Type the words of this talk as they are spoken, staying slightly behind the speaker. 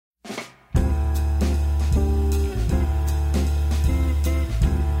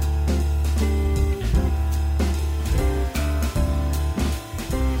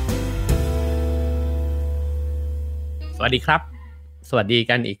วัสดีครับสวัสดี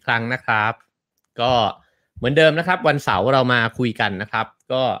กันอีกครั้งนะครับก็เหมือนเดิมนะครับวันเสาร์เรามาคุยกันนะครับ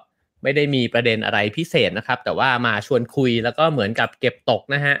ก็ไม่ได้มีประเด็นอะไรพิเศษนะครับแต่ว่ามาชวนคุยแล้วก็เหมือนกับเก็บตก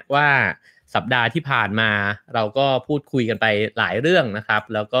นะฮะว่าสัปดาห์ที่ผ่านมาเราก็พูดคุยกันไปหลายเรื่องนะครับ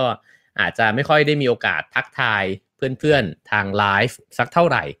แล้วก็อาจจะไม่ค่อยได้มีโอกาสทักทายเพื่อนๆทางไลฟ์สักเท่า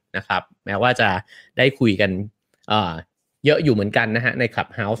ไหร่นะครับแม้ว่าจะได้คุยกันเยอะอยู่เหมือนกันนะฮะใน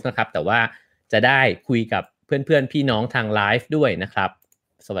Clubhouse นะครับแต่ว่าจะได้คุยกับเพื่อนๆพี่น้องทางไลฟ์ด้วยนะครับ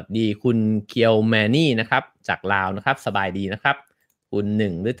สวัสดีคุณเคียวแมนนี่นะครับจากลาวนะครับสบายดีนะครับคุณห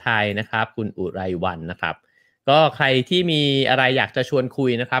นึ่งฤทัยนะครับคุณอุไรวันนะครับก็ใครที่มีอะไรอยากจะชวนคุ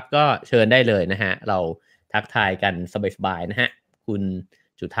ยนะครับก็เชิญได้เลยนะฮะเราทักทายกันสบายๆนะฮะคุณ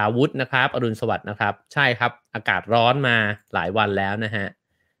จุฑาวุฒินะครับอรุณสวัสดิ์นะครับใช่ครับอากาศร้อนมาหลายวันแล้วนะฮะ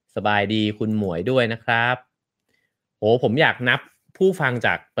สบายดีคุณหมวยด้วยนะครับโหผมอยากนับผู้ฟังจ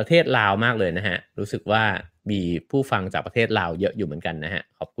ากประเทศลาวมากเลยนะฮะรู้สึกว่ามีผู้ฟังจากประเทศลาวเยอะอยู่เหมือนกันนะฮะ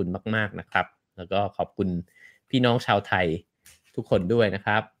ขอบคุณมากๆนะครับแล้วก็ขอบคุณพี่น้องชาวไทยทุกคนด้วยนะค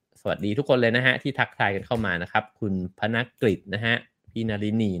รับสวัสดีทุกคนเลยนะฮะที่ทักทายกันเข้ามานะครับคุณพนกฤษนะฮะพี่น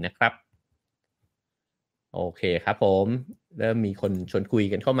รินีนะครับโอเคครับผมเริ่มมีคนชวนคุย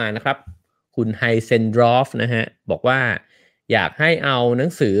กันเข้ามานะครับคุณไฮเซนดรอฟนะฮะบอกว่าอยากให้เอาหนั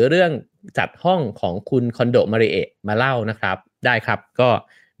งสือเรื่องจัดห้องของคุณคอนโดมาริเอะมาเล่านะครับได้ครับก็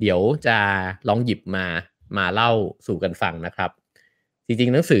เดี๋ยวจะลองหยิบมาเล่าสู่กันฟังนะครับจริง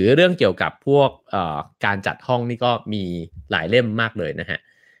ๆหนังสือเรื่องเกี่ยวกับพวกการจัดห้องนี่ก็มีหลายเล่มมากเลยนะฮะ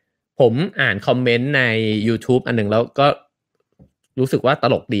ผมอ่านคอมเมนต์ใน YouTube อันหนึ่งแล้วก็รู้สึกว่าต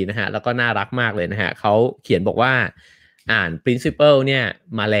ลกดีนะฮะแล้วก็น่ารักมากเลยนะฮะเขาเขียนบอกว่าอ่าน Principle เนี่ย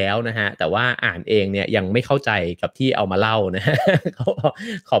มาแล้วนะฮะแต่ว่าอ่านเองเนี่ยยังไม่เข้าใจกับที่เอามาเล่านะฮะ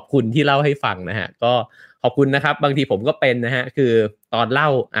ขอบคุณที่เล่าให้ฟังนะฮะก็ขอบคุณนะครับบางทีผมก็เป็นนะฮะคือตอนเล่า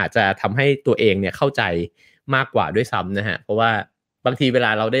อาจจะทำให้ตัวเองเนี่ยเข้าใจมากกว่าด้วยซ้ำนะฮะเพราะว่าบางทีเวล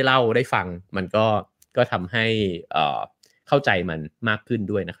าเราได้เล่าได้ฟังมันก็ทำให้เข้าใจมันมากขึ้น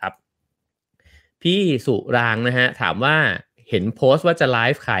ด้วยนะครับพี่สุรางนะฮะถามว่าเห็นโพสต์ว่าจะไล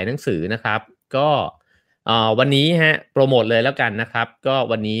ฟ์ขายหนังสือนะครับก็วันนี้ฮะโปรโมทเลยแล้วกันนะครับก็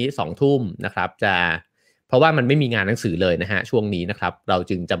วันนี้2 ทุ่มนะครับเพราะว่ามันไม่มีงานหนังสือเลยนะฮะช่วงนี้นะครับเรา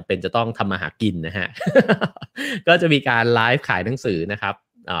จึงจำเป็นจะต้องทำมาหากินนะฮะ ก็จะมีการไลฟ์ขายหนังสือนะครับ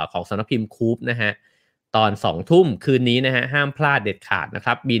ของสำนักพิมพ์คูปนะฮะตอน2 ทุ่มคืนนี้นะฮะห้ามพลาดเด็ดขาดนะค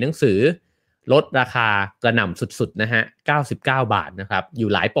รับมีหนังสือลดราคากระหน่ำสุดๆนะฮะ99 บาทนะครับอยู่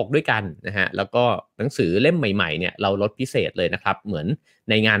หลายปกด้วยกันนะฮะแล้วก็หนังสือเล่มใหม่ๆเนี่ยเราลดพิเศษเลยนะครับเหมือน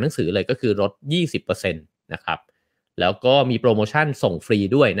ในงานหนังสือเลยก็คือลด 20% นะครับแล้วก็มีโปรโมชั่นส่งฟรี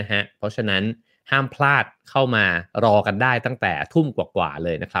ด้วยนะฮะเพราะฉะนั้นห้ามพลาดเข้ามารอกันได้ตั้งแต่ทุ่มกว่าๆเล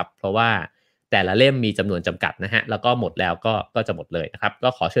ยนะครับเพราะว่าแต่ละเล่มมีจำนวนจำกัดนะฮะแล้วก็หมดแล้วก็จะหมดเลยนะครับก็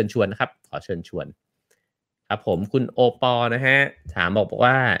ขอเชิญชวนนะครับขอเชิญชวนครับผมคุณโอปอนะฮะถามบอก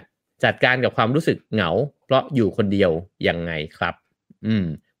ว่าจัดการกับความรู้สึกเหงาเพราะอยู่คนเดียวยังไงครับอืม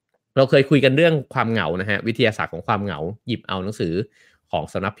เราเคยคุยกันเรื่องความเหงานะฮะวิทยาศาสตร์ของความเหงาหยิบเอาหนังสือของ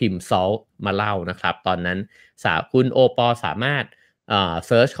สำนักพิมพ์ Salt มาเล่านะครับตอนนั้นคุณโอปอสามารถเ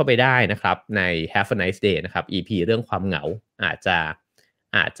ซิร์ชเข้าไปได้นะครับใน Have a nice day นะครับ EP เรื่องความเหงาอาจ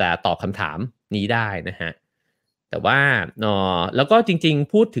จะตอบคำถามนี้ได้นะฮะแต่ว่าแล้วก็จริง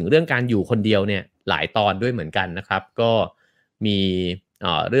ๆพูดถึงเรื่องการอยู่คนเดียวเนี่ยหลายตอนด้วยเหมือนกันนะครับก็มี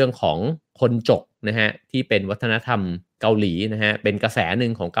เรื่องของคนจกนะฮะที่เป็นวัฒนธรรมเกาหลีนะฮะเป็นกระแสหนึ่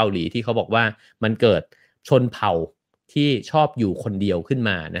งของเกาหลีที่เขาบอกว่ามันเกิดชนเผ่าที่ชอบอยู่คนเดียวขึ้น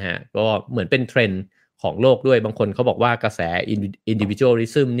มานะฮะก็เหมือนเป็นเทรนด์ของโลกด้วยบางคนเขาบอกว่ากระแส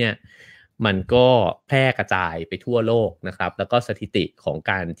individualism เนี่ยมันก็แพร่กระจายไปทั่วโลกนะครับแล้วก็สถิติของ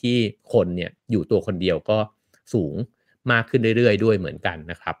การที่คนเนี่ยอยู่ตัวคนเดียวก็สูงมากขึ้นเรื่อยๆด้วยเหมือนกัน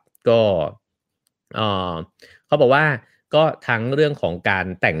นะครับก็เอ่อเขาบอกว่าก็ทั้งเรื่องของการ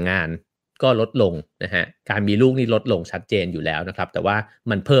แต่งงานก็ลดลงนะฮะการมีลูกนี่ลดลงชัดเจนอยู่แล้วนะครับแต่ว่า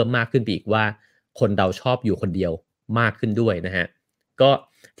มันเพิ่มมากขึ้นไปอีกว่าคนเราชอบอยู่คนเดียวมากขึ้นด้วยนะฮะก็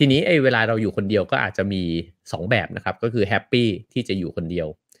ทีนี้เวลาเราอยู่คนเดียวก็อาจจะมี2แบบนะครับก็คือแฮปปี้ที่จะอยู่คนเดียว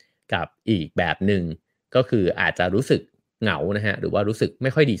กับอีกแบบหนึ่งก็คืออาจจะรู้สึกเหงานะฮะหรือว่ารู้สึกไ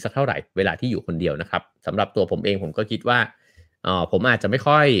ม่ค่อยดีสักเท่าไหร่เวลาที่อยู่คนเดียวนะครับสำหรับตัวผมเองผมก็คิดว่าผมอาจจะไม่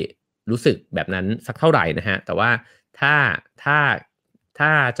ค่อยรู้สึกแบบนั้นสักเท่าไหร่นะฮะแต่ว่าถ้าถ้าถ้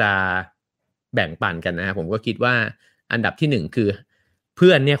าจะแบ่งปันกันนะฮะผมก็คิดว่าอันดับที่1คือเ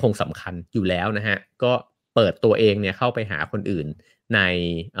พื่อนเนี่ยคงสำคัญอยู่แล้วนะฮะก็เปิดตัวเองเนี่ยเข้าไปหาคนอื่นใน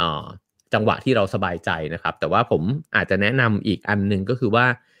จังหวะที่เราสบายใจนะครับแต่ว่าผมอาจจะแนะนำอีกอันหนึ่งก็คือว่า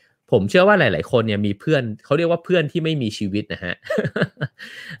ผมเชื่อว่าหลายๆคนเนี่ยมีเพื่อนเขาเรียกว่าเพื่อนที่ไม่มีชีวิตนะฮะ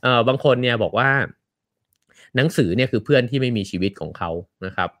บางคนเนี่ยบอกว่า หนังสือเนี่ยคือเพื่อนที่ไม่มีชีวิตของเขาน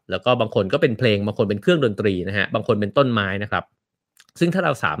ะครับแล้วก็บางคนก็เป็นเพลงบางคนเป็นเครื่องดนตรีนะฮะบางคนเป็นต้นไม้นะครับซึ่งถ้าเร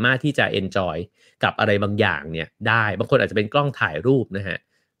าสามารถที่จะ enjoy กับอะไรบางอย่างเนี่ยได้บางคนอาจจะเป็นกล้องถ่ายรูปนะฮะ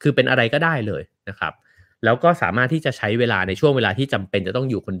คือเป็นอะไรก็ได้เลยนะครับแล้วก็สามารถที่จะใช้เวลาในช่วงเวลาที่จำเป็นจะต้อง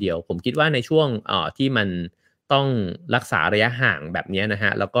อยู่คนเดียวผมคิดว่าในช่วงที่มันต้องรักษาระยะห่างแบบนี้นะฮ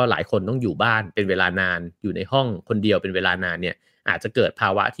ะแล้วก็หลายคนต้องอยู่บ้านเป็นเวลานานอยู่ในห้องคนเดียวเป็นเวลานานเนี่ยอาจจะเกิดภา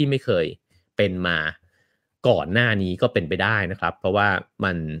วะที่ไม่เคยเป็นมาก่อนหน้านี้ก็เป็นไปได้นะครับเพราะว่า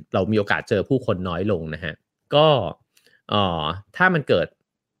เรามีโอกาสเจอผู้คนน้อยลงนะฮะก็ถ้ามันเกิด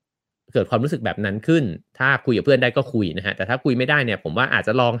ความรู้สึกแบบนั้นขึ้นถ้าคุยกับเพื่อนได้ก็คุยนะฮะแต่ถ้าคุยไม่ได้เนี่ยผมว่าอาจจ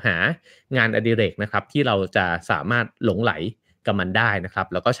ะลองหางานอดิเรกนะครับที่เราจะสามารถหลงไหลกับมันได้นะครับ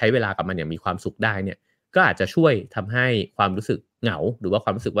แล้วก็ใช้เวลากับมันอย่างมีความสุขได้เนี่ยก็อาจจะช่วยทำให้ความรู้สึกเหงาหรือว่าคว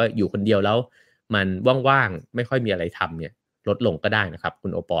ามรู้สึกว่าอยู่คนเดียวแล้วมันว่างๆไม่ค่อยมีอะไรทำเนี่ยลดลงก็ได้นะครับคุ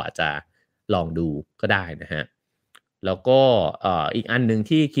ณโอปออาจจะลองดูก็ได้นะฮะแล้วก็อีกอันหนึ่ง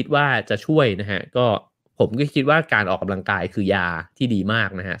ที่คิดว่าจะช่วยนะฮะก็ผมก็คิดว่าการออกกำลังกายคือยาที่ดีมาก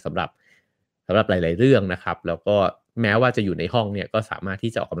นะฮะสำหรับหลายๆเรื่องนะครับแล้วก็แม้ว่าจะอยู่ในห้องเนี่ยก็สามารถ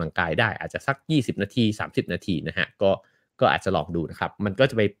ที่จะออกกำลังกายได้อาจจะสัก20นาที30นาทีนะฮะก็อาจจะลองดูนะครับมันก็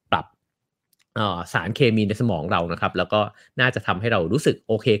จะไปปรับสารเคมีในสมองเรานะครับแล้วก็น่าจะทำให้เรารู้สึก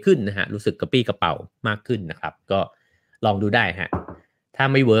โอเคขึ้นนะฮะรู้สึกกระปรี้กระเปร่ามากขึ้นนะครับก็ลองดูได้ฮะถ้า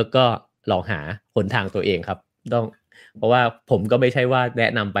ไม่เวิร์กก็ลองหาหนทางตัวเองครับต้องเพราะว่าผมก็ไม่ใช่ว่าแนะ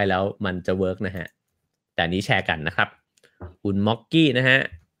นำไปแล้วมันจะเวิร์กนะฮะแต่นี้แชร์กันนะครับคุณม็อกกี้นะฮะ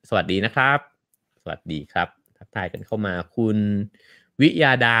สวัสดีนะครับสวัสดีครับทักทายกันเข้ามาคุณวิย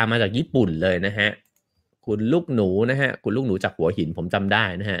าดามาจากญี่ปุ่นเลยนะฮะคุณลูกหนูนะฮะคุณลูกหนูจากหัวหินผมจำได้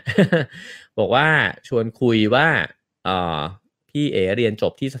นะฮะ บอกว่าชวนคุยว่าเอ่อพี่เอเรียนจ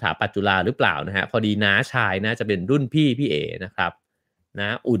บที่สถาปัตย์จุฬาหรือเปล่านะฮะพอดีน้าชายน่าจะเป็นรุ่นพี่เอนะครับน้า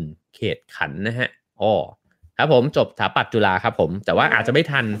อุ่นเขตขันนะฮะอ๋อครับผมจบสถาปัตย์จุฬาครับผมแต่ว่าอาจจะไม่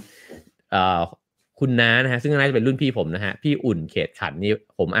ทันเอ่อคุณน้านะฮะซึ่งน่าจะเป็นรุ่นพี่ผมนะฮะพี่อุ่นเขตขันนี่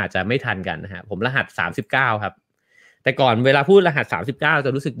ผมอาจจะไม่ทันกันนะฮะผมรหัส39ครับแต่ก่อนเวลาพูดรหัส39จ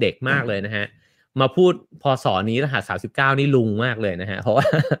ะรู้สึกเด็กมากเลยนะฮะ มาพูดพศนี้รหัส39นี่ลุงมากเลยนะฮะเพราะว่า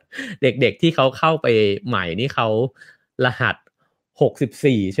เด็กๆที่เขาเข้าไปใหม่นี่เขารหัส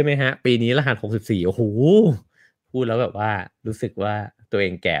64ใช่ไหมฮะปีนี้รหัส64โอ้โหพูดแล้วแบบว่ารู้สึกว่าตัวเอ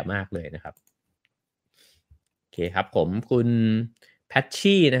งแก่มากเลยนะครับโอเคครับผมคุณแพช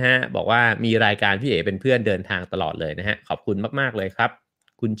ชี่นะฮะบอกว่ามีรายการพี่เอ๋เป็นเพื่อนเดินทางตลอดเลยนะฮะขอบคุณมากๆเลยครับ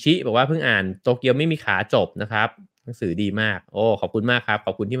คุณชิบอกว่าเพิ่งอ่านโตเกียวไม่มีขาจบนะครับหนังสือดีมากโอ้ขอบคุณมากครับข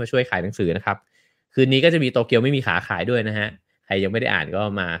อบคุณที่มาช่วยขายหนังสือนะครับ คืนนี้ก็จะมีโตเกียวไม่มีขาขายด้วยนะฮะใครยังไม่ได้อ่านก็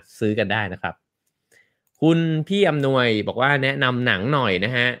มาซื้อกันได้นะครับคุณพี่อำนวยบอกว่าแนะนำหนังหน่อยน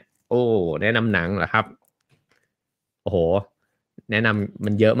ะฮะโอ้แนะนำหนังเหรอครับโอ้โหแนะนำ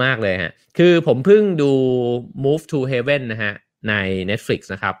มันเยอะมากเลยฮะคือผมเพิ่งดู Move to Heaven นะฮะใน Netflix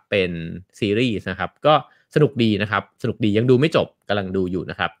นะครับเป็นซีรีส์นะครับก็สนุกดีนะครับสนุกดียังดูไม่จบกำลังดูอยู่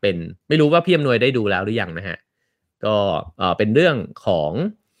นะครับเป็นไม่รู้ว่าพี่อำนวยได้ดูแล้วหรือยังนะฮะ ก็เป็นเรื่องของ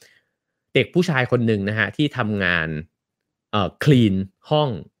เด็กผู้ชายคนหนึ่งนะฮะที่ทำงานคลีนห้อง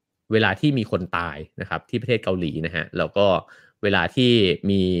เวลาที่มีคนตายนะครับที่ประเทศเกาหลีนะฮะแล้วก็เวลาที่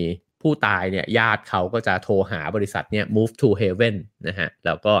มีผู้ตายเนี่ยญาติเขาก็จะโทรหาบริษัทเนี่ย Move to Heaven นะฮะแ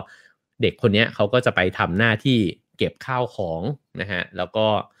ล้วก็เด็กคนนี้เขาก็จะไปทำหน้าที่เก็บข้าวของนะฮะแล้วก็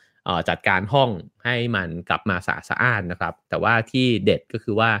จัดการห้องให้มันกลับมาสะอาดสะอ้านนะครับแต่ว่าที่เด็ดก็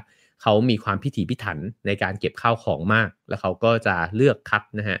คือว่าเขามีความพิถีพิถันในการเก็บข้าวของมากแล้วเขาก็จะเลือกคัด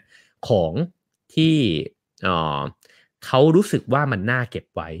นะฮะของที่เอ่อเขารู้สึกว่ามันน่าเก็บ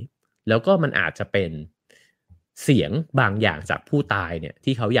ไว้แล้วก็มันอาจจะเป็นเสียงบางอย่างจากผู้ตายเนี่ย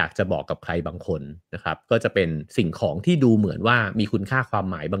ที่เขาอยากจะบอกกับใครบางคนนะครับก็จะเป็นสิ่งของที่ดูเหมือนว่ามีคุณค่าความ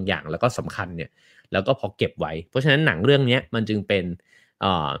หมายบางอย่างแล้วก็สำคัญเนี่ยแล้วก็พอเก็บไว้เพราะฉะนั้นหนังเรื่องนี้มันจึงเป็น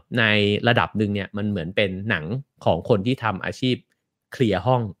ในระดับหนึ่งเนี่ยมันเหมือนเป็นหนังของคนที่ทำอาชีพเคลียร์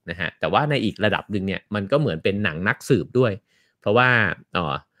ห้องนะฮะแต่ว่าในอีกระดับหนึ่งเนี่ยมันก็เหมือนเป็นหนังนักสืบด้วยเพราะว่า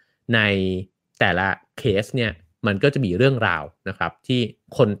ในแต่ละเคสเนี่ยมันก็จะมีเรื่องราวนะครับที่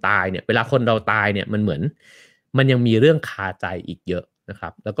คนตายเนี่ยเวลาคนเราตายเนี่ยมันเหมือนมันยังมีเรื่องคาใจอีกเยอะนะครั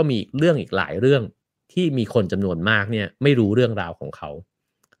บแล้วก็มีเรื่องอีกหลายเรื่องที่มีคนจำนวนมากเนี่ยไม่รู้เรื่องราวของเขา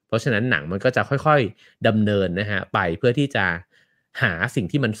เพราะฉะนั้นหนังมันก็จะค่อยๆดำเนินนะฮะไปเพื่อที่จะหาสิ่ง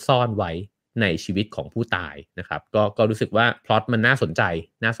ที่มันซ่อนไว้ในชีวิตของผู้ตายนะครับก็รู้สึกว่าพล็อตมันน่าสน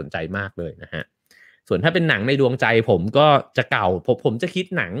ใจมากเลยนะฮะส่วนถ้าเป็นหนังในดวงใจผมก็จะเก่าผมจะคิด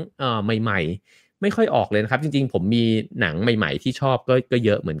หนังใหม่ๆไม่ค่อยออกเลยนะครับจริงๆผมมีหนังใหม่ๆที่ชอบก็เย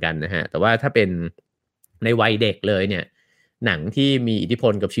อะเหมือนกันนะฮะแต่ว่าถ้าเป็นในวัยเด็กเลยเนี่ยหนังที่มีอิทธิพ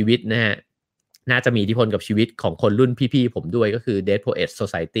ลกับชีวิตนะฮะน่าจะมีอิทธิพลกับชีวิตของคนรุ่นพี่ๆผมด้วยก็คือ Dead Poets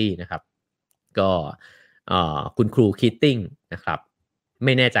Society นะครับก็ คุณครูคิตติ้งนะครับไ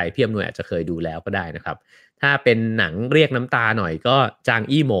ม่แน่ใจพี่อำนวยอาจจะเคยดูแล้วก็ได้นะครับถ้าเป็นหนังเรียกน้ำตาหน่อยก็จาง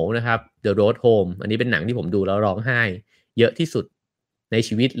อี้โหมนะครับ The Road Home อันนี้เป็นหนังที่ผมดูแล้วร้องไห้เยอะที่สุดใน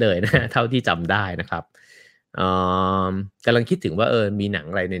ชีวิตเลยนะ เท่าที่จำได้นะครับเอ่กำลังคิดถึงว่ามีหนัง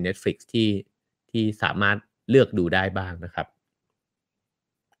อะไรใน Netflix ที่สามารถเลือกดูได้บ้างนะครับ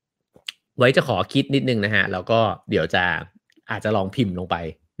ไว้จะขอคิดนิดนึงนะฮะแล้วก็เดี๋ยวจะอาจจะลองพิมพ์ลงไป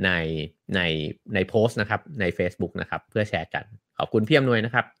ในในในโพสต์นะครับใน Facebook นะครับเพื่อแชร์กันขอบคุณพี่อำนวยน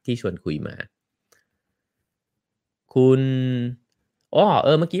ะครับที่ชวนคุยมาคุณเ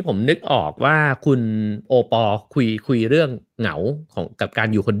มื่อกี้ผมนึกออกว่าคุณโอปอคุยเรื่องเหงาของกับการ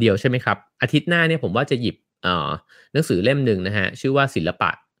อยู่คนเดียวใช่ไหมครับอาทิตย์หน้าเนี่ยผมว่าจะหยิบหนังสือเล่มหนึ่งนะฮะชื่อว่าศิลป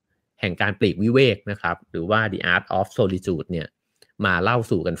ะแห่งการปลีกวิเวกนะครับหรือว่า The Art of Solitude เนี่ยมาเล่า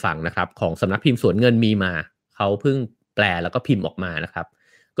สู่กันฟังนะครับของสำนักพิมพ์สวนเงินมีมาเขาเพิ่งแปลแล้วก็พิมพ์ออกมานะครับ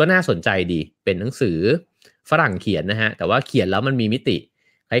ก็น่าสนใจดีเป็นหนังสือฝรั่งเขียนนะฮะแต่ว่าเขียนแล้วมันมีมิติ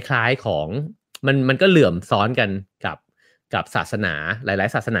คล้ายๆของมันก็เหลื่อมซ้อนกันกับศาสนาหลาย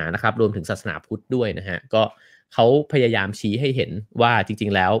ๆศาสนานะครับรวมถึงศาสนาพุทธด้วยนะฮะก็เขาพยายามชี้ให้เห็นว่าจริ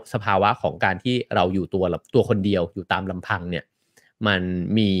งๆแล้วสภาวะของการที่เราอยู่ตัวคนเดียวอยู่ตามลำพังเนี่ยมัน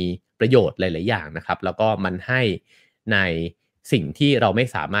มีประโยชน์หลายๆอย่างนะครับแล้วก็มันให้ในสิ่งที่เราไม่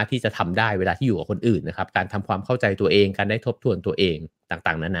สามารถที่จะทำได้เวลาที่อยู่กับคนอื่นนะครับการทำความเข้าใจตัวเองการได้ทบทวนตัวเองต่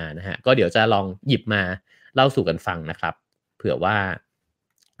างๆนานานะฮะก็เดี๋ยวจะลองหยิบมาเล่าสู่กันฟังนะครับเผื่อว่า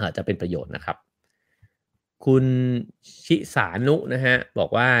จะเป็นประโยชน์นะครับ คุณชิสานุนะฮะบอก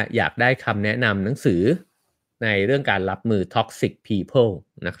ว่าอยากได้คำแนะนำหนังสือในเรื่องการรับมือ toxic people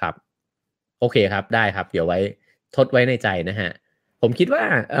นะครับโอเคครับได้ครับเดี๋ยวไว้ทดไว้ในใจนะฮะผมคิดว่า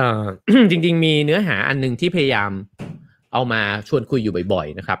จริงๆมีเนื้อหาอันนึงที่พยายามเอามาชวนคุยอยู่บ่อย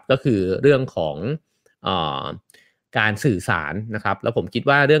ๆนะครับก็คือเรื่องของเอ่อการสื่อสารนะครับแล้วผมคิด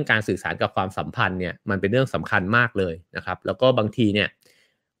ว่าเรื่องการสื่อสารกับความสัมพันธ์เนี่ยมันเป็นเรื่องสำคัญมากเลยนะครับแล้วก็บางทีเนี่ย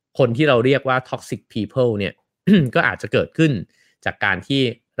คนที่เราเรียกว่า toxic people เนี่ย ก็อาจจะเกิดขึ้นจากการที่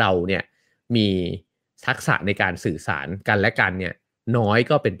เราเนี่ยมีทักษะในการสื่อสารกันและกันเนี่ยน้อย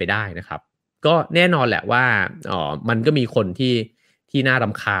ก็เป็นไปได้นะครับก็แน่นอนแหละว่ามันก็มีคนที่น่าร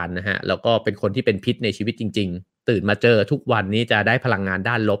ำคาญนะฮะแล้วก็เป็นคนที่เป็นพิษในชีวิตจริงๆตื่นมาเจอทุกวันนี้จะได้พลังงาน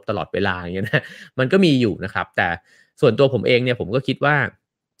ด้านลบตลอดเวลาอย่างเงี้ยนะมันก็มีอยู่นะครับแต่ส่วนตัวผมเองเนี่ยผมก็คิดว่า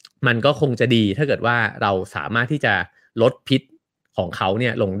มันก็คงจะดีถ้าเกิดว่าเราสามารถที่จะลดพิษของเขาเนี่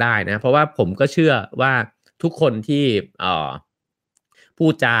ยลงได้นะเพราะว่าผมก็เชื่อว่าทุกคนที่พู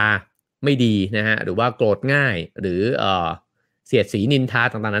ดจาไม่ดีนะฮะหรือว่าโกรธง่ายหรือเสียดสีนินทา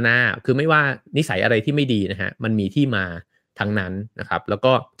ต่างๆนานาคือไม่ว่านิสัยอะไรที่ไม่ดีนะฮะมันมีที่มาทั้งนั้นนะครับแล้ว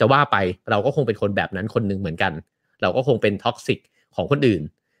ก็จะว่าไปเราก็คงเป็นคนแบบนั้นคนหนึ่งเหมือนกันเราก็คงเป็นท็อกซิกของคนอื่น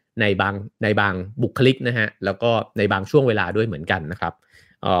ในบางบุคลิกนะฮะแล้วก็ในบางช่วงเวลาด้วยเหมือนกันนะครับ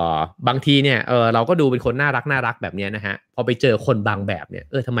บางทีเนี่ยเราก็ดูเป็นคนน่ารักแบบนี้นะฮะพอไปเจอคนบางแบบเนี่ย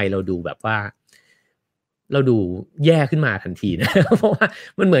ทำไมเราดูแบบว่าเราดูแย่ขึ้นมาทันทีนะ เพราะว่า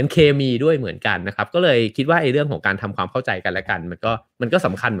มันเหมือนเคมีด้วยเหมือนกันนะครับก็เลยคิดว่าไอ้เรื่องของการทำความเข้าใจกันและกันมันก็ส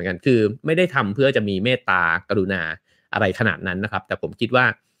ำคัญเหมือนกันคือไม่ได้ทำเพื่อจะมีเมตตากรุณาอะไรขนาดนั้นนะครับแต่ผมคิดว่า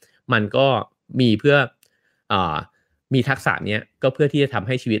มันก็มีเพื่อเอ่อมีทักษะเนี้ยก็เพื่อที่จะทำใ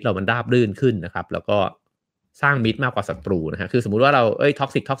ห้ชีวิตเรามันราบรื่นขึ้นนะครับแล้วก็สร้างมิตรมากกว่าศัตรูนะฮะคือสมมุติว่าเราท็อก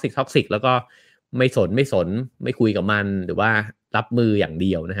ซิกแล้วก็ไม่สนไม่คุยกับมันหรือว่ารับมืออย่างเ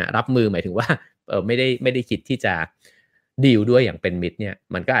ดียวนะฮะรับมือหมายถึงว่าไม่ได้คิดที่จะดีลด้วยอย่างเป็นมิตรเนี่ย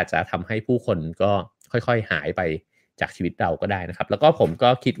มันก็อาจจะทำให้ผู้คนก็ค่อยๆหายไปจากชีวิตเราก็ได้นะครับแล้วก็ผมก็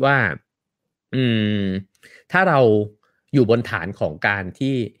คิดว่าอืมถ้าเราอยู่บนฐานของการ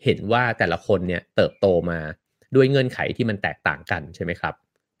ที่เห็นว่าแต่ละคนเนี่ยเติบโตมาด้วยเงื่อนไขที่มันแตกต่างกันใช่ไหมครับ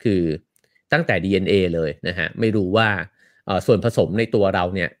คือตั้งแต่ DNA เลยนะฮะไม่รู้ว่าส่วนผสมในตัวเรา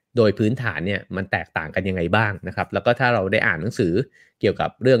เนี่ยโดยพื้นฐานเนี่ยมันแตกต่างกันยังไงบ้างนะครับแล้วก็ถ้าเราได้อ่านหนังสือเกี่ยวกับ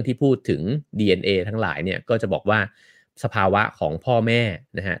เรื่องที่พูดถึง DNA ทั้งหลายเนี่ยก็จะบอกว่าสภาวะของพ่อแม่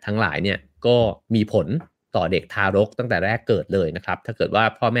นะฮะทั้งหลายเนี่ยก็มีผลต่อเด็กทารกตั้งแต่แรกเกิดเลยนะครับถ้าเกิดว่า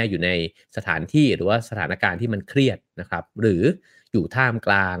พ่อแม่อยู่ในสถานที่หรือว่าสถานการณ์ที่มันเครียดนะครับหรืออยู่ท่ามก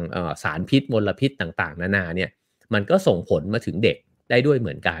ลางสารพิษมลพิษต่างๆนานาเนี่ยมันก็ส่งผลมาถึงเด็กได้ด้วยเห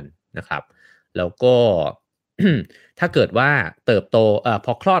มือนกันนะครับแล้วก็ ถ้าเกิดว่าเติบโตพ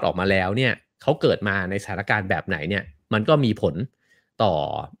อคลอดออกมาแล้วเนี่ยเขาเกิดมาในสถานการณ์แบบไหนเนี่ยมันก็มีผลต่อ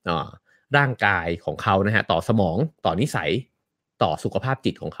ร่างกายของเขานะฮะต่อสมองต่อนิสัยต่อสุขภาพ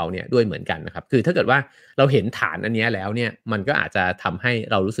จิตของเขาเนี่ยด้วยเหมือนกันนะครับคือถ้าเกิดว่าเราเห็นฐานอันนี้แล้วเนี่ยมันก็อาจจะทำให้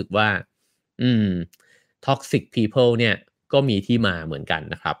เรารู้สึกว่าอืม toxic people เนี่ยก็มีที่มาเหมือนกัน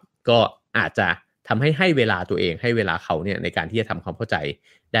นะครับก็อาจจะทำให้เวลาตัวเองให้เวลาเขาเนี่ยในการที่จะทำความเข้าใจ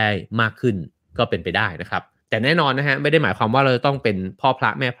ได้มากขึ้นก็เป็นไปได้นะครับ แต่แน่นอนนะฮะไม่ได้หมายความว่าเราจะต้องเป็นพ่อพระ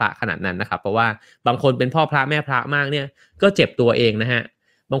แม่พระขนาดนั้นนะครับเพราะว่าบางคนเป็นพ่อพระแม่พระมากเนี่ยก็เจ็บตัวเองนะฮะ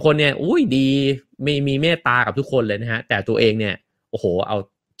บางคนเนี่ยอุ้ยดีมีเมตตากับทุกคนเลยนะฮะแต่ตัวเองเนี่ยโอ้โห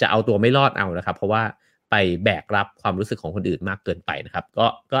จะเอาตัวไม่รอดเอานะครับเพราะว่าไปแบกรับความรู้สึกของคนอื่นมากเกินไปนะครับ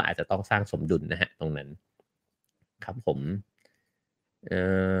ก็อาจจะต้องสร้างสมดุลนะฮะตรงนั้นครับผมเอ่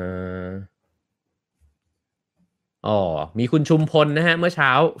อ อ๋อมีคุณชุมพลนะฮะเมื่อเช้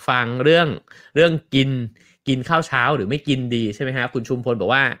าฟังเรื่องกินข้าวเช้าหรือไม่กินดีใช่ไหมฮะคุณชุมพลบอก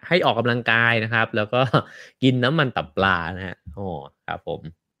ว่าให้ออกกำลังกายนะครับแล้วก็กินน้ำมันตับปลานะฮะอ๋อครับผม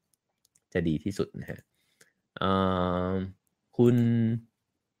จะดีที่สุดนะฮะเอ่อคุณ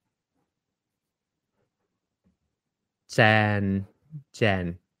แจนแจน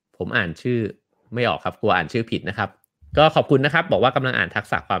ผมอ่านชื่อไม่ออกครับกลัวอ่านชื่อผิดนะครับก็ขอบคุณนะครับบอกว่ากำลังอ่านทัก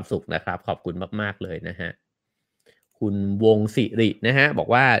ษะความสุขนะครับขอบคุณมากๆเลยนะฮะ คุณวงศิรินะฮะบอก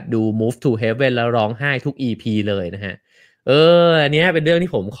ว่าดู Move to Heaven แล้วร้องไห้ทุก EP เลยนะฮะอันเนี้ยเป็นเรื่อง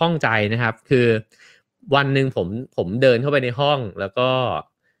ที่ผมข้องใจนะครับคือวันหนึ่งผมเดินเข้าไปในห้องแล้วก็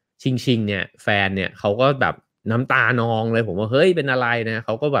ชิงเนี่ยแฟนเนี่ยเขาก็แบบน้ำตานองเลยผมว่าเฮ้ยเป็นอะไรนะเข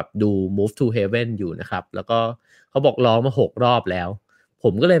าก็แบบดู Move to Heaven อยู่นะครับแล้วก็เขาบอกร้องมา6 รอบแล้วผ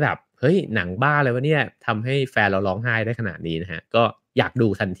มก็เลยแบบเฮ้ยหนังบ้าเลยวะเนี่ยทำให้แฟนเราร้องไห้ได้ขนาดนี้นะฮะก็อยากดู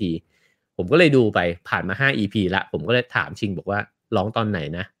ทันที ผมก็เลยดูไปผ่านมา5 EP แล้วผมก็เลยถามชิงบอกว่าร้องตอนไหน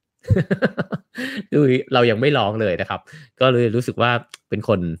นะคือเรายังไม่ร้องเลยนะครับก็เลยรู้สึกว่าเป็น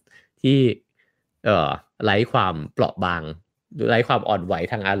คนที่ไร้ความเปราะบางหรือไร้ความอ่อนไหว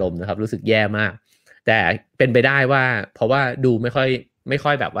ทางอารมณ์นะครับรู้สึกแย่มากแต่เป็นไปได้ว่าเพราะว่าดูไม่ค่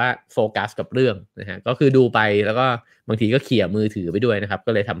อยแบบว่าโฟกัสกับเรื่องนะฮะก็คือดูไปแล้วก็บางทีก็เขี่ยมือถือไปด้วยนะครับ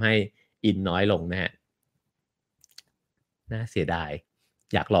ก็เลยทำให้อินน้อยลงนะฮะน่าเสียดาย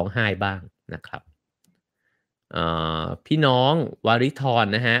อยากร้องไห้บ้างนะครับ พี่น้องวาริธร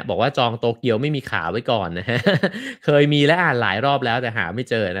นะฮะบอกว่าจองโตเกียวไม่มีขาไว้ก่อนนะฮะเคยมีและอ่านหลายรอบแล้วแต่หาไม่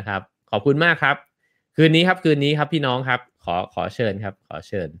เจอนะครับขอบคุณมากครับคืนนี้ครับพี่น้องครับขอเชิญครับขอ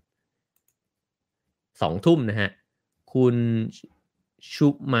เชิญ2 ทุ่มนะฮะคุณชุ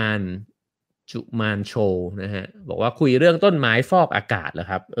มานจุมานโชนะฮะบอกว่าคุยเรื่องต้นไม้ฟอกอากาศเหรอ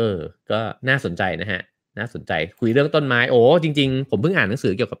ครับก็น่าสนใจนะฮะน่าสนใจคุยเรื่องต้นไม้โอ้จริงๆผมเพิ่งอ่านหนังสื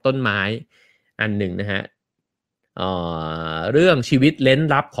อเกี่ยวกับต้นไม้อันหนึ่งนะฮะ เรื่องชีวิตเร้น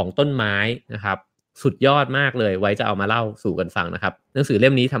ลับของต้นไม้นะครับสุดยอดมากเลยไว้จะเอามาเล่าสู่กันฟังนะครับหนังสือเล่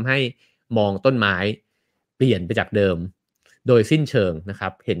มนี้ทำให้มองต้นไม้เปลี่ยนไปจากเดิมโดยสิ้นเชิงนะครั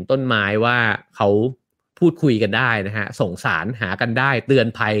บเห็นต้นไม้ว่าเขาพูดคุยกันได้นะฮะส่งสารหากันได้เตือน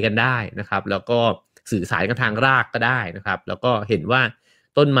ภัยกันได้นะครับแล้วก็สื่อสารกันทางรากก็ได้นะครับแล้วก็เห็นว่า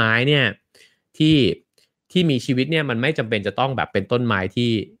ต้นไม้เนี่ยที่ที่มีชีวิตเนี่ยมันไม่จำเป็นจะต้องแบบเป็นต้นไม้ที่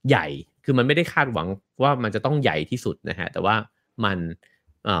ใหญ่ คือมันไม่ได้คาดหวังว่ามันจะต้องใหญ่ที่สุดนะฮะแต่ว่ามัน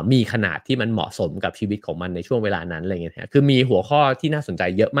มีขนาดที่มันเหมาะสมกับชีวิตของมันในช่วงเวลานั้นอะไรเงี้ยฮะคือมีหัวข้อที่น่าสนใจ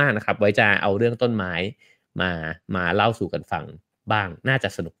เยอะมากนะครับไว้จะเอาเรื่องต้นไม้มามาเล่าสู่กันฟังบ้างน่าจะ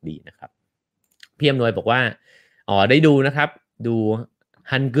สนุกดีนะครับพี่อำนวยบอกว่าได้ดูนะครับดู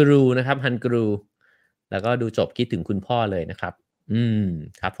ฮันกรูนะครับฮันกรูแล้วก็ดูจบคิดถึงคุณพ่อเลยนะครับอืม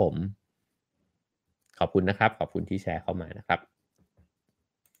ครับผมขอบคุณนะครับขอบคุณที่แชร์เข้ามานะครับ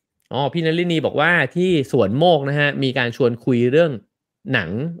พี่นลินีบอกว่าที่สวนโมกนะฮะมีการชวนคุยเรื่องหนัง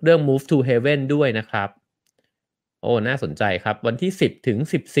เรื่อง Move to Heaven ด้วยนะครับน่าสนใจครับวันที่10ถึง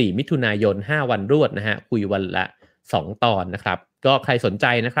14มิถุนายน5วันรวดนะฮะคุยวันละ2 ตอนนะครับก็ใครสนใจ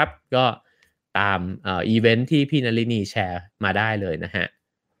นะครับก็ตามอีเวนท์ที่พี่นลินีแชร์มาได้เลยนะฮะ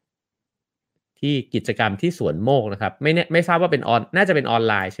ที่กิจกรรมที่สวนโมกนะครับไม่ทราบว่าเป็นน่าจะเป็นออน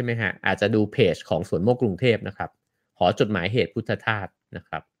ไลน์ใช่ไหมฮะอาจจะดูเพจของสวนโมกกรุงเทพนะครับหอจดหมายเหตุพุทธทาสนะค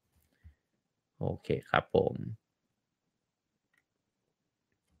รับ โอเคครับผม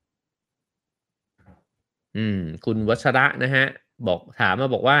คุณวัชระนะฮะถามมา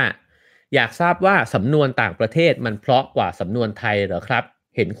บอกว่าอยากทราบว่าสำนวนต่างประเทศมันเพราะกว่าสำนวนไทยเหรอครับ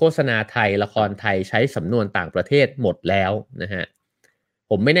เห็นโฆษณาไทยละครไทยใช้สำนวนต่างประเทศหมดแล้วนะฮะ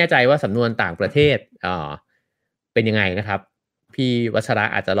ผมไม่แน่ใจว่าสำนวนต่างประเทศเป็นยังไงนะครับพี่วัชระ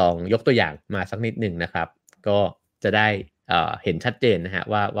อาจจะลองยกตัวอย่างมาสักนิดหนึ่งนะครับก็จะได้เห็นชัดเจนนะฮะ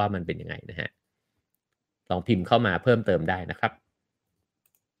ว่ามันเป็นยังไงนะฮะลองพิมพ์เข้ามาเพิ่มเติมได้นะครับ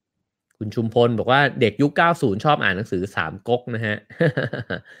คุณชุมพลบอกว่าเด็กยุค90ชอบอ่านหนังสือ3ก๊กนะฮะ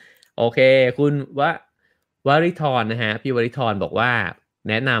โอเคคุณวริธรนะฮะพี่วริธรบอกว่า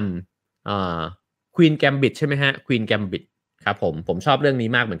แนะนำQueen Gambit ใช่ไหมฮะ Queen Gambit ครับผมชอบเรื่องนี้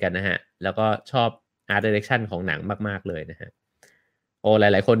มากเหมือนกันนะฮะแล้วก็ชอบ Art Direction ของหนังมากๆเลยนะฮะห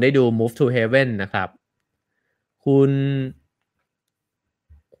ลายๆคนได้ดู Move to Heaven นะครับคุณ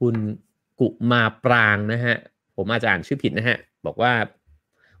คุณกุมาปรางนะฮะผมอาจจะอ่านชื่อผิดนะฮะบอกว่า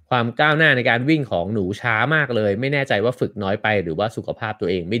ความก้าวหน้าในการวิ่งของหนูช้ามากเลยไม่แน่ใจว่าฝึกน้อยไปหรือว่าสุขภาพตัว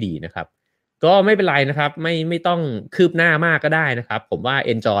เองไม่ดีนะครับก็ไม่เป็นไรนะครับไม่ต้องคืบหน้ามากก็ได้นะครับผมว่าเ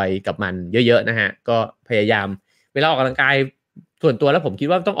อนจอยกับมันเยอะๆนะฮะก็พยายามเวลาออกกำลังกายส่วนตัวแล้วผมคิด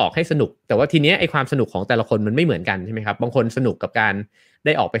ว่าต้องออกให้สนุกแต่ว่าทีเนี้ยไอ้ความสนุกของแต่ละคนมันไม่เหมือนกันใช่ไหมครับบางคนสนุกกับการไ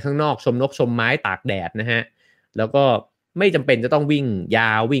ด้ออกไปข้างนอกชมนกชมไม้ตากแดดนะฮะแล้วก็ไม่จำเป็นจะต้องวิ่งย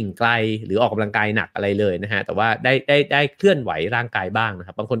าววิ่งไกลหรือออกกำลังกายหนักอะไรเลยนะฮะแต่ว่าได้เคลื่อนไหวร่างกายบ้างนะค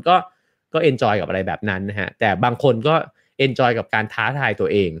รับบางคนก็เอนจอยกับอะไรแบบนั้นนะฮะแต่บางคนก็เอนจอยกับการท้าทายตัว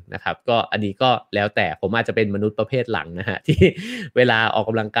เองนะครับก็อันนี้ก็แล้วแต่ผมอาจจะเป็นมนุษย์ประเภทหลังนะฮะที่เวลาออก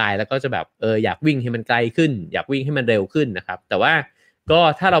กำลังกายแล้วก็จะแบบอยากวิ่งให้มันไกลขึ้นอยากวิ่งให้มันเร็วขึ้นนะครับแต่ว่าก็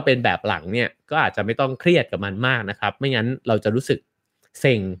ถ้าเราเป็นแบบหลังเนี่ยก็อาจจะไม่ต้องเครียดกับมันมากนะครับไม่งั้นเราจะรู้สึกเ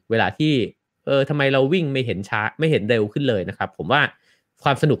ซ็งเวลาที่ทำไมเราวิ่งไม่เห็นช้าไม่เห็นเร็วขึ้นเลยนะครับผมว่าคว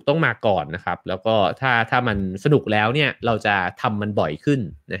ามสนุกต้องมาก่อนนะครับแล้วก็ถ้ามันสนุกแล้วเนี่ยเราจะทำมันบ่อยขึ้น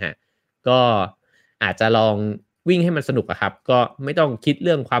นะฮะก็อาจจะลองวิ่งให้มันสนุกอะครับก็ไม่ต้องคิดเ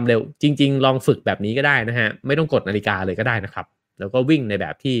รื่องความเร็วจริงๆลองฝึกแบบนี้ก็ได้นะฮะไม่ต้องกดนาฬิกาเลยก็ได้นะครับแล้วก็วิ่งในแบ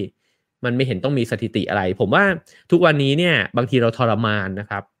บที่มันไม่เห็นต้องมีสถิติอะไรผมว่าทุกวันนี้เนี่ยบางทีเราทรมานนะ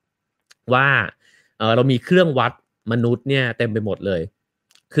ครับว่าเรามีเครื่องวัดมนุษย์เนี่ยเต็มไปหมดเลย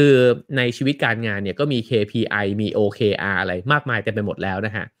คือในชีวิตการงานเนี่ยก็มี KPI มี OKR อะไรมากมายเต็มไปหมดแล้วน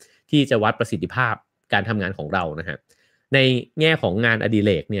ะฮะที่จะวัดประสิทธิภาพการทำงานของเรานะฮะในแง่ของงานอดิเ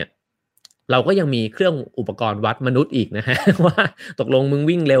รกเนี่ยเราก็ยังมีเครื่องอุปกรณ์วัดมนุษย์อีกนะฮะ ว่าตกลงมึง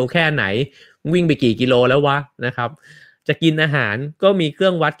วิ่งเร็วแค่ไหนมึงวิ่งไปกี่กิโลแล้ววะนะครับจะกินอาหารก็มีเครื่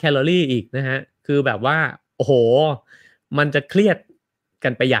องวัดแคลอรี่อีกนะฮะคือแบบว่าโอ้โหมันจะเครียดกั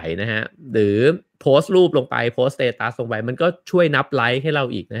นไปใหญ่นะฮะหรือโพสต์รูปลงไปโพสต์สเตตัสลงไปมันก็ช่วยนับไลค์ให้เรา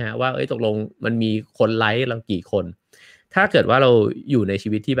อีกนะฮะว่าตกลงมันมีคนไลค์เรากี่คนถ้าเกิดว่าเราอยู่ในชี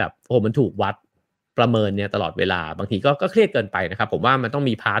วิตที่แบบโอ้โหมันถูกวัดประเมินเนี่ยตลอดเวลาบางทีก็เครียดเกินไปนะครับผมว่ามันต้อง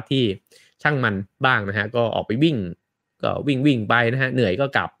มีพาร์ทที่ช่างมันบ้างนะฮะก็ออกไปวิ่งก็วิ่งไปนะฮะเหนื่อยก็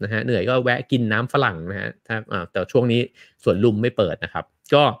กลับนะฮะเหนื่อยก็แวะกินน้ำฝรั่งนะฮะถ้าแต่ช่วงนี้สวนลุมไม่เปิดนะครับ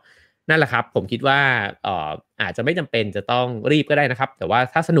ก็นั่นแหละครับผมคิดว่าเอ่ออาจจะไม่จำเป็นจะต้องรีบก็ได้นะครับแต่ว่า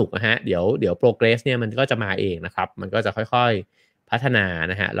ถ้าสนุกนะฮะเดี๋ยว progress เนี่ยมันก็จะมาเองนะครับมันก็จะค่อยๆพัฒนา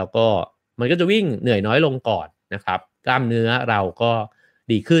นะฮะแล้วก็มันก็จะวิ่งเหนื่อยน้อยลงก่อนนะครับกล้ามเนื้อเราก็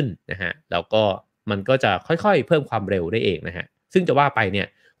ดีขึ้นนะฮะแล้วก็มันก็จะค่อยๆเพิ่มความเร็วได้เองนะฮะซึ่งจะว่าไปเนี่ย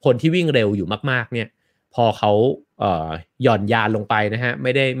คนที่วิ่งเร็วอยู่มากๆเนี่ยพอเขาหย่อนยานลงไปนะฮะไ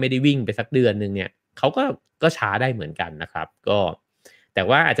ม่ได้วิ่งไปสักเดือนหนึ่งเนี่ยเขาก็ช้าได้เหมือนกันนะครับก็แต่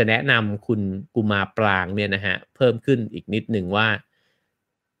ว่าอาจจะแนะนำคุณกุมาปรางเนี่ยนะฮะเพิ่มขึ้นอีกนิดหนึ่งว่า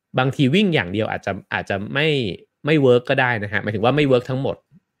บางทีวิ่งอย่างเดียวอาจจะไม่เวิร์กก็ได้นะฮะหมายถึงว่าไม่เวิร์กทั้งหมด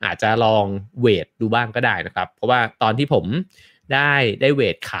อาจจะลองเวทดูบ้างก็ได้นะครับเพราะว่าตอนที่ผมได้เว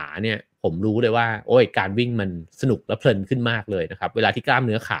ทขาเนี่ยผมรู้เลยว่าโอ้ยการวิ่งมันสนุกและเพลินขึ้นมากเลยนะครับเวลาที่กล้ามเ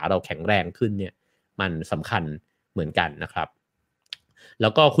นื้อขาเราแข็งแรงขึ้นเนี่ยมันสำคัญเหมือนกันนะครับแล้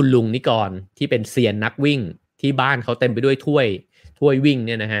วก็คุณลุงนิกรที่เป็นเซียนนักวิ่งที่บ้านเขาเต็มไปด้วยถ้วยวิ่งเ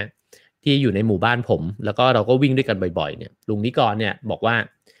นี่ยนะฮะที่อยู่ในหมู่บ้านผมแล้วก็เราก็วิ่งด้วยกันบ่อยๆเนี่ยลุงนิกรเนี่ยบอกว่า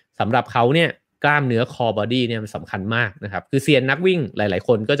สำหรับเขาเนี่ยกล้ามเนื้อ core body เนี่ยมันสำคัญมากนะครับคือเซียนนักวิ่งหลายๆค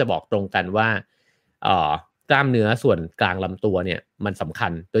นก็จะบอกตรงกันว่ากล้ามเนื้อส่วนกลางลำตัวเนี่ยมันสำคั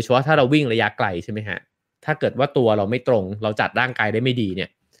ญโดยเฉพาะถ้าเราวิ่งระยะไกลใช่ไหมฮะถ้าเกิดว่าตัวเราไม่ตรงเราจัดร่างกายได้ไม่ดีเนี่ย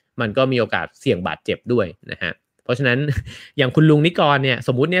มันก็มีโอกาสเสี่ยงบาดเจ็บด้วยนะฮะเพราะฉะนั้น อย่างคุณลุงนิกรเนี่ยส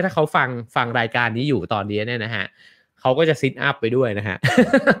มมุติเนี่ยถ้าเขาฟังรายการนี้อยู่ตอนนี้เนี่ยนะฮะเขาก็จะซิทอัพไปด้วยนะฮะ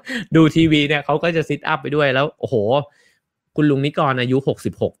ดูทีวีเนี่ยเขาก็จะซิทอัพไปด้วยแล้วโอ้โหคุณลุงนิกรอายุ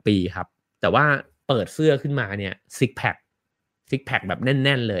66ปีครับแต่ว่าเปิดเสื้อขึ้นมาเนี่ยซิกแพคแบบแ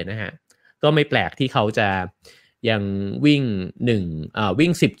น่นๆเลยนะฮะก็ไม่แปลกที่เขาจะยังวิ่งวิ่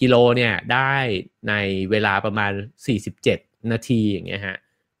ง10กิโลเนี่ยได้ในเวลาประมาณ47นาทีอย่างเงี้ยฮะ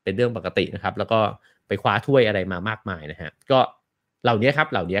เป็นเรื่องปกตินะครับแล้วก็ไปคว้าถ้วยอะไรมามากมายนะฮะก็เหล่านี้ครับ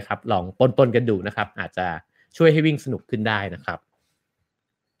ลองปนกันดูนะครับอาจจะช่วยให้วิ่งสนุกขึ้นได้นะครับ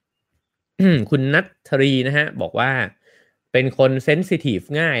คุณนัทธรีนะฮะบอกว่าเป็นคนเซนซิทีฟ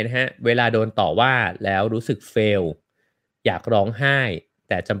ง่ายนะฮะเวลาโดนต่อว่าแล้วรู้สึกเฟลอยากร้องไห้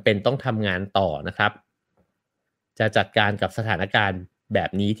แต่จำเป็นต้องทำงานต่อนะครับจะจัดการกับสถานการณ์แบบ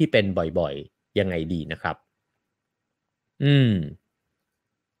นี้ที่เป็นบ่อยๆยังไงดีนะครับอืม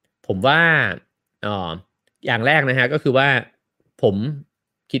ผมว่าเอ่ออย่างแรกนะฮะก็คือว่าผม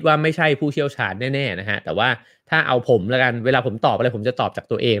คิดว่าไม่ใช่ผู้เชี่ยวชาญแน่ๆนะฮะแต่ว่าถ้าเอาผมแล้วกันเวลาผมตอบอะไรผมจะตอบจาก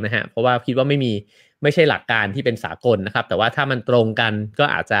ตัวเองนะฮะเพราะว่าคิดว่าไม่ใช่หลักการที่เป็นสากลนะครับแต่ว่าถ้ามันตรงกันก็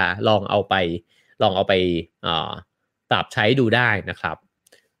อาจจะลองเอาไปเอ่อปรับใช้ดูได้นะครับ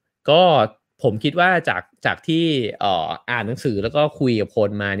ก็ผมคิดว่าจากที่อ่านหนังสือแล้วก็คุยกับคน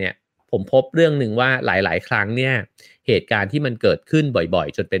มาเนี่ยผมพบเรื่องหนึ่งว่าหลายๆครั้งเนี่ย เหตุการณ์ที่มันเกิดขึ้นบ่อย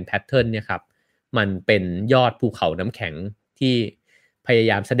ๆจนเป็นแพทเทิร์นเนี่ยครับมันเป็นยอดภูเขาน้ำแข็งที่พยา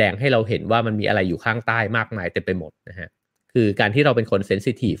ยามแสดงให้เราเห็นว่ามันมีอะไรอยู่ข้างใต้มากมายเต็มไปหมดนะฮะคือการที่เราเป็นคนเซน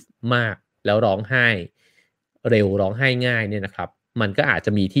ซิทีฟมากแล้วร้องไห้เร็วร้องไห้ง่ายเนี่ยนะครับมันก็อาจจ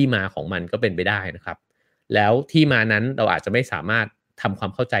ะมีที่มาของมันก็เป็นไปได้นะครับแล้วที่มานั้นเราอาจจะไม่สามารถทำควา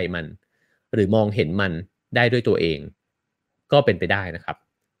มเข้าใจมันหรือมองเห็นมันได้ด้วยตัวเองก็เป็นไปได้นะครับ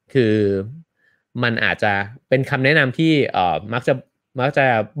คือมันอาจจะเป็นคำแนะนำที่มักจะ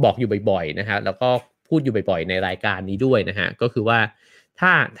บอกอยู่บ่อยๆนะฮะแล้วก็พูดอยู่บ่อยๆในรายการนี้ด้วยนะฮะก็คือว่า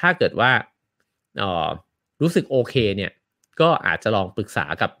ถ้าเกิดว่าเอ่อรู้สึกโอเคเนี่ยก็อาจจะลองปรึกษา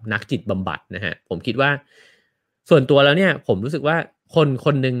กับนักจิตบำบัดนะฮะผมคิดว่าส่วนตัวแล้วเนี่ยผมรู้สึกว่าคนค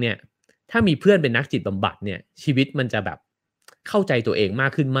นหนึ่งเนี่ยถ้ามีเพื่อนเป็นนักจิตบำบัดเนี่ยชีวิตมันจะแบบเข้าใจตัวเองมา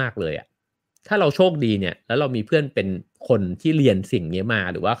กขึ้นมากเลยอะถ้าเราโชคดีเนี่ยแล้วเรามีเพื่อนเป็นคนที่เรียนสิ่งนี้มา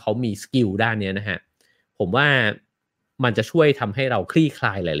หรือว่าเขามีสกิลด้านเนี้ยนะฮะผมว่ามันจะช่วยทำให้เราคลี่คล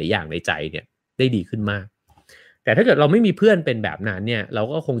ายหลายๆอย่างในใจเนี่ยได้ดีขึ้นมากแต่ถ้าเกิดเราไม่มีเพื่อนเป็นแบบนั้นเนี่ยเรา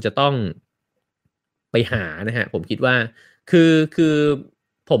ก็คงจะต้องไปหานะฮะผมคิดว่าคือ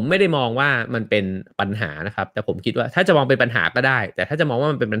ผมไม่ได้มองว่ามันเป็นปัญหานะครับแต่ผมคิดว่าถ้าจะมองเป็นปัญหาก็ได้แต่ถ้าจะมองว่า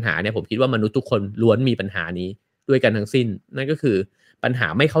มันเป็นปัญหาเนี่ยผมคิดว่ามนุษย์ทุกคนล้วนมีปัญหานี้ด้วยกันทั้งสิ้นนั่นก็คือปัญหา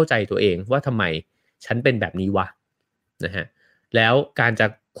ไม่เข้าใจตัวเองว่าทำไมฉันเป็นแบบนี้วะนะฮะแล้วการจะ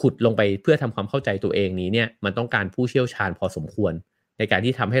ขุดลงไปเพื่อทำความเข้าใจตัวเองนี้เนี่ยมันต้องการผู้เชี่ยวชาญพอสมควรในการ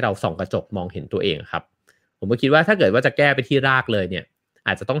ที่ทำให้เราส่องกระจกมองเห็นตัวเองครับผมก็คิดว่าถ้าเกิดว่าจะแก้ไปที่รากเลยเนี่ยอ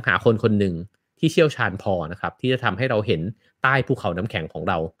าจจะต้องหาคนคนหนึ่งที่เชี่ยวชาญพอนะครับที่จะทำให้เราเห็นใต้ภูเขาน้ำแข็งของ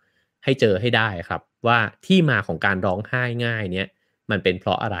เราให้เจอให้ได้ครับว่าที่มาของการร้องไห้ง่ายเนี่ยมันเป็นเพร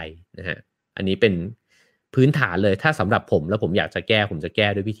าะอะไรนะฮะอันนี้เป็นพื้นฐานเลยถ้าสำหรับผมแล้วผมอยากจะแก้ผมจะแก้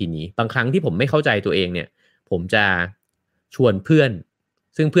ด้วยวิธีนี้บางครั้งที่ผมไม่เข้าใจตัวเองเนี่ยผมจะชวนเพื่อน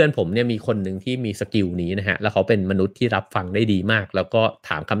ซึ่งเพื่อนผมเนี่ยมีคนหนึ่งที่มีสกิลนี้นะฮะแล้วเขาเป็นมนุษย์ที่รับฟังได้ดีมากแล้วก็ถ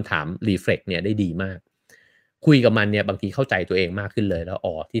ามคำถามรีเฟล็กเนี่ยได้ดีมากคุยกับมันเนี่ยบางทีเข้าใจตัวเองมากขึ้นเลยแล้ว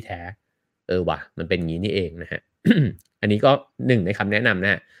อ๋อที่แท้ว่ะมันเป็นอย่างนี้นี่เองนะฮะ อันนี้ก็หนึ่งในคำแนะนำน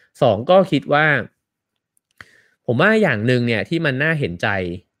ะสองก็คิดว่าผมว่าอย่างหนึ่งเนี่ยที่มันน่าเห็นใจ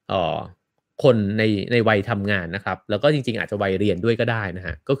เอ่อคนในวัยทำงานนะครับแล้วก็จริงๆอาจจะวัยเรียนด้วยก็ได้นะฮ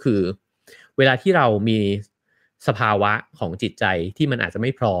ะก็คือเวลาที่เรามีสภาวะของจิตใจที่มันอาจจะไ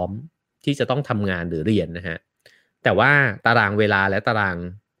ม่พร้อมที่จะต้องทำงานหรือเรียนนะฮะแต่ว่าตารางเวลาและตารา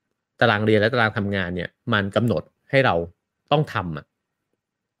งเรียนและตารางทำงานเนี่ยมันกำหนดให้เราต้องทำอะ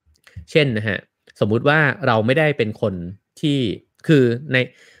เช่นนะฮะ สมมุติว่าเราไม่ได้เป็นคนที่คือใน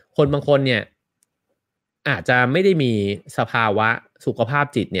คนบางคนเนี่ยอาจจะไม่ได้มีสภาวะสุขภาพ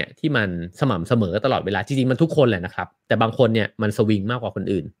จิตเนี่ยที่มันสม่ำเสมอตลอดเวลาจริงๆมันทุกคนแหละนะครับแต่บางคนเนี่ยมันสวิงมากกว่าคน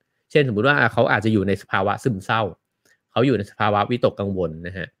อื่นเช่นสมมุติว่าเขาอาจจะอยู่ในสภาวะซึมเศร้าเขาอยู่ในสภาวะวิตกกังวลน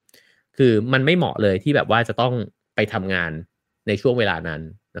ะฮะคือมันไม่เหมาะเลยที่แบบว่าจะต้องไปทำงานในช่วงเวลานั้น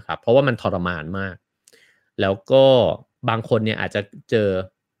นะครับเพราะว่ามันทรมานมากแล้วก็บางคนเนี่ยอาจจะเจอ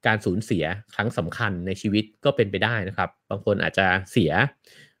การสูญเสียครั้งสำคัญในชีวิตก็เป็นไปได้นะครับบางคนอาจจะเสีย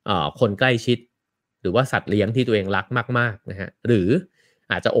คนใกล้ชิดหรือว่าสัตว์เลี้ยงที่ตัวเองรักมากๆนะฮะหรือ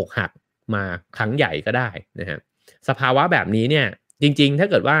อาจจะอกหักมาครั้งใหญ่ก็ได้นะฮะสภาวะแบบนี้เนี่ยจริงๆถ้า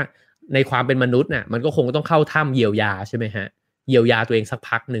เกิดว่าในความเป็นมนุษย์น่ะมันก็คงต้องเข้าถ้ำเยียวยาใช่ไหมฮะเยียวยาตัวเองสัก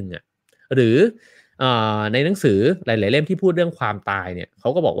พักหนึ่งอ่ะหรือในหนังสือหลายๆเล่มที่พูดเรื่องความตายเนี่ยเขา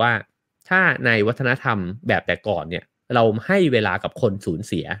ก็บอกว่าถ้าในวัฒนธรรมแบบแต่ก่อนเนี่ยเราให้เวลากับคนสูญ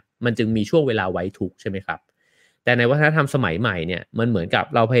เสียมันจึงมีช่วงเวลาไว้ทุกข์ใช่ไหมครับแต่ในวัฒนธรรมสมัยใหม่เนี่ยมันเหมือนกับ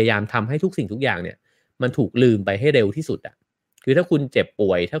เราพยายามทำให้ทุกสิ่งทุกอย่างเนี่ยมันถูกลืมไปให้เร็วที่สุดอ่ะคือถ้าคุณเจ็บป่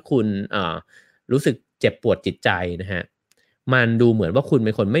วยถ้าคุณรู้สึกเจ็บปวดจิตใจนะฮะมันดูเหมือนว่าคุณเ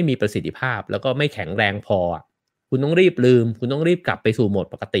ป็นคนไม่มีประสิทธิภาพแล้วก็ไม่แข็งแรงพอคุณต้องรีบลืมคุณต้องรีบกลับไปสู่โหมด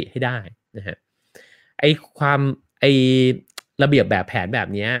ปกติให้ได้นะฮะไอความไอระเบียบแบบแผนแบบ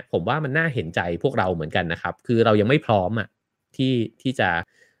นี้ผมว่ามันน่าเห็นใจพวกเราเหมือนกันนะครับคือเรายังไม่พร้อมอ่ะที่จะ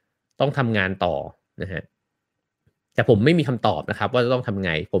ต้องทำงานต่อนะฮะแต่ผมไม่มีคำตอบนะครับว่าจะต้องทำไ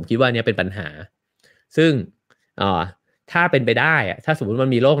งผมคิดว่านี้เป็นปัญหาซึ่งเอ่อถ้าเป็นไปได้อะถ้าสมมุติมั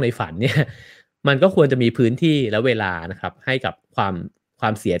นมีโลกในฝันเนี่ยมันก็ควรจะมีพื้นที่และเวลานะครับให้กับควา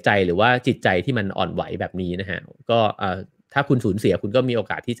มเสียใจหรือว่าจิตใจที่มันอ่อนไหวแบบนี้นะฮะก็ถ้าคุณสูญเสียคุณก็มีโอ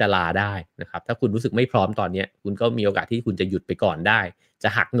กาสที่จะลาได้นะครับถ้าคุณรู้สึกไม่พร้อมตอนนี้คุณก็มีโอกาสที่คุณจะหยุดไปก่อนได้จะ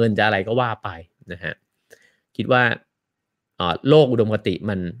หักเงินจะอะไรก็ว่าไปนะฮะคิดว่าโลกอุดมคติ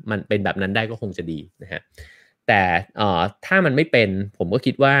มันเป็นแบบนั้นได้ก็คงจะดีนะฮะแต่ถ้ามันไม่เป็นผมก็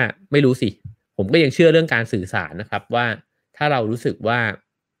คิดว่าไม่รู้สิผมก็ยังเชื่อเรื่องการสื่อสารนะครับว่าถ้าเรารู้สึกว่า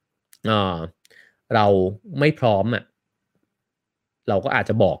เอ่อเราไม่พร้อมอะเราก็อาจ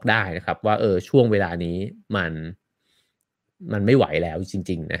จะบอกได้นะครับว่าช่วงเวลานี้มันไม่ไหวแล้วจ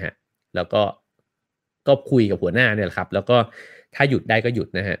ริงๆนะฮะแล้วก็ ก็คุยกับหัวหน้าเนี่ยแหละครับแล้วก็ถ้าหยุดได้ก็หยุด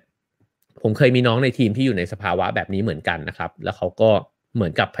นะฮะผมเคยมีน้องในทีมที่อยู่ในสภาวะแบบนี้เหมือนกันนะครับแล้วเขาก็เหมือ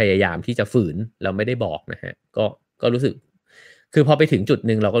นกับพยายามที่จะฝืนแล้วไม่ได้บอกนะฮะก็รู้สึกคือพอไปถึงจุดห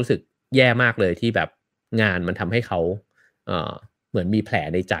นึ่งเราก็รู้สึกแย่มากเลยที่แบบงานมันทำให้เขาเอ่อเหมือนมีแผล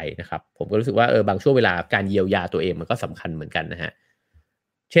ในใจนะครับผมก็รู้สึกว่าบางช่วงเวลาการเยียวยาตัวเองมันก็สำคัญเหมือนกันนะฮะ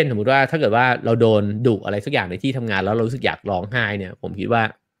เช่นสมมุติว่าถ้าเกิดว่าเราโดนดุอะไรสักอย่างในที่ทำงานแล้วเรารู้สึกอยากร้องไห้เนี่ยผมคิดว่า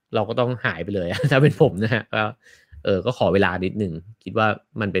เราก็ต้องหายไปเลย ถ้าเป็นผมนะฮะก็ขอเวลานิดหนึ่งคิดว่า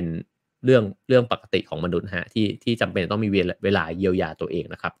มันเป็นเรื่องปกติของมนุษย์ฮะที่จำเป็นต้องมีเวลาเยียวยาตัวเอง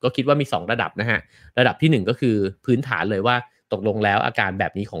นะครับก็คิดว่ามี2ระดับนะฮะระดับที่1ก็คือพื้นฐานเลยว่าตกลงแล้วอาการแบ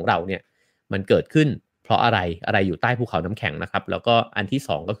บนี้ของเราเนี่ยมันเกิดขึ้นเพราะอะไรอยู่ใต้ภูเขาน้ำแข็งนะครับแล้วก็อันที่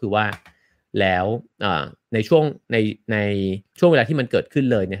2ก็คือว่าแล้วในในช่วงเวลาที่มันเกิดขึ้น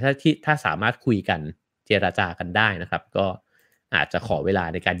เลยเนี่ยถ้าสามารถคุยกันเจรจากันได้นะครับก็อาจจะขอเวลา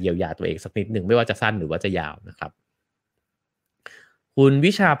ในการเยียวยาตัวเองสักนิดหนึ่งไม่ว่าจะสั้นหรือว่าจะยาวนะครับคุณ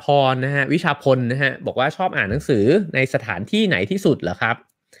วิชาพรนะฮะวิชาพลนะฮะบอกว่าชอบอ่านหนังสือในสถานที่ไหนที่สุดเหรอครับ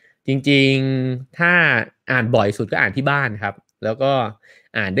จริงๆถ้าอ่านบ่อยสุดก็อ่านที่บ้านครับแล้วก็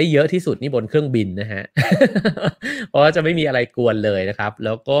อ่านได้เยอะที่สุดนี่บนเครื่องบินนะฮะเพราะว่าจะไม่มีอะไรกวนเลยนะครับแ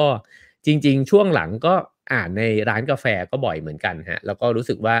ล้วก็จริงๆช่วงหลังก็อ่านในร้านกาแฟก็บ่อยเหมือนกันฮะแล้วก็รู้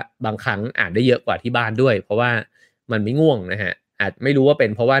สึกว่าบางครั้งอ่านได้เยอะกว่าที่บ้านด้วยเพราะว่ามันไม่ง่วงนะฮะ อาจไม่รู้ว่าเป็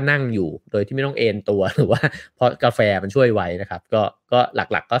นเพราะว่านั่งอยู่โดยที่ไม่ต้องเอนตัวหรือว่าเพราะกาแฟมันช่วยไว้นะครับก็ห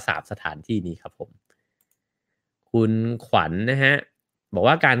ลักๆก็3สถานที่นี้ครับผมคุณขวัญนะฮะบอก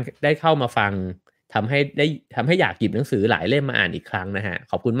ว่าการได้เข้ามาฟังทำให้ได้ทำให้อยากหยิบหนังสือหลายเล่มมาอ่านอีกครั้งนะฮะ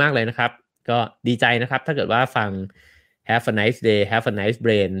ขอบคุณมากเลยนะครับก็ดีใจนะครับถ้าเกิดว่าฟัง Have a nice day Have a nice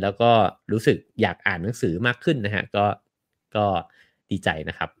brain แล้วก็รู้สึกอยากอ่านหนังสือมากขึ้นนะฮะก็ดีใจ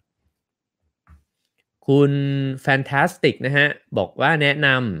นะครับ คุณ Fantastic นะฮะบอกว่าแนะน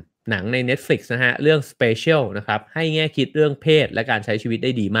ำหนังใน Netflix นะฮะเรื่อง Special นะครับให้แง่คิดเรื่องเพศและการใช้ชีวิตไ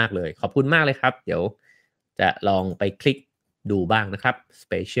ด้ดีมากเลยขอบคุณมากเลยครับเดี๋ยวจะลองไปคลิกดูบ้างนะครับ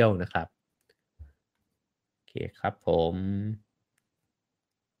Special นะครับโอเคครับผม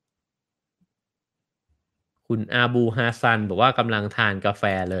คุณอาบูฮาซันบอกว่ากำลังทานกาแฟ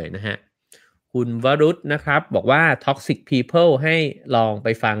เลยนะฮะคุณวรุษนะครับบอกว่า Toxic People ให้ลองไป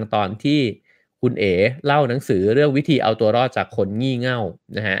ฟังตอนที่คุณเอ๋เล่าหนังสือเรื่องวิธีเอาตัวรอดจากคนงี่เง่า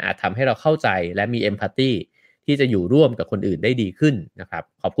นะฮะอาจทำให้เราเข้าใจและมี empathy ที่จะอยู่ร่วมกับคนอื่นได้ดีขึ้นนะครับ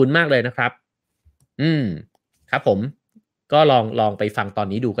ขอบคุณมากเลยนะครับอืมครับผมก็ลองไปฟังตอน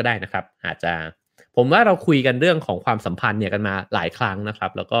นี้ดูก็ได้นะครับอาจจะผมว่าเราคุยกันเรื่องของความสัมพันธ์เนี่ยกันมาหลายครั้งนะครั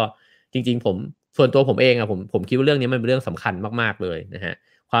บแล้วก็จริงๆส่วนตัวผมเองอะผมคิดว่าเรื่องนี้มันเป็นเรื่องสำคัญมากๆเลยนะฮะ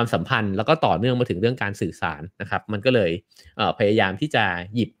ความสัมพันธ์แล้วก็ต่อเนื่องมาถึงเรื่องการสื่อสารนะครับมันก็เลยพยายามที่จะ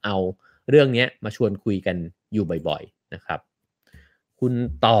หยิบเอาเรื่องนี้มาชวนคุยกันอยู่บ่อยๆนะครับคุณ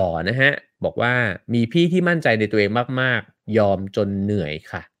ต่อนะฮะบอกว่ามีพี่ที่มั่นใจในตัวเองมากๆยอมจนเหนื่อย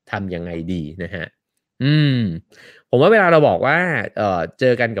ค่ะทำยังไงดีนะฮะอืมผมว่าเวลาเราบอกว่าเจ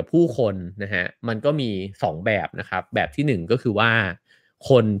อกันกับผู้คนนะฮะมันก็มี2แบบนะครับแบบที่1ก็คือว่า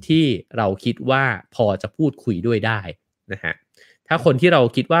คนที่เราคิดว่าพอจะพูดคุยด้วยได้นะฮะ ถ้าคนที่เรา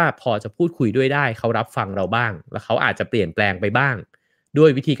คิดว่าพอจะพูดคุยด้วยได้เขารับฟังเราบ้างแล้วเขาอาจจะเปลี่ยนแปลงไปบ้างด้วย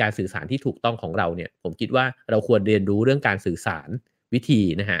วิธีการสื่อสารที่ถูกต้องของเราเนี่ยผมคิดว่าเราควรเรียนรู้เรื่องการสื่อสารวิธี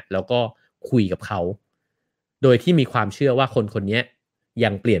นะฮะแล้วก็คุยกับเขาโดยที่มีความเชื่อว่าคนคนนี้ยั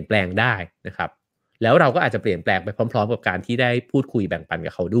งเปลี่ยนแปลงได้นะครับแล้วเราก็อาจจะเปลี่ยนแปลงไปพร้อมๆกับการที่ได้พูดคุยแบ่งปัน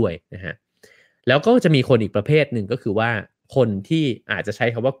กับเขาด้วยนะฮะแล้วก็จะมีคนอีกประเภทหนึ่งก็คือว่าคนที่อาจจะใช้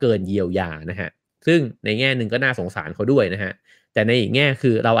คำว่าเกินเยียวยานะฮะซึ่งในแง่หนึ่งก็น่าสงสารเขาด้วยนะฮะ แต่ในอีกแง่คื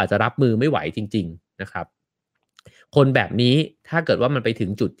อเราอาจจะรับมือไม่ไหวจริงๆนะครับคนแบบนี้ถ้าเกิดว่ามันไปถึง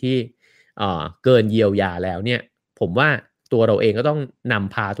จุดที่เกินเยียวยาแล้วเนี่ยผมว่าตัวเราเองก็ต้องน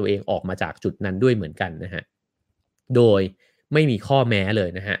ำพาตัวเองออกมาจากจุดนั้นด้วยเหมือนกันนะฮะโดยไม่มีข้อแม้เลย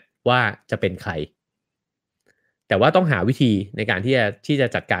นะฮะว่าจะเป็นใครแต่ว่าต้องหาวิธีในการที่จะ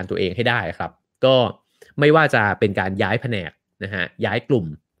จัดการตัวเองให้ได้ครับก็ไม่ว่าจะเป็นการย้ายแผนกนะฮะย้ายกลุ่ม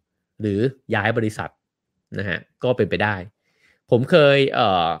หรือย้ายบริษัทนะฮะก็เป็นไปได้ ผมเคย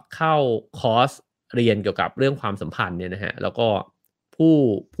เข้าคอร์สเรียนเกี่ยวกับเรื่องความสัมพันธ์เนี่ยนะฮะแล้วก็ผู้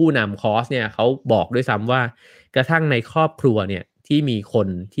ผู้นำคอร์สเนี่ยเขาบอกด้วยซ้ำว่ากระทั่งในครอบครัวเนี่ยที่มีคน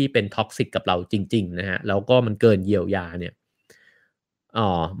ที่เป็นท็อกซิกกับเราจริงๆนะฮะแล้วก็มันเกินเยียวยาเนี่ย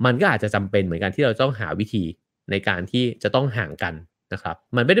มันก็อาจจะจำเป็นเหมือนกันที่เราต้องหาวิธีในการที่จะต้องห่างกันนะครับ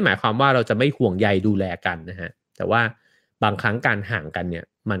มันไม่ได้หมายความว่าเราจะไม่ห่วงใยดูแลกันนะฮะแต่ว่าบางครั้งการห่างกันเนี่ย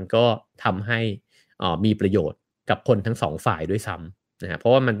มันก็ทำให้มีประโยชน์ กับคนทั้ง2ฝ่ายด้วยซ้ำนะฮะเพรา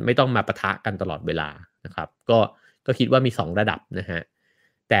ะว่ามันไม่ต้องมาปะทะกันตลอดเวลานะครับก็คิดว่ามี2ระดับนะฮะ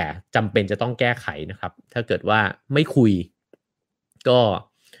แต่จำเป็นจะต้องแก้ไขนะครับถ้าเกิดว่าไม่คุยก็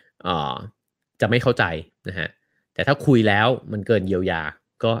เอ่อ จะไม่เข้าใจนะฮะแต่ถ้าคุยแล้วมันเกินเยียวยา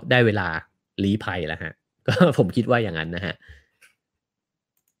ก็ได้เวลาลี้ภัยแล้วฮะก็ผมคิดว่าอย่างนั้นนะฮะ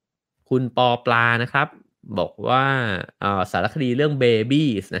คุณปอปลานะครับบอกว่าสารคดีเรื่อง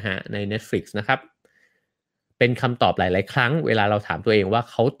Babies นะฮะใน Netflix นะครับเป็นคำตอบหลายๆครั้งเวลาเราถามตัวเองว่า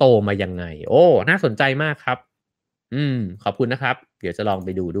เขาโตมายังไงโอ้น่าสนใจมากครับขอบคุณนะครับเดี๋ยวจะลองไป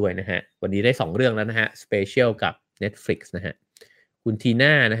ดูด้วยนะฮะวันนี้ได้2เรื่องแล้วนะฮะ Special กับ Netflix นะฮะคุณที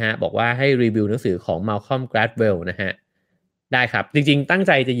น่านะฮะบอกว่าให้รีวิวหนังสือของ Malcolm Gladwell นะฮะได้ครับจริงๆตั้งใ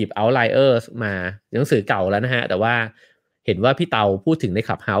จจะหยิบ Outliers มาหนังสือเก่าแล้วนะฮะแต่ว่าเห็นว่าพี่เตาพูดถึงใน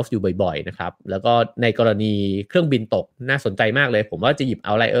Clubhouse อยู่บ่อยๆนะครับแล้วก็ในกรณีเครื่องบินตกน่าสนใจมากเลยผมว่าจะหยิบ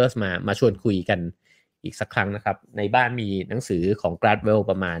Outliers มาชวนคุยกันอีกสักครั้งนะครับในบ้านมีหนังสือของ Gladwell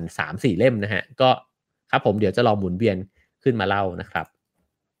ประมาณ 3-4 เล่มนะฮะก็ครับผมเดี๋ยวจะลองหมุนเวียนขึ้นมาเล่านะครับ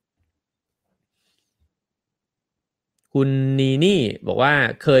คุณนีนี่บอกว่า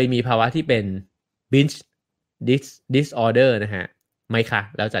เคยมีภาวะที่เป็น binge disorder นะฮะไหมคะ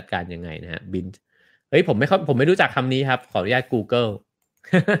แล้วจัดการยังไงนะฮะ binge เฮ้ยผมไม่รู้จักคำนี้ครับขออนุญาต Google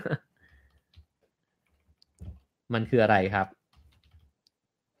มันคืออะไรครับ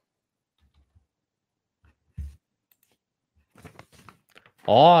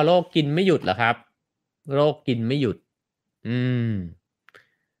อ๋อโรคกินไม่หยุดเหรอครับโรคกินไม่หยุดอืม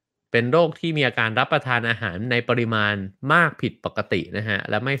เป็นโรคที่มีอาการรับประทานอาหารในปริมาณมากผิดปกตินะฮะ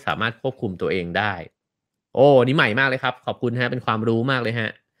และไม่สามารถควบคุมตัวเองได้โอ้นี่ใหม่มากเลยครับขอบคุณฮะเป็นความรู้มากเลยฮะ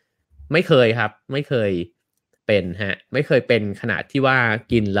ไม่เคยครับไม่เคยเป็นฮะไม่เคยเป็นขนาดที่ว่า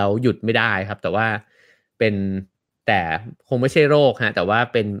กินแล้วหยุดไม่ได้ครับแต่ว่าเป็นแต่คงไม่ใช่โรคฮะแต่ว่า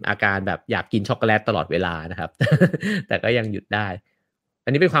เป็นอาการแบบอยากกินช็อกโกแลตตลอดเวลานะครับแต่ก็ยังหยุดได้อั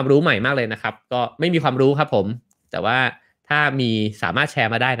นนี้เป็นความรู้ใหม่มากเลยนะครับก็ไม่มีความรู้ครับผมแต่ว่า ถ้ามีสามารถแช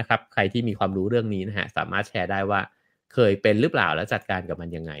ร์มาได้นะครับใครที่มีความรู้เรื่องนี้นะฮะสามารถแชร์ได้ว่าเคยเป็นหรือเปล่าแล้วจัดการกับมัน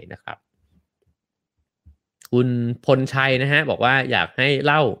ยังไงนะครับคุณพลชัยนะฮะบอกว่าอยากให้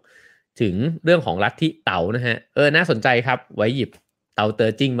เล่าถึงเรื่องของลัทธิเต๋านะฮะน่าสนใจครับไว้หยิบเต๋าเตอ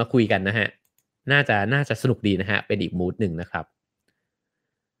ร์จิ้งมาคุยกันนะฮะน่าจะสนุกดีนะฮะเป็นอีกมูดหนึ่งนะครับ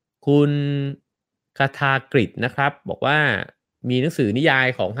คุณคาทากริดนะครับบอกว่ามีหนังสือนิยาย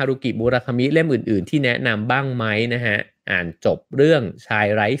ของฮารุกิมูราคามิเล่มอื่นๆที่แนะนำบ้างไหมนะฮะอ่านจบเรื่องชาย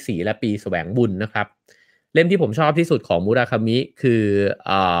ไร้สีและปีแสวงบุญนะครับเล่มที่ผมชอบที่สุดของมูราคามิคือ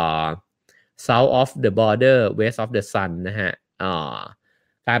อ South of the Border West of the Sun นะฮะอ่า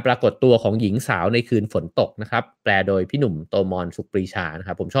การปรากฏตัวของหญิงสาวในคืนฝนตกนะครับแปลโดยพี่หนุ่มโตมอนสุขปรีชานะค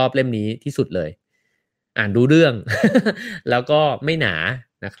รับผมชอบเล่มนี้ที่สุดเลยอ่านรู้เรื่องแล้วก็ไม่หนา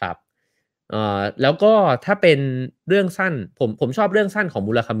นะครับ แล้วก็ถ้าเป็นเรื่องสั้นผมชอบเรื่องสั้นของ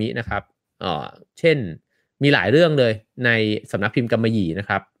มุราคามินะครับเช่นมีหลายเรื่องเลยในสำนักพิมพ์กำมะหยี่นะ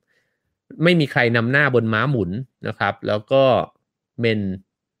ครับไม่มีใครนำหน้าบนม้าหมุนนะครับแล้วก็ Men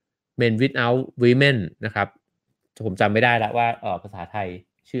Men Without Women นะครับผมจำไม่ได้แล้วว่าภาษาไทย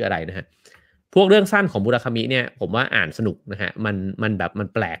ชื่ออะไรนะฮะพวกเรื่องสั้นของมุราคามิเนี่ยผมว่าอ่านสนุกนะฮะมันแบบมัน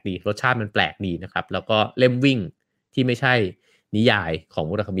แปลกดีรสชาติมันแปลกดีนะครับแล้วก็เล่มวิ่งที่ไม่ใช่นิยายของ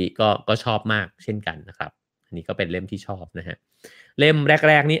มุราคามิก็ชอบมากเช่นกันนะครับอันนี้ก็เป็นเล่มที่ชอบนะฮะเล่ม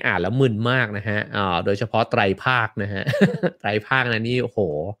แรกๆนี่อ่านแล้วมึนมากนะฮะโดยเฉพาะไตรภาคนะฮะ ไตรภาคนะนี่โอ้โห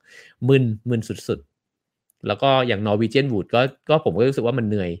มึนสุดๆแล้วก็อย่าง Norwegian Wood ก็ผมก็รู้สึกว่ามัน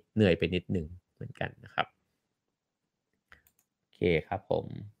เหนื่อยไปนิดหนึ่งเหมือนกันนะครับโอเคครับผม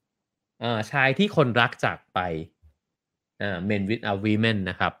ชายที่คนรักจากไปMen Without Women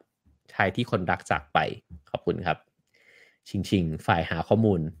นะครับชายที่คนรักจากไปขอบคุณครับชิงฝ่ายหาข้อ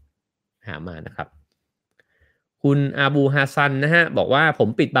มูลหามานะครับคุณอาบูฮาซันนะฮะบอกว่าผม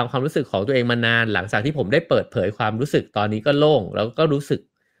ปิดบังความรู้สึกของตัวเองมานานหลังจากที่ผมได้เปิดเผยความรู้สึกตอนนี้ก็โล่งแล้วก็รู้สึก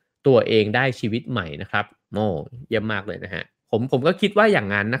ตัวเองได้ชีวิตใหม่นะครับโอ้เยี่ยมมากเลยนะฮะผมก็คิดว่าอย่าง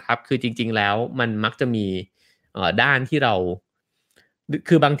นั้นนะครับคือจริงๆแล้วมันมักจะมีด้านที่เรา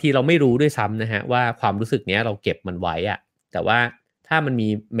คือบางทีเราไม่รู้ด้วยซ้ำนะฮะว่าความรู้สึกเนี้ยเราเก็บมันไว้อะแต่ว่าถ้ามันมี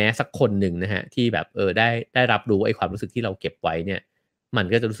แม้สักคนหนึ่งนะฮะที่แบบได้รับรู้ไอ้ความรู้สึกที่เราเก็บไว้เนี่ยมัน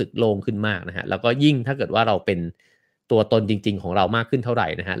ก็จะรู้สึกโล่งขึ้นมากนะฮะแล้วก็ยิ่งถ้าเกิดว่าเราเป็นตัวตนจริงๆของเรามากขึ้นเท่าไหร่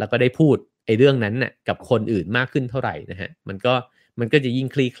นะฮะแล้วก็ได้พูดไอ้เรื่องนั้นน่ะกับคนอื่นมากขึ้นเท่าไหร่นะฮะมันก็จะยิ่ง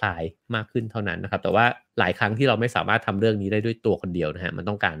คลี่คลายมากขึ้นเท่านั้นนะครับแต่ว่าหลายครั้งที่เราไม่สามารถทำเรื่องนี้ได้ด้วยตัวคนเดียวนะฮะมัน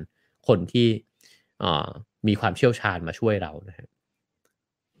ต้องการคนที่มีความเชี่ยวชาญมาช่วยเรานะฮะ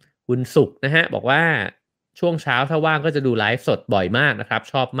คุณสุขนะฮะบอกว่าช่วงเช้าถ้าว่างก็จะดูไลฟ์สดบ่อยมากนะครับ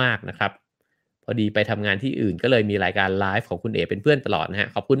ชอบมากนะครับพอดีไปทำงานที่อื่นก็เลยมีรายการไลฟ์ของคุณเอเป็นเพื่อนตลอดนะฮะ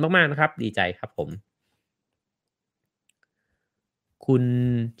ขอบคุณมากๆนะครับดีใจครับผมคุณ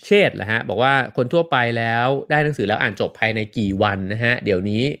เชษฐ์เหรอฮะบอกว่าคนทั่วไปแล้วได้หนังสือแล้วอ่านจบภายในกี่วันนะฮะเดี๋ยว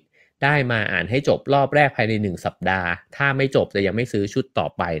นี้ ได้มาอ่านให้จบรอบแรกภายใน1สัปดาห์ถ้าไม่จบจะยังไม่ซื้อชุดต่อ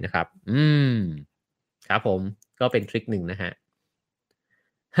ไปนะครับครับผมก็เป็นทริคหนึ่งนะฮะ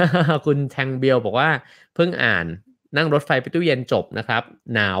คุณแทงเบียวบอกว่าเพิ่งอ่านนั่งรถไฟไปตู้เย็นจบนะครับ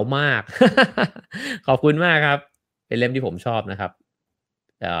หนาวมาก ขอบคุณมากครับเป็นเล่มที่ผมชอบนะครับ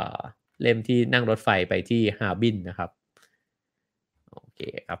เอ่อเล่มที่นั่งรถไฟไปที่ฮาร์บินนะครับโอเค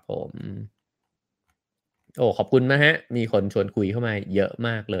ครับผมโอ้ขอบคุณนะฮะมีคนชวนคุยเข้ามาเยอะม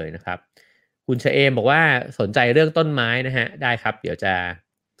ากเลยนะครับคุณชเอมบอกว่าสนใจเรื่องต้นไม้นะฮะได้ครับเดี๋ยวจ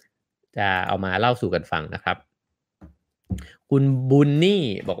ะเอามาเล่าสู่กันฟังนะครับ คุณบุญนี่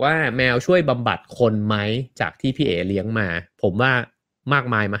บอกว่าแมวช่วยบำบัดคนไหมจากที่พี่เอเลี้ยงมาผมว่ามาก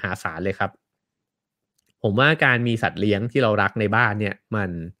มายมหาศาลเลยครับผมว่าการมีสัตว์เลี้ยงที่เรารักในบ้านเนี่ย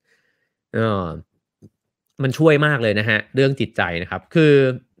เออมันช่วยมากเลยนะฮะเรื่องจิตใจนะครับคือ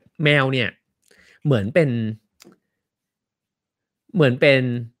แมวเนี่ยเหมือนเป็นเหมือนเป็น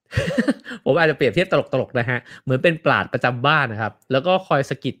ผมอาจจะเปรียบเทียบตลกๆนะฮะเหมือนเป็นปราชญ์ประจำบ้านนะครับแล้วก็คอย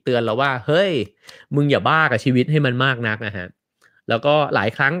สะกิดเตือนเราว่าเฮ้ยมึงอย่าบ้ากับชีวิตให้มันมากนักนะฮะ แล้วก็หลาย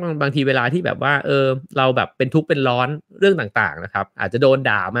ครั้งบางทีเวลาที่แบบว่าเราแบบเป็นทุกข์เป็นร้อนเรื่องต่างๆนะครับอาจจะโดน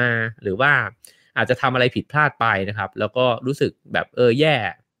ด่ามาหรือว่าอาจจะทำอะไรผิดพลาดไปนะครับแล้วก็รู้สึกแบบแย่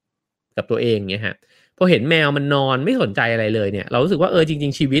กับตัวเองเงี้ยฮะพอเห็นแมวมันนอนไม่สนใจอะไรเลยเนี่ยเรารู้สึกว่าจริ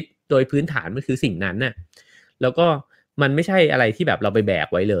งๆชีวิตโดยพื้นฐานมันคือสิ่งนั้นน่ะแล้วก็มันไม่ใช่อะไรที่แบบเราไปแบก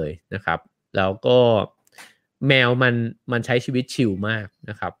ไว้เลยนะครับแล้วก็แมวมันใช้ชีวิตชิลมาก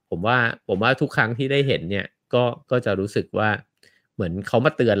นะครับผมว่าทุกครั้งที่ได้เห็นเนี่ยก็จะรู้สึกว่า เหมือนเขาม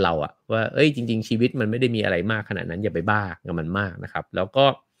าเตือนเราอะว่าเอ้ยจริงๆชีวิตมันไม่ได้มีอะไรมากขนาดนั้นอย่าไปบ้ากับมันมากนะครับแล้วก็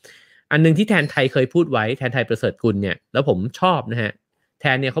อันนึงที่แทนไทยเคยพูดไว้แทนไทยประเสริฐกุลเนี่ยแล้วผมชอบนะฮะแท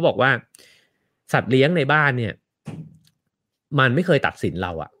นเนี่ยเขาบอกว่าสัตว์เลี้ยงในบ้านเนี่ยมันไม่เคยตัดสินเร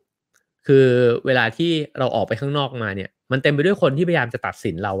าอะคือเวลาที่เราออกไปข้างนอกมาเนี่ยมันเต็มไปด้วยคนที่พยายามจะตัด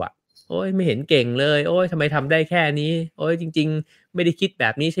สินเราอะโอ๊ยไม่เห็นเก่งเลยโอ๊ยทำไมทำได้แค่นี้โอ๊ยจริงๆไม่ได้คิดแบ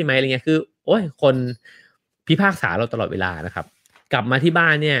บนี้ใช่ไหมอะไรเงี้ยคือโอ๊ยคนพิพากษาเราตลอดเวลานะครับ กลับมาที่บ้า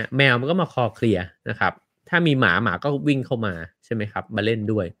นเนี่ยแมวมันก็มาคอเคลียร์นะครับถ้ามีหมาก็วิ่งเข้ามาใช่ไหมครับมาเล่น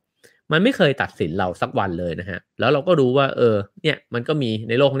ด้วยมันไม่เคยตัดสินเราสักวันเลยนะฮะแล้วเราก็รู้ว่าเนี่ยมันก็มี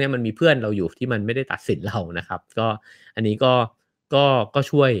ในโลกเนี้ยมันมีเพื่อนเราอยู่ที่มันไม่ได้ตัดสินเรานะครับก็อันนี้ก็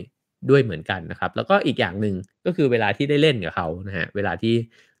ช่วยด้วยเหมือนกันนะครับแล้วก็อีกอย่างหนึ่งก็คือเวลาที่ได้เล่นกับเขานะฮะเวลาที่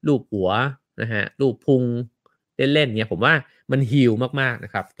ลูบหัวนะฮะลูบพุงเล่นๆเนี่ยผมว่ามันฮีลมากๆน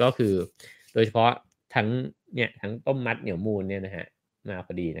ะครับก็คือโดยเฉพาะ ทั้งทั้งต้มมัดเหนียวมูลเนี่ยนะฮะมาพ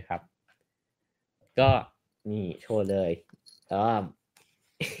อดีนะครับก็นี่โชว์เลยก็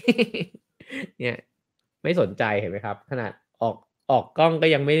เนี่ยไม่สนใจเห็นไหมครับขนาดออกออกกล้องก็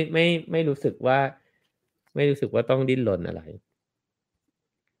ยังไม่รู้สึกว่าไม่รู้สึกว่าต้องดิ้นรนอะไร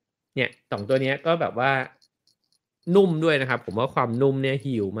เนี่ย2ตัวเนี้ยก็แบบว่านุ่มด้วยนะครับผมว่าความนุ่มเนี่ย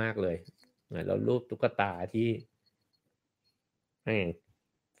ฮีลมากเลยเหมือนเรารูปตุ๊กตาที่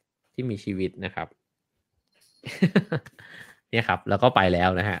มีชีวิตนะครับ เนี่ยครับแล้วก็ไปแล้ว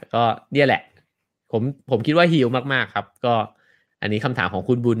นะฮะก็เนี่ยแหละผมผมคิดว่าฮีลมากๆครับก็อันนี้คำถามของ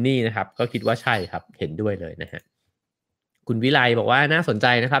คุณบุญนี่นะครับก็คิดว่าใช่ครับเห็นด้วยเลยนะฮะคุณวิไลบอกว่าน่าสนใจ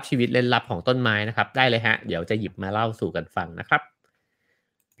นะครับชีวิตเร้นลับของต้นไม้นะครับได้เลยฮะเดี๋ยวจะหยิบมาเล่าสู่กันฟังนะครับ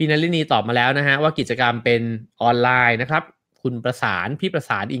พี่นลินีตอบมาแล้วนะฮะว่ากิจกรรมเป็นออนไลน์นะครับคุณพี่ประส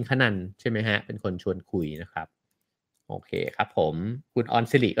านอิงคนันท์ใช่ไหมฮะเป็นคนชวนคุยนะครับ โอเคครับผมคุณออน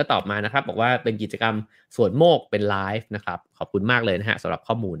สิริก็ตอบมานะครับบอกว่าเป็นกิจกรรมสวนโมกเป็นไลฟ์นะครับขอบคุณมากเลยนะฮะสำหรับ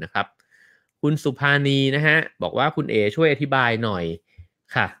ข้อมูลนะครับคุณสุภานีนะฮะบอกว่าคุณเอช่วยอธิบายหน่อย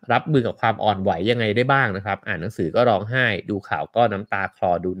ค่ะรับมือกับความอ่อนไหวยังไงได้บ้างนะครับอ่านหนังสือก็ร้องไห้ดูข่าวก็น้ำตาคล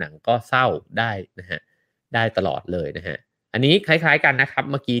อดูหนังก็เศร้าได้นะฮะได้ตลอดเลยนะฮะอันนี้คล้ายๆกันนะครับ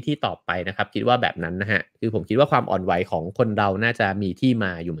เมื่อกี้ที่ตอบไปนะครับคิดว่าแบบนั้นนะฮะคือผมคิดว่าความอ่อนไหวของคนเราน่าจะมีที่ม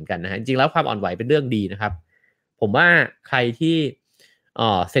าอยู่เหมือนกันนะฮะจริงๆแล้วความอ่อนไหวเป็นเรื่องดีนะครับ ผมว่าใครที่เ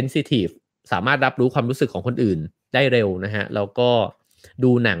ซนซิทีฟสามารถรับรู้ความรู้สึกของคนอื่นได้เร็วนะฮะแล้วก็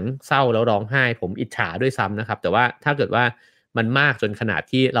ดูหนังเศร้าแล้วร้องไห้ผมอิจฉาด้วยซ้ำนะครับแต่ว่าถ้าเกิดว่ามันมากจนขนาด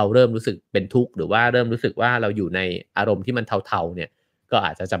ที่เราเริ่มรู้สึกเป็นทุกข์หรือว่าเริ่มรู้สึกว่าเราอยู่ในอารมณ์ที่มันเทาๆเนี่ยก็อ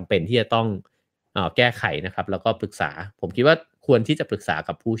าจจะจำเป็นที่จะต้องแก้ไขนะครับแล้วก็ปรึกษาผมคิดว่าควรที่จะปรึกษา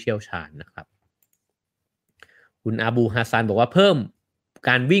กับผู้เชี่ยวชาญนะครับคุณอาบูฮาซันบอกว่าเพิ่มก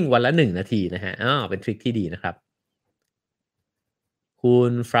ารวิ่งวันละ1 นาทีนะฮะเป็นทริคที่ดีนะครับ คุ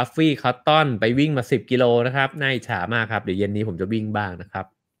ณฟลัฟฟี่คอตตอนไปวิ่งมา10 กิโลนะครับน่าอิจฉามากครับเดี๋ยวเย็นนี้ผมจะวิ่งบ้างนะครับ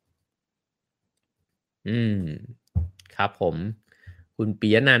อืมครับผมคุณปี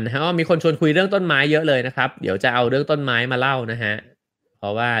ยนันท์นะฮะมีคนชวนคุยเรื่องต้นไม้เยอะเลยนะครับเดี๋ยวจะเอาเรื่องต้นไม้มาเล่านะฮะเพรา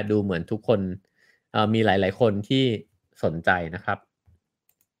ะว่าดูเหมือนทุกคนมีหลายๆคนที่สนใจนะครับ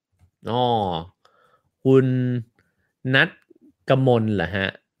อ๋อคุณนัทกมลเหรอฮะ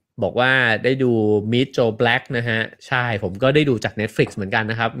บอกว่าได้ดู Meet Joe Black นะฮะใช่ผมก็ได้ดูจาก Netflix เหมือนกัน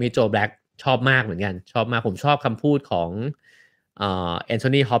นะครับ Meet Joe Black ชอบมากเหมือนกันชอบมากผมชอบคำพูดของแอนโท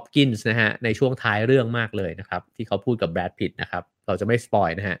นีฮอปกินส์นะฮะในช่วงท้ายเรื่องมากเลยนะครับที่เขาพูดกับแบรดพิตต์นะครับเราจะไม่สปอย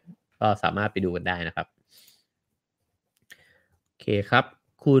นะฮะก็สามารถไปดูกันได้นะครับโอเคครับ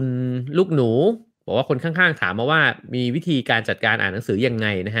คุณลูกหนูบอกว่าคนข้างๆถามมาว่ามีวิธีการจัดการอ่านหนังสือยังไง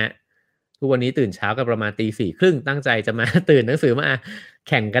นะฮะทุกวันนี้ตื่นเช้ากันประมาณ4:30ตั้งใจจะมาตื่นหนังสือมา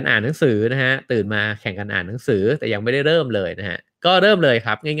แข่งกันอ่านหนังสือนะฮะตื่นมาแข่งกันอ่านหนังสือแต่ยังไม่ได้เริ่มเลยนะฮะก็เริ่มเลยค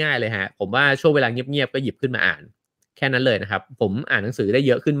รับง่ายๆเลยฮะผมว่าช่วงเวลาเงียบๆก็หยิบขึ้นมาอ่าน แค่นั้นเลยนะครับผมอ่านหนังสือได้เ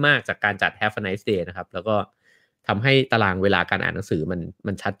ยอะขึ้นมากจากการจัด Have a nice day นะครับแล้วก็ทำให้ตารางเวลาการอ่านหนังสือ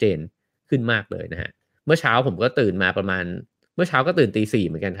มันชัดเจนขึ้นมากเลยนะฮะเมื่อเช้าผมก็ตื่นมาประมาณเมื่อเช้าก็ตื่นตี 4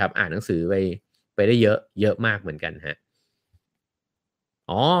เหมือนกันครับอ่านหนังสือไปได้เยอะมากเหมือนกันฮะ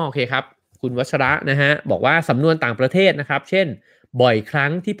อ๋อโอเคครับคุณวัชระนะฮะบอกว่าสำนวนต่างประเทศนะครับเช่นบ่อยครั้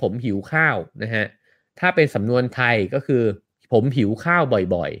งที่ผมหิวข้าวนะฮะถ้าเป็นสำนวนไทยก็คือผมหิวข้าว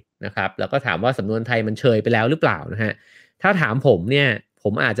บ่อยๆนะครับแล้วก็ถามว่าสำนวนไทยมันเชยไปแล้วหรือเปล่านะฮะ ถ้าถามผมเนี่ยผ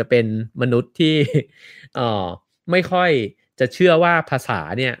มอาจจะเป็นมนุษย์ที่เอ่อไม่ค่อยจะเชื่อว่าภาษา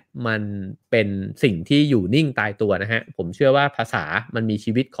เนี่ยมันเป็นสิ่งที่อยู่นิ่งตายตัวนะฮะผมเชื่อว่าภาษามันมี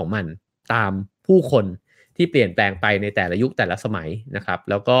ชีวิตของมันตามผู้คนที่เปลี่ยนแปลงไปในแต่ละยุคแต่ละสมัยนะครับ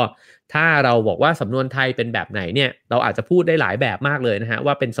แล้วก็ถ้าเราบอกว่าสำนวนไทยเป็นแบบไหนเนี่ยเราอาจจะพูดได้หลายแบบมากเลยนะฮะ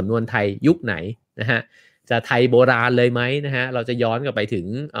ว่าเป็นสำนวนไทยยุคไหนนะฮะ จะไทยโบราณเลยไหมนะฮะเราจะย้อนกลับไปถึง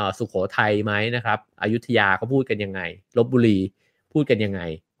สุโขทัยไหมนะครับอยุธยาเขาพูดกันยังไงลพบุรีพูดกันยังไง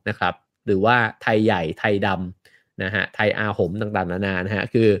นะครับหรือว่าไทยใหญ่ไทยดำนะฮะไทยอาหมต่างๆนานานะฮะ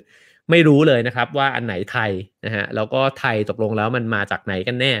คือไม่รู้เลยนะครับว่าอันไหนไทยนะฮะแล้วก็ไทยตกลงแล้วมันมาจากไหน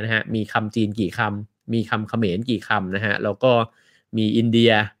กันแน่นะฮะมีคำจีนกี่คำมีคำเขมรกี่คำนะฮะแล้วก็มีอินเดี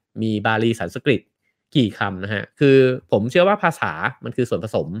ยมีบาลีสันสกฤตกี่คำนะฮะคือผมเชื่อว่าภาษามันคือส่วนผ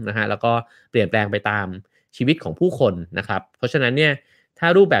สมนะฮะแล้วก็เปลี่ยนแปลงไปตาม ชีวิตของผู้คนนะครับเพราะฉะนั้นเนี่ยถ้า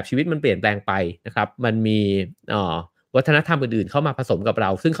รูปแบบชีวิตมันเปลี่ยนแปลงไปนะครับมันมีวัฒนธรรมอื่นๆเข้ามาผสมกับเรา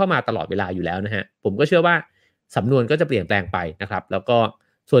ซึ่งเข้ามาตลอดเวลาอยู่แล้วนะฮะผมก็เชื่อว่าสำนวนก็จะเปลี่ยนแปลงไปนะครับแล้วก็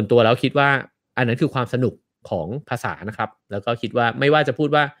ส่วนตัวแล้วคิดว่าอันนั้นคือความสนุกของภาษานะครับแล้วก็คิดว่าไม่ว่าจะพูด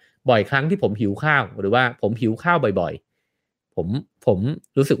ว่าบ่อยครั้งที่ผมหิวข้าวหรือว่าผมหิวข้าวบ่อยๆผม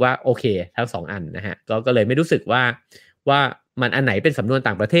รู้สึกว่าโอเคทั้งสองอันนะฮะก็เลยไม่รู้สึกว่ามันอันไหนเป็นสำนวน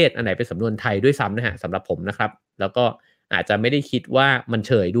ต่างประเทศอันไหนเป็นสำนวนไทยด้วยซ้ำนะฮะสำหรับผมนะครับแล้วก็อาจจะไม่ได้คิดว่ามันเ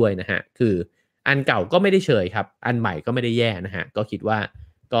ชยด้วยนะฮะคืออันเก่าก็ไม่ได้เชยครับอันใหม่ก็ไม่ได้แย่นะฮะก็คิดว่า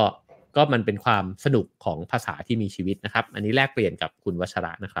ก็ก็มันเป็นความสนุกของภาษาที่มีชีวิตนะครับอันนี้แลกเปลี่ยนกับคุณวัชร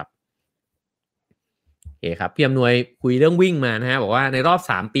ะนะครับโอเคครับพี่อำนวยคุยเรื่องวิ่งมานะฮะบอกว่าในรอบ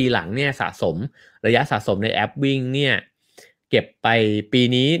3 ปีหลังเนี่ยสะสมระยะสะสมในแอปวิ่งเนี่ยเก็บไปปี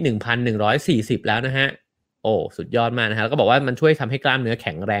นี้1,140แล้วนะฮะ โอ้สุดยอดมากนะฮะแล้วก็บอกว่ามันช่วยทำให้กล้ามเนื้อแ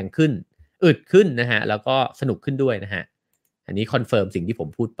ข็งแรงขึ้นอึดขึ้นนะฮะแล้วก็สนุกขึ้นด้วยนะฮะอันนี้คอนเฟิร์มสิ่งที่ผม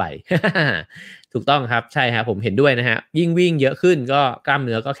พูดไปถูกต้องครับใช่ครับผมเห็นด้วยนะฮะยิ่งวิ่งเยอะขึ้นก็กล้ามเ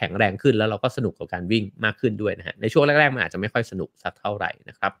นื้อก็แข็งแรงขึ้นแล้วเราก็สนุกกับการวิ่งมากขึ้นด้วยนะฮะในช่วงแรกๆมันอาจจะไม่ค่อยสนุกสักเท่าไหร่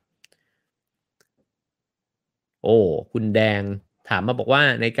นะครับโอ้คุณแดงถามมาบอกว่า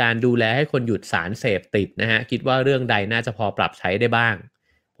ในการดูแลให้คนหยุดสารเสพติดนะฮะคิดว่าเรื่องใดน่าจะพอปรับใช้ได้บ้าง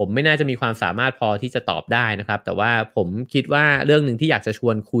ผมไม่น่าจะมีความสามารถพอที่จะตอบได้นะครับแต่ว่าผมคิดว่าเรื่องหนึ่งที่อยากจะช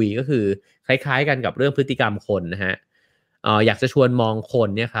วนคุยก็คือคล้ายๆกันกับเรื่องพฤติกรรมคนนะฮะอยากจะชวนมองคน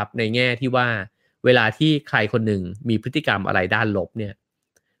เนี่ยครับในแง่ที่ว่าเวลาที่ใครคนหนึ่งมีพฤติกรรมอะไรด้านลบเนี่ย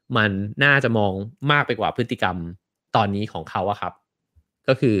มันน่าจะมองมากไปกว่าพฤติกรรมตอนนี้ของเขาอะครับ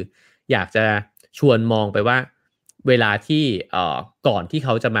ก็คืออยากจะชวนมองไปว่าเวลาที่ก่อนที่เข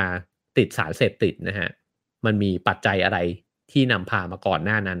าจะมาติดสารเสพติดนะฮะ มันมีปัจจัยอะไรที่นำพามาก่อนห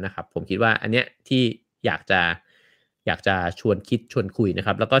น้านั้นนะครับผมคิดว่าอันเนี้ยที่อยากจะอยากจะชวนคิดชวนคุยนะค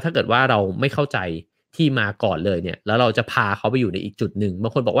รับแล้วก็ถ้าเกิดว่าเราไม่เข้าใจที่มาก่อนเลยเนี่ยแล้วเราจะพาเขาไปอยู่ในอีกจุดหนึ่งบา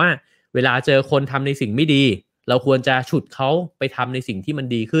งคนบอกว่าเวลาเจอคนทำในสิ่งไม่ดีเราควรจะฉุดเขาไปทำในสิ่งที่มัน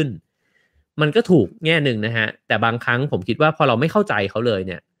ดีขึ้นมันก็ถูกแง่หนึ่งนะฮะแต่บางครั้งผมคิดว่าพอเราไม่เข้าใจเขาเลยเ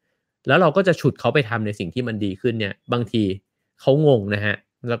นี่ยแล้วเราก็จะฉุดเขาไปทำในสิ่งที่มันดีขึ้นเนี่ยบางทีเขางงนะฮะ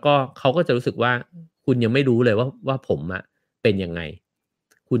แล้วก็เขาก็จะรู้สึกว่าคุณยังไม่รู้เลยว่าผมอะเป็นยังไง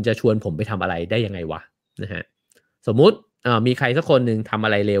คุณจะชวนผมไปทำอะไรได้ยังไงวะนะฮะสมมุติมีใครสักคนหนึ่งทำอะ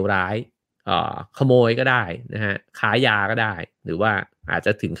ไรเลวร้ายขโมยก็ได้นะฮะค้ายาก็ได้หรือว่าอาจจ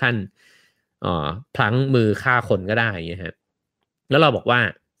ะถึงขั้นพลั้งมือฆ่าคนก็ได้อย่างเงี้ยฮะแล้วเราบอกว่า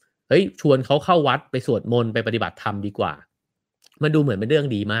เฮ้ยชวนเขาเข้าวัดไปสวดมนต์ไปปฏิบัติธรรมดีกว่ามันดูเหมือนเป็นเรื่อง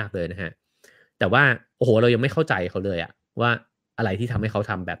ดีมากเลยนะฮะแต่ว่าโอ้โฮเรายังไม่เข้าใจเขาเลยอะว่า อะไรที่ทำให้เขา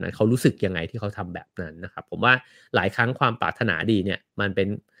ทำแบบนั้นเขารู้สึกยังไงที่เขาทำแบบนั้นนะครับผมว่าหลายครั้งความปรารถนาดีเนี่ยมันเป็น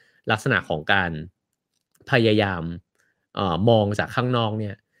ลักษณะของการพยายามมองจากข้างนอกเ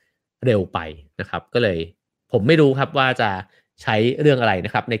นี่ย เร็วไปนะครับก็เลยผมไม่รู้ครับว่าจะใช้เรื่องอะไรน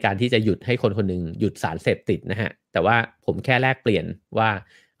ะครับในการที่จะหยุดให้คนคนหนึ่งหยุดสารเสพติดนะฮะแต่ว่าผมแค่แลกเปลี่ยนว่า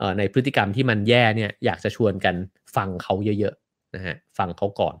ในพฤติกรรมที่มันแย่เนี่ยอยากจะชวนกันฟังเขาเยอะๆนะฮะฟังเขา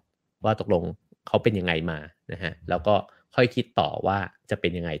ก่อนว่าตกลงเขาเป็นยังไงมานะฮะแล้วก็ค่อยคิดต่อว่าจะเป็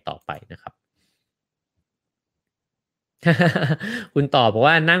นยังไงต่อไปนะครับ คุณต่อบอก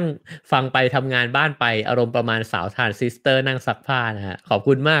ว่านั่งฟังไปทำงานบ้านไปอารมณ์ประมาณสาวทรานซิสเตอร์นั่งซักผ้านะฮะขอบ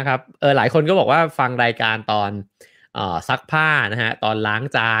คุณมากครับหลายคนก็บอกว่าฟังรายการตอนซักผ้านะฮะตอนล้าง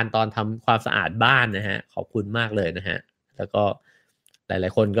จานตอนทำความสะอาดบ้านนะฮะขอบคุณมากเลยนะฮะแล้วก็หลา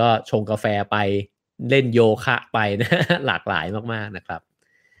ยๆคนก็ชงกาแฟไปเล่นโยคะไปนะหลากหลายมากๆนะครับ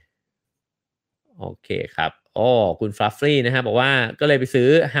โอเคครับอ้อคุณ Fluffy นะฮะบอกว่าก็เลยไปซื้อ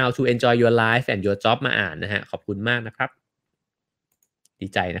How to Enjoy Your Life and Your Job มาอ่านนะฮะขอบคุณมากนะครับดี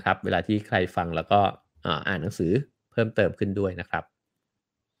ใจนะครับเวลาที่ใครฟังแล้วก็อ่านหนังสือเพิ่มเติมขึ้นด้วยนะครับ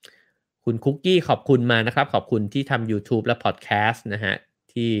คุณคุกกี้ขอบคุณมานะครับขอบคุณที่ทำยูทูบและพอดแคสต์นะฮะ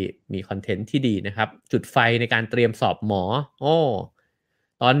ที่มีคอนเทนต์ที่ดีนะครับจุดไฟในการเตรียมสอบหมอโอ้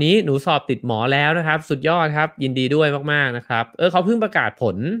ตอนนี้หนูสอบติดหมอแล้วนะครับสุดยอดครับยินดีด้วยมากๆนะครับเขาเพิ่งประกาศผ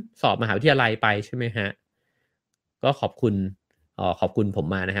ลสอบมหาวิทยาลัยไปใช่ไหมฮะ ก็ขอบคุณขอบคุณผม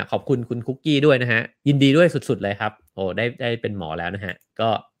มานะฮะขอบคุณคุณคุกกี้ด้วยนะฮะยินดีด้วยสุดๆเลยครับโอ้ได้เป็นหมอแล้วนะฮะก็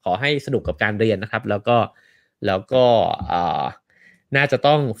ขอให้สนุกกับการเรียนนะครับแล้วก็อ่าน่าจะ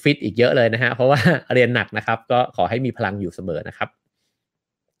ต้องฟิตอีกเยอะเลยนะฮะเพราะว่าเรียนหนักนะครับก็ขอให้มีพลังอยู่เสมอนะครับ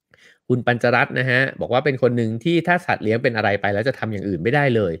คุณปัญจรัตน์นะฮะบอกว่าเป็นคนหนึ่งที่ถ้าสัตว์เลี้ยงเป็นอะไรไปแล้วจะทำอย่างอื่นไม่ได้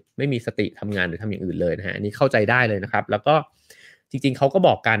เลยไม่มีสติทำงานหรือทำอย่างอื่นเลยนะฮะอันนี้เข้าใจได้เลยนะครับแล้วก็จริงๆเขาก็บ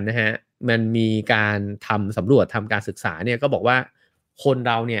อกกันนะฮะมันมีการทำสำรวจทำการศึกษาเนี่ยก็บอกว่าคน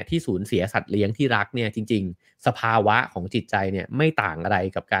เราเนี่ยที่สูญเสียสัตว์เลี้ยงที่รักเนี่ยจริงๆสภาวะของจิตใจเนี่ยไม่ต่างอะไร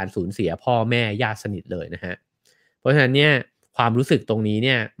กับการสูญเสียพ่อแม่ญาติสนิทเลยนะฮะเพราะฉะนั้นเนี่ยความรู้สึกตรงนี้เ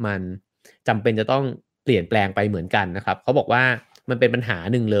นี่ยมันจำเป็นจะต้องเปลี่ยนแปลงไปเหมือนกันนะครับเขาบอกว่ามันเป็นปัญหา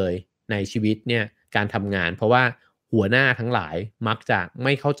หนึ่งเลย ในชีวิตเนี่ยการทำงานเพราะว่าหัวหน้าทั้งหลายมักจะไ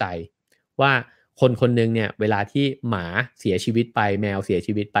ม่เข้าใจว่าคนคนหนึ่งเนี่ยเวลาที่หมาเสียชีวิตไปแมวเสีย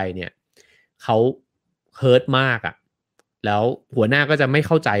ชีวิตไปเนี่ยเขาเฮิร์ตมากอะแล้วหัวหน้าก็จะไม่เ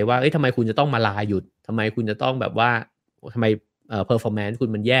ข้าใจว่าเอ้ยทำไมคุณจะต้องมาลาหยุดทำไมคุณจะต้องแบบว่าทำไมperformance คุณ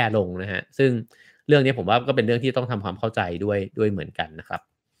มันแย่ลงนะฮะซึ่งเรื่องนี้ผมว่าก็เป็นเรื่องที่ต้องทำความเข้าใจด้วยเหมือนกันนะครับ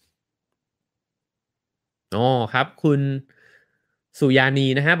อ๋อครับคุณสุยานี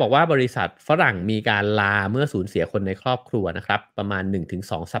นะฮะบอกว่าบริษัทฝรั่งมีการลาเมื่อสูญเสียคนในครอบครัวนะครับประมาณ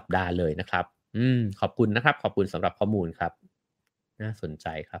1-2สัปดาห์เลยนะครับขอบคุณนะครับขอบคุณสำหรับข้อมูลครับน่าสนใจ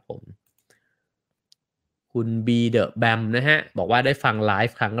ครับผมคุณ B The Bam นะฮะบอกว่าได้ฟังไล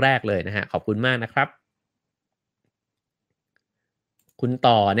ฟ์ครั้งแรกเลยนะฮะขอบคุณมากนะครับ คุณ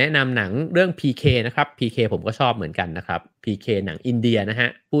ต่อแนะนำหนังเรื่อง PK นะครับ PK ผมก็ชอบเหมือนกันนะครับ PK หนังอินเดียนะฮะ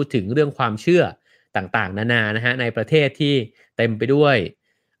พูดถึงเรื่องความเชื่อต่างๆนานานะฮะในประเทศที่เต็มไปด้วย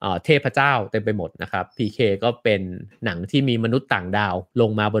เทพเจ้าเต็มไปหมดนะครับ PK ก็เป็นหนังที่มีมนุษย์ต่างดาวล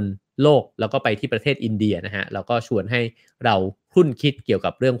งมาบนโลกแล้วก็ไปที่ประเทศอินเดียนะฮะแล้วก็ชวนให้เราคุ้นคิดเกี่ยว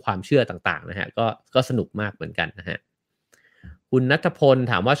กับเรื่องความเชื่อต่างๆนะฮะก็สนุกมากเหมือนกันนะฮะคุณณัฐพล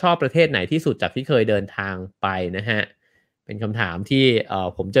ถามว่าชอบประเทศไหนที่สุดจากที่เคยเดินทางไปนะฮะ เป็นคำถามที่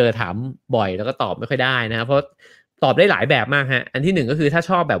ผมเจอถามบ่อยแล้วก็ตอบไม่ค่อยได้นะครับเพราะตอบได้หลายแบบมากฮะอันที่หนึ่งก็คือถ้า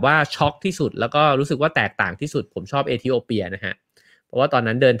ชอบแบบว่าช็อกที่สุดแล้วก็รู้สึกว่าแตกต่างที่สุดผมชอบเอธิโอเปียนะฮะเพราะว่าตอน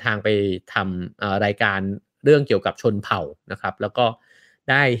นั้นเดินทางไปทำรายการเรื่องเกี่ยวกับชนเผ่านะครับแล้วก็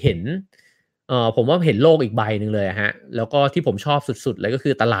ได้เห็นผมว่าเห็นโลกอีกใบหนึ่งเลยฮะแล้วก็ที่ผมชอบสุดๆเลยก็คื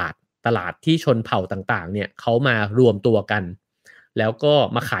อตลาดที่ชนเผ่าต่างๆเนี่ยเขามารวมตัวกันแล้วก็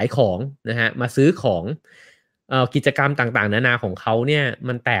มาขายของนะฮะมาซื้อของกิจกรรมต่างๆนานาของเขาเนี่ย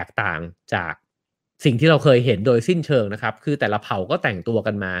มันแตกต่างจากสิ่งที่เราเคยเห็นโดยสิ้นเชิงนะครับคือแต่ละเผ่าก็แต่งตัว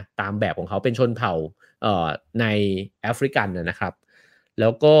กันมาตามแบบของเขาเป็นชนเผ่าในแอฟริกันนะครับแล้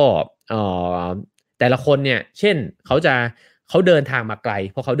วก็เอ่อแต่ละคนเนี่ยเช่นเขาเดินทางมาไกล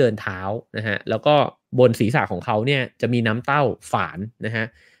เพราะเขาเดินเท้านะฮะแล้วก็บนศีรษะของเขาเนี่ยจะมีน้ำเต้าฝานนะฮะ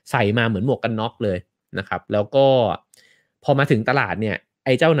ใส่มาเหมือนหมวกกันน็อกเลยนะครับแล้วก็พอมาถึงตลาดเนี่ยไ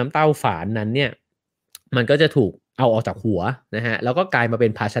อ้เจ้าน้ำเต้าฝานนั้นเนี่ยมันก็จะถูกเอาออกจากหัวนะฮะแล้วก็กลายมาเป็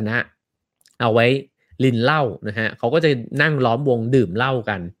นภาชนะเอาไว้รินเหล้านะฮะเขาก็จะนั่งล้อมวงดื่มเหล้า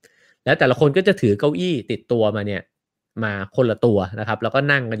กันแล้วแต่ละคนก็จะถือเก้าอี้ติดตัวมาเนี่ยมาคนละตัวนะครับแล้วก็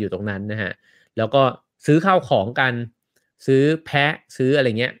นั่งกันอยู่ตรงนั้นนะฮะแล้วก็ซื้อข้าวของกันซื้อแพะซื้ออะไร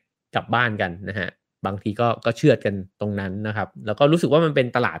เงี้ยกลับบ้านกันนะฮะบางทีก็เชือดกันตรงนั้นนะครับแล้วก็รู้สึกว่ามันเป็น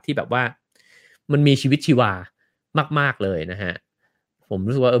ตลาดที่แบบว่ามันมีชีวิตชีวามากๆเลยนะฮะ ผม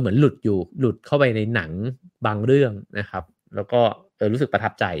รู้สึกว่าเหมือนหลุดเข้าไปในหนังบางเรื่องนะครับแล้วก็รู้สึกประทั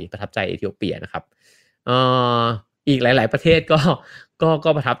บใจเอธิโอเปียนะครับเอ่ออีกหลายๆประเทศ ก็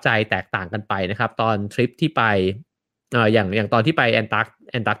ประทับใจแตกต่างกันไปนะครับตอนทริปที่ไปอย่างตอนที่ไปแอนตา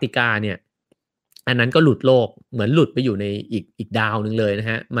ร์กติกาเนี่ยอันนั้นก็หลุดโลกเหมือนหลุดไปอยู่ในอีกดาวนึงเลยนะ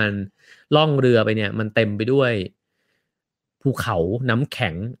ฮะมันล่องเรือไปเนี่ยมันเต็มไปด้วยภูเขาน้ำแข็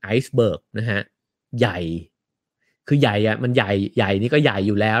งไอซ์เบิร์กนะฮะใหญ่คือใหญ่อะมันใหญ่นี่ก็ใหญ่อ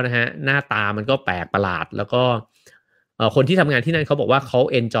ยู่แล้วนะฮะหน้าตามันก็แปลกประหลาดแล้วก็คนที่ทำงานที่นั่นเขาบอกว่าเขา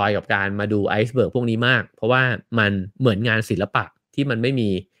เอนจอยกับการมาดูไอซ์เบิร์กพวกนี้มากเพราะว่ามันเหมือนงานศิลปะที่มันไม่มี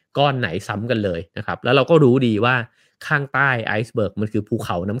ก้อนไหนซ้ำกันเลยนะครับแล้วเราก็รู้ดีว่าข้างใต้ไอซ์เบิร์กมันคือภูเข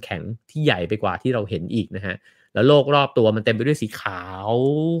าน้ำแข็งที่ใหญ่ไปกว่าที่เราเห็นอีกนะฮะแล้วโลกรอบตัวมันเต็มไปด้วยสีขาว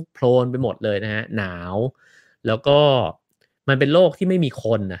โพลนไปหมดเลยนะฮะหนาวแล้วก็มันเป็นโลกที่ไม่มีค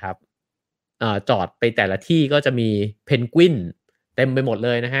นนะครับจอดไปแต่ละที่ก็จะมีเพนกวินเต็มไปหมดเล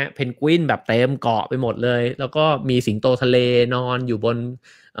ยนะฮะเพนกวินแบบเต็มเกาะไปหมดเลยแล้วก็มีสิงโตทะเลนอนอยู่บน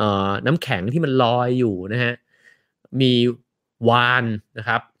น้ำแข็งที่มันลอยอยู่นะฮะมีวาฬนะค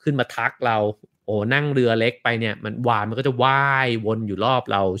รับขึ้นมาทักเราโอ้นั่งเรือเล็กไปเนี่ยมันวาฬมันก็จะว่ายวนอยู่รอบ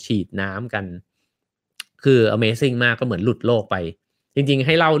เราฉีดน้ำกันคือ Amazing มากก็เหมือนหลุดโลกไปจริงๆใ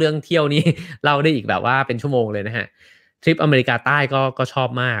ห้เล่าเรื่องเที่ยวนี้เล่าได้อีกแบบว่าเป็นชั่วโมงเลยนะฮะทริปอเมริกาใต้ก็ชอบ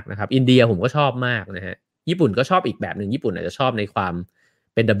มากนะครับอินเดียผมก็ชอบมากนะฮะญี่ปุ่นก็ชอบอีกแบบหนึ่งญี่ปุ่นอาจจะชอบในความ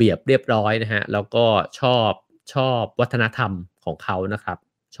เป็นระเบียบเรียบร้อยนะฮะแล้วก็ชอบวัฒนธรรมของเขานะครับ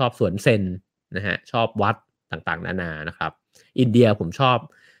ชอบสวนเซนนะฮะชอบวัดต่างๆนานานะครับอินเดียผมชอบ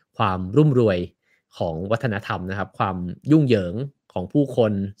ความรุ่มรวยของวัฒนธรรมนะครับความยุ่งเหยิงของผู้ค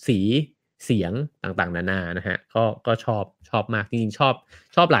นสีเสียงต่างๆนานานะฮะก็ชอบมากจริงๆ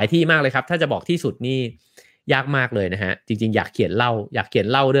ชอบหลายที่มากเลยครับถ้าจะบอกที่สุดนี่ยากมากเลยนะฮะจริงๆอยากเขียนเล่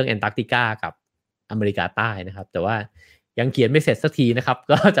าเรื่องแอนตาร์กติกากับอเมริกาใต้นะครับแต่ว่ายังเขียนไม่เสร็จสักทีนะครับ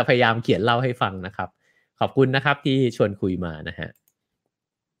ก็จะพยายามเขียนเล่าให้ฟังนะครับขอบคุณนะครับที่ชวนคุยมานะฮะ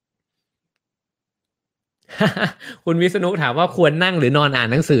คุณวิษณุถามว่าควรนั่งหรือนอนอ่าน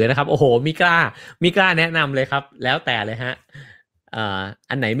หนังสือนะครับโอ้โหมิกล้าแนะนำเลยครับแล้วแต่เลยฮะ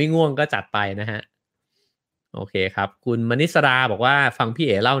อันไหนไม่ง่วงก็จัดไปนะฮะโอเคครับคุณมณิสราบอกว่าฟังพี่เ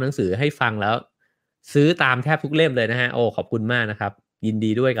อ๋เล่าหนังสือให้ฟังแล้วซื้อตามแทบทุกเล่มเลยนะฮะโอ้ขอบคุณมากนะครับยินดี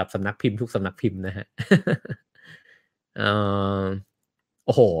ด้วยกับสำนักพิมพ์ทุกสำนักพิมพ์นะฮะเอ่อโ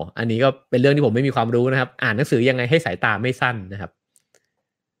อ้โหอันนี้ก็เป็นเรื่องที่ผมไม่มีความรู้นะครับอ่านหนังสือยังไงให้สายตาไม่สั้นนะครับ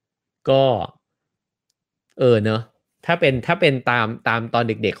ก็เนอะถ้าเป็นตามตอน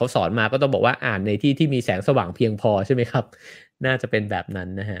เด็กๆเขาสอนมาก็ต้องบอกว่าอ่านในที่ที่มีแสงสว่างเพียงพอใช่ไหมครับน่าจะเป็นแบบนั้น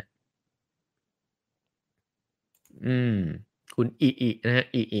นะฮะอืมคุณอินะฮะ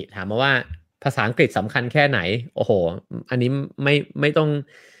อิถามมาว่าภาษาอังกฤษสำคัญแค่ไหนโอ้โหอันนี้ไม่ต้อง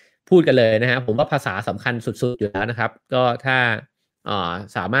พูดกันเลยนะฮะผมว่าภาษาสำคัญสุดๆอยู่แล้วนะครับก็ถ้า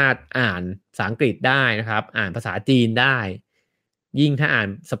สามารถอ่านภาษาอังกฤษได้นะครับอ่านภาษาจีนได้ยิ่งถ้าอ่าน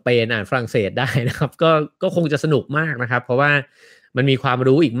สเปนอ่านฝรั่งเศสได้นะครับก็คงจะสนุกมากนะครับเพราะว่ามันมีความ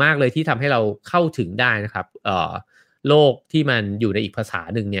รู้อีกมากเลยที่ทำให้เราเข้าถึงได้นะครับโลกที่มันอยู่ในอีกภาษา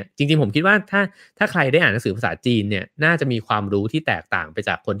หนึ่งเนี่ยจริงๆผมคิดว่าถ้าใครได้อ่านหนังสือภาษาจีนเนี่ยน่าจะมีความรู้ที่แตกต่างไปจ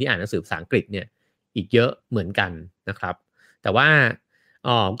ากคนที่อ่านหนังสือภาษาอังกฤษเนี่ยอีกเยอะเหมือนกันนะครับแต่ว่า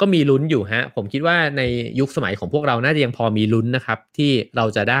ก็มีลุ้นอยู่ฮะผมคิดว่าในยุคสมัยของพวกเราน่าจะยังพอมีลุ้นนะครับที่เรา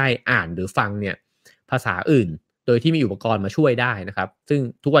จะได้อ่านหรือฟังเนี่ยภาษาอื่นโดยที่มีอุปกรณ์มาช่วยได้นะครับซึ่ง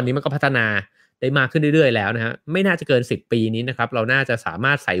ทุกวันนี้มันก็พัฒนาได้มากขึ้นเรื่อยๆแล้วนะฮะไม่น่าจะเกิน10 ปีนี้นะครับเราน่าจะสาม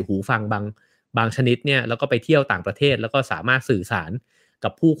ารถใส่หูฟังบางชนิดเนี่ยแล้วก็ไปเที่ยวต่างประเทศแล้วก็สามารถสื่อสารกั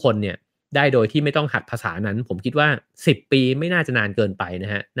บผู้คนเนี่ยได้โดยที่ไม่ต้องหัดภาษานั้นผมคิดว่า10 ปีไม่น่าจะนานเกินไปน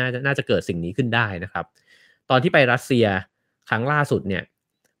ะฮะน่าจะเกิดสิ่งนี้ขึ้นได้นะครับตอนที่ไปรัสเซียครั้งล่าสุดเนี่ย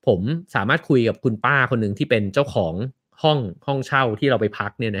ผมสามารถคุยกับคุณป้าคนหนึ่งที่เป็นเจ้าของห้องเช่าที่เราไปพั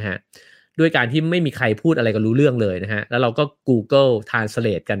กเนี่ยนะฮะด้วยการที่ไม่มีใครพูดอะไรกันรู้เรื่องเลยนะฮะแล้วเราก็ Google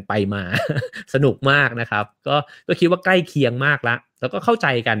Translate กันไปมา สนุกมากนะครับก็คิดว่าใกล้เคียงมากแล้วก็เข้าใจ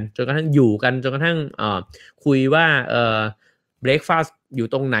กันจนกระทั่งอยู่กันจนกระทั่งคุยว่าbreakfast อยู่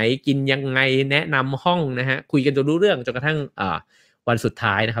ตรงไหนกินยังไงแนะนำห้องนะฮะคุยกันจนรู้เรื่องจนกระทั่งวันสุด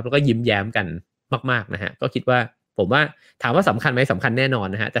ท้ายนะครับแล้วก็ยิ้มแย้มกันมากๆนะฮะก็คิดว่าผมว่าถามว่าสำคัญไหมสำคัญแน่นอน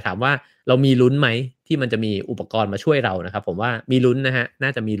นะฮะแต่ถามว่าเรามีลุ้นไหมที่มันจะมีอุปกรณ์มาช่วยเรานะครับผมว่ามีลุ้นนะฮะน่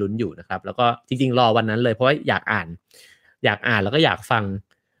าจะมีลุ้นอยู่นะครับแล้วก็จริงๆรอวันนั้นเลยเพราะว่าอยากอ่านแล้วก็อยากฟัง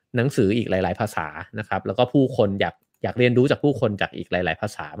หนังสืออีกหลายๆภาษานะครับแล้วก็ผู้คนอยากเรียนรู้จากผู้คนจากอีกหลายๆภา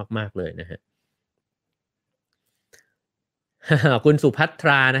ษามากๆเลยนะฮะ คุณสุภัท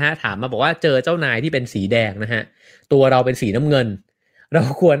รานะฮะถามมาบอกว่าเจอเจ้านายที่เป็นสีแดงนะฮะตัวเราเป็นสีน้ำเงินเรา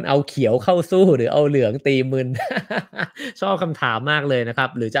ควรเอาเขียวเข้าสู้หรือเอาเหลืองตีมึน ชอบคำถามมากเลยนะครับ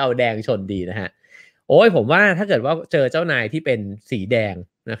หรือจะเอาแดงชนดีนะฮะโอ้ยผมว่าถ้าเกิดว่าเจอเจ้านายที่เป็นสีแดง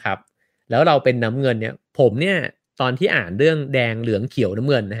นะครับแล้วเราเป็นน้ำเงินเนี่ยผมเนี่ยตอนที่อ่านเรื่องแดงเหลืองเขียวน้ำ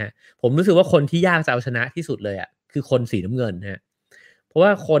เงินนะฮะผมรู้สึกว่าคนที่ยากจะเอาชนะที่สุดเลยอ่ะคือคนสีน้ำเงินนะฮะ เพราะว่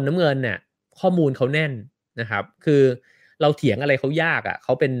าคนน้ำเงินเนี่ยข้อมูลเขาแน่นนะครับคือเราเถียงอะไรเขายากอะเข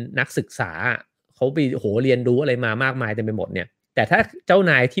าเป็นนักศึกษาเขาไปโอ้โฮเรียนรู้อะไรมามากมายเต็มไปหมดเนี่ยแต่ถ้าเจ้า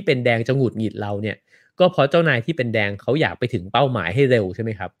นายที่เป็นแดงจะหงุดหงิดเราเนี่ยก็เพราะเจ้านายที่เป็นแดงเขาอยากไปถึงเป้าหมายให้เร็วใช่ไห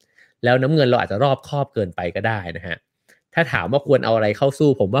มครับแล้วน้ำเงินเราอาจจะรอบคอบเกินไปก็ได้นะครับถ้าถามว่าควรเอาอะไรเข้าสู้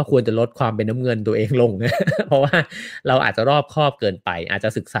ผมว่าควรจะลดความเป็นน้ำเงินตัวเองลงนะเพราะว่าเราอาจจะรอบคอบเกินไปอาจจะ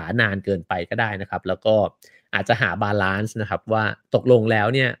ศึกษานานเกินไปก็ได้นะครับแล้วก็อาจจะหาบาลันซ์นะครับว่าตกลงแล้ว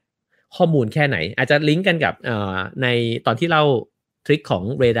เนี่ยข้อมูลแค่ไหนอาจจะลิงก์กันกับในตอนที่เล่าทริกของ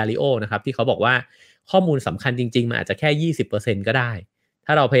Ray Dalio นะครับที่เขาบอกว่าข้อมูลสำคัญจริงๆมันอาจจะแค่ 20% ก็ได้ถ้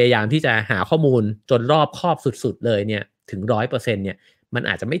าเราพยายามที่จะหาข้อมูลจนรอบคอบสุดๆเลยเนี่ยถึง 100% เนี่ยมัน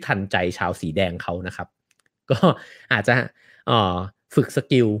อาจจะไม่ทันใจชาวสีแดงเขานะครับก็อาจจะฝึกส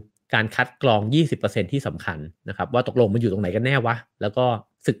กิลการคัดกรอง 20% ที่สำคัญนะครับว่าตกลงมันอยู่ตรงไหนกันแน่วะแล้ว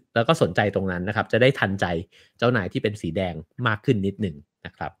ก็สนใจตรงนั้นนะครับจะได้ทันใจเจ้านายที่เป็นสีแดงมากขึ้นนิดหนึ่งน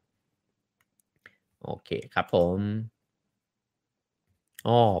ะครับโอเคครับผม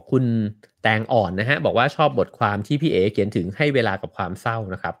อ้อคุณแตงอ่อนนะฮะบอกว่าชอบบทความที่พี่เอเขียนถึงให้เวลากับความเศร้า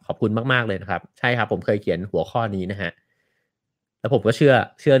นะครับขอบคุณมากๆเลยนะครับใช่ครับผมเคยเขียนหัวข้อนี้นะฮะแล้วผมก็เ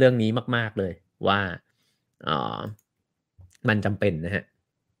ชื่อเรื่องนี้มากๆเลยว่าเอ่อมันจำเป็นนะฮะ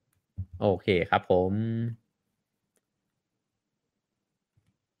โอเคครับผม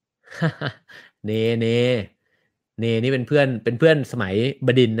เนเนเนนี่เป็นเพื่อนสมัยบ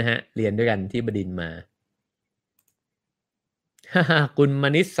ดินทร์นะครับเรียนด้วยกันที่บดินทร์มาคุณม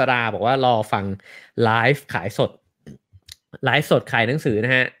ณิสราบอกว่ารอฟังไลฟ์ขายสดไลฟ์สดขายหนังสือน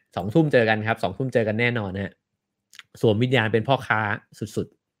ะฮะ2 ทุ่มเจอกันครับ2 ทุ่มเจอกันแน่นอนนะฮะสวมวิญญาณเป็นพ่อค้าสุด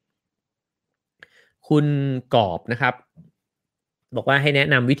ๆคุณกอบนะครับบอกว่าให้แนะ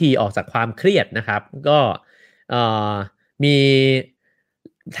นำวิธีออกจากความเครียดนะครับก็เอ่อมี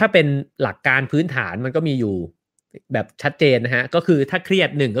ถ้าเป็นหลักการพื้นฐานมันก็มีอยู่ แบบชัดเจนนะฮะก็คือถ้าเครียด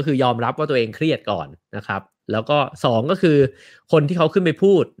1ก็คือยอมรับว่าตัวเองเครียดก่อนนะครับแล้วก็2ก็คือคนที่เขาขึ้นไป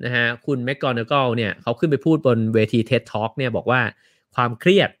พูดนะฮะคุณ McGonagall เนี่ยเขาขึ้นไปพูดบนเวที TED Talk เนี่ยบอกว่าความเค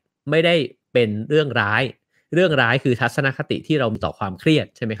รียดไม่ได้เป็นเรื่องร้ายเรื่องร้ายคือทัศนคติที่เรามีต่อความเครียด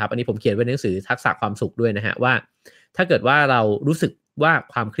ใช่ไหมครับอันนี้ผมเขียนไว้ในหนังสือทักษะความสุขด้วยนะฮะว่าถ้าเกิดว่าเรารู้สึกว่า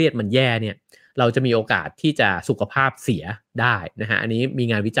ความเครียดมันแย่เนี่ยเราจะมีโอกาสที่จะสุขภาพเสียได้นะฮะอันนี้มี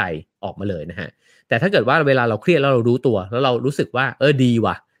งานวิจัยออกมาเลยนะฮะ แต่ถ้าเกิดว่าเวลาเราเครียดแล้วเรารู้ตัวแล้วเรารู้สึกว่าดี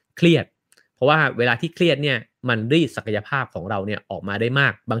ว่ะเครียดเพราะว่าเวลาที่เครียดเนี่ยมันรีดศักยภาพของเราเนี่ยออกมาได้มา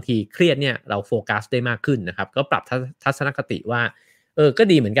กบางทีเครียดเนี่ยเราโฟกัสได้มากขึ้นนะครับก็ปรับทัศนคติว่าก็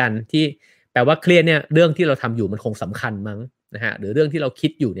ดีเหมือนกันที่แปลว่าเครียดเนี่ยเรื่องที่เราทำอยู่มันคงสำคัญมั้งนะฮะหรือเรื่องที่เราคิ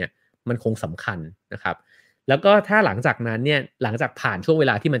ดอยู่เนี่ยมันคงสำคัญนะครับแล้วก็ถ้าหลังจากนั้นเนี่ยหลังจากผ่านช่วงเว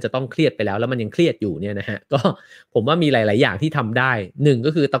ลาที่มันจะต้องเครียดไปแล้วมันยังเครียดอยู่เนี่ยนะฮะก็ผมว่ามีหลายๆอย่างที่ทำได้1ก็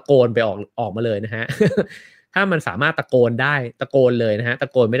คือตะโกนไปออกมาเลยนะฮะถ้ามันสามารถตะโกนได้ตะโกนเลยนะฮะตะ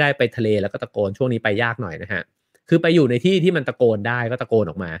โกนไม่ได้ไปทะเลแล้วก็ตะโกนช่วงนี้ไปยากหน่อยนะฮะคือไปอยู่ในที่ที่มันตะโกนได้ก็ตะโกน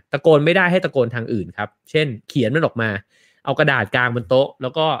ออกมาตะโกนไม่ได้ให้ตะโกนทางอื่นครับเช่นเขียนมันออกมาเอากระดาษกลางบนโต๊ะแล้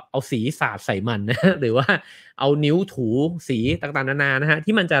วก็เอาสีสาดใส่มันนะหรือว่าเอานิ้วถูสีต่างๆนานานะฮะ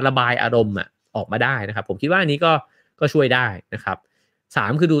ที่มันจะระบายอารมณ์ออกมาได้นะครับผมคิดว่าอันนี้ก็ช่วยได้นะครับ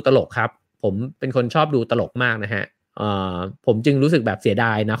3คือดูตลกครับผมเป็นคนชอบดูตลกมากนะฮะผมจึงรู้สึกแบบเสียด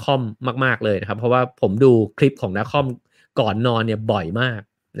ายนาคอมมากๆเลยนะครับเพราะว่าผมดูคลิปของนาคอมก่อนนอนเนี่ยบ่อยมาก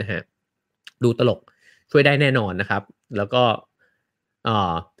นะฮะดูตลกช่วยได้แน่นอนนะครับแล้วก็เอ่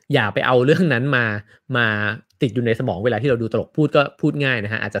ออย่าไปเอาเรื่องนั้นมาติดอยู่ในสมองเวลาที่เราดูตลกพูดก็พูดง่ายน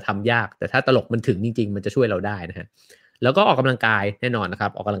ะฮะอาจจะทำยากแต่ถ้าตลกมันถึงจริงๆมันจะช่วยเราได้นะฮะแล้วก็ออกกำลังกายแน่นอนนะครั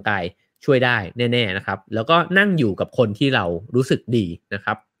บออกกำลังกายช่วยได้แน่ๆนะครับแล้วก็นั่งอยู่กับคนที่เรารู้สึกดีนะค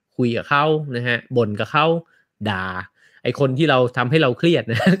รับคุยกับเขานะฮะบ่นกับเขาด่า ไอ้คนที่เราทำให้เราเครียด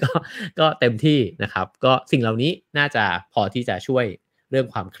นะ ก็เต็มที่นะครับก็สิ่งเหล่านี้น่าจะพอที่จะช่วยเรื่อง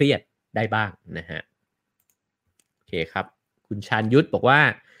ความเครียดได้บ้างนะฮะโอเคครับคุณชาญยุทธบอกว่า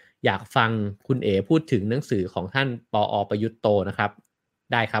อยากฟังคุณเอพูดถึงหนังสือของท่านปอประยุทธ์โตนะครับ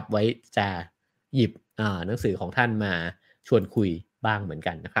ได้ครับไว้จะหยิบหนังสือของท่านมาชวนคุยบ้างเหมือน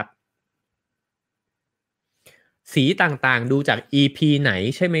กันนะครับสีต่างๆดูจาก EP ไหน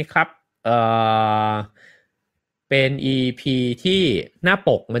ใช่ไหมครับเอ่อเป็น EP ที่หน้าป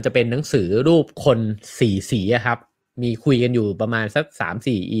กมันจะเป็นหนังสือรูปคน4สีอะครับมีคุยกันอยู่ประมาณสัก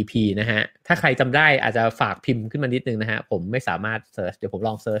3-4 EP นะฮะถ้าใครจำได้อาจจะฝากพิมพ์ขึ้นมานิดนึงนะฮะผมไม่สามารถเซิร์ชเดี๋ยวผมล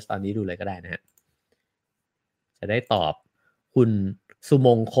องเซิร์ชตอนนี้ดูเลยก็ได้นะฮะจะได้ตอบคุณสุม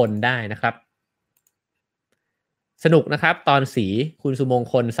งคลได้นะครับสนุกนะครับตอนสีคุณสุมง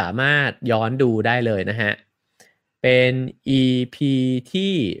คลสามารถย้อนดูได้เลยนะฮะเป็น EP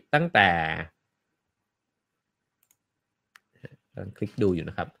ที่ตั้งแต่ กำลังคลิกดูอยู่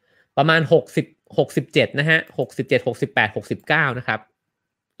นะครับประมาณ60 67นะฮะ67 68 69นะครับ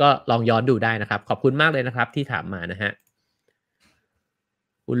ก็ลองย้อนดูได้นะครับขอบคุณมากเลยนะครับที่ถามมานะฮะ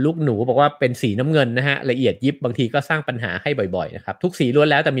คุณลูกหนูบอกว่าเป็นสีน้ำเงินนะฮะละเอียดยิบบางทีก็สร้างปัญหาให้บ่อยๆนะครับทุกสีล้วน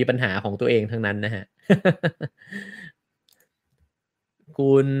แล้วแต่มีปัญหาของตัวเองทั้งนั้นนะฮะ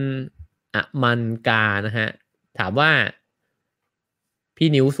คุณอมันกานะฮะถามว่าพี่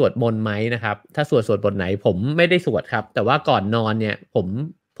นิ้วสวดมนต์ไหมนะครับถ้าสวดบทไหนผมไม่ได้สวดครับแต่ว่าก่อนนอนเนี่ย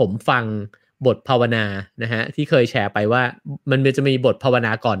ผมฟังบทภาวนานะฮะที่เคยแชร์ไปว่ามันจะมีบทภาวน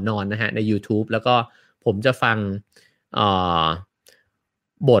าก่อนนอนนะฮะใน YouTube แล้วก็ผมจะฟังเอ่อ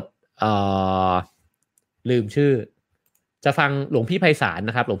บทลืมชื่อจะฟังหลวงพี่ไพศาล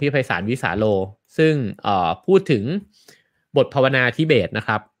นะครับหลวงพี่ไพศาลวิสาโลซึ่งพูดถึงบทภาวนาทิเบตนะค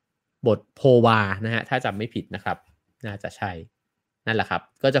รับบทโพวานะฮะถ้าจำไม่ผิดนะครับน่าจะใช่นั่นแหละครับ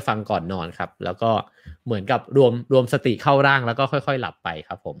ก็จะฟังก่อนนอนครับแล้วก็เหมือนกับรวมสติเข้าร่างแล้วก็ค่อยๆหลับไปค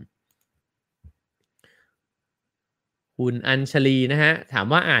รับผมคุณอัญชลีนะฮะถาม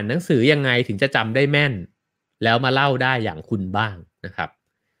ว่าอ่านหนังสือยังไงถึงจะจำได้แม่นแล้วมาเล่าได้อย่างคุณบ้างนะครับ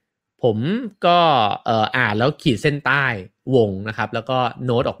ผมก็อ่านแล้วขีดเส้นใต้วงนะครับแล้วก็โ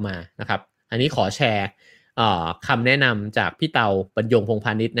น้ตออกมานะครับอันนี้ขอแชร์คำแนะนำจากพี่เตาบรรยงพงษ์พ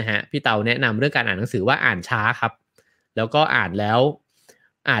าณิชย์นะฮะพี่เตาแนะนำเรื่องการอ่านหนังสือว่าอ่านช้าครับแล้วก็อ่านแ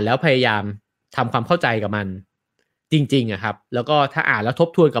ล้วพยายามทำความเข้าใจกับมันจริงๆอะครับแล้วก็ถ้าอ่านแล้วทบ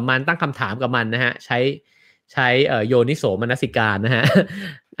ทวนกับมันตั้งคำถามกับมันนะฮะใช้โยนิโสมนสิการนะฮะ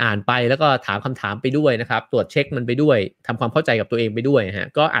อ่านไปแล้วก็ถามคำถามไปด้วยนะครับตรวจเช็คมันไปด้วยทำความเข้าใจกับตัวเองไปด้วยฮะ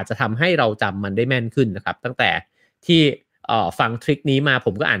ก็อาจจะทำให้เราจำมันได้แม่นขึ้นนะครับตั้งแต่ที่ฟังทริคนี้มาผ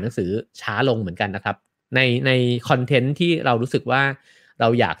มก็อ่านหนังสือช้าลงเหมือนกันนะครับในคอนเทนต์ที่เรารู้สึกว่าเรา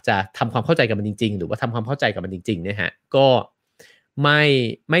อยากจะทำความเข้าใจกับมันจริงๆหรือว่าทำความเข้าใจกับมันจริงๆเนี่ยฮะก็ไ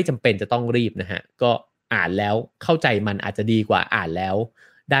ม่จำเป็นจะต้องรีบนะฮะก็อ่านแล้วเข้าใจมันอาจจะดีกว่าอ่านแล้ว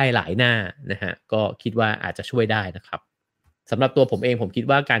ได้หลายหน้านะฮะก็คิดว่าอาจจะช่วยได้นะครับ สำหรับตัวผมเองผมคิด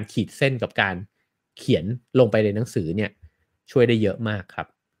ว่าการขีดเส้นกับการเขียนลงไปในหนังสือเนี่ยช่วยได้เยอะมากครับ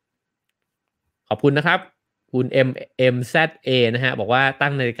ขอบคุณนะครับคุณ MMZA นะฮะบอกว่าตั้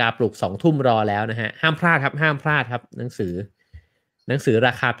งนาฬิกาปลุก2 ทุ่มรอแล้วนะฮะห้ามพลาดครับห้ามพลาดครับหนังสือร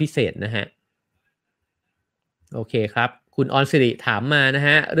าคาพิเศษนะฮะโอเคครับคุณออนสิริถามมานะฮ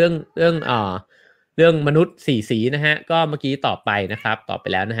ะเรื่องมนุษย์4สีนะฮะก็เมื่อกี้ตอบไปนะครับตอบไป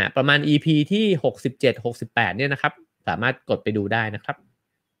แล้วนะฮะประมาณ EP ที่67-68เนี่ยนะครับสามารถกดไปดูได้นะครับ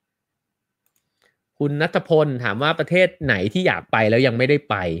คุณณัฐพลถามว่าประเทศไหนที่อยากไปแล้วยังไม่ได้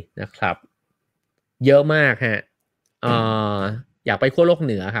ไปนะครับเยอะมากฮะเอ่ออยากไปขั้วโลกเ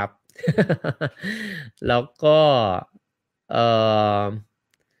หนือครับแล้วก็เอ่อ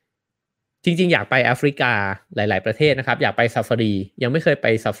จริงๆอยากไปแอฟริกาหลายๆประเทศนะครับอยากไปซาฟารียังไม่เคยไป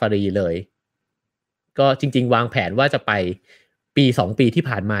ซาฟารีเลยก็จริงๆวางแผนว่าจะไปปี2 ปีที่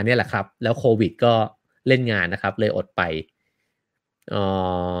ผ่านมาเนี่ยแหละครับแล้วโควิดก็เล่นงานนะครับเลยอดไปเอ่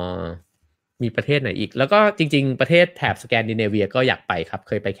อ มีประเทศไหนอีกแล้วก็จริงๆประเทศแถบสแกนดิเนเวียก็อยากไปครับเ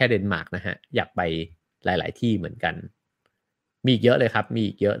คยไปแค่เดนมาร์กนะฮะอยากไปหลายๆที่เหมือนกันมีอีกเยอะเลยครับมี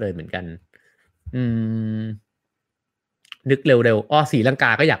อีกเยอะเลยเหมือนกันอืมนึกเร็วๆศรีลังก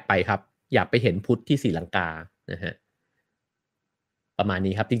าก็อยากไปครับอยากไปเห็นพุทธที่ศรีลังกานะฮะประมาณ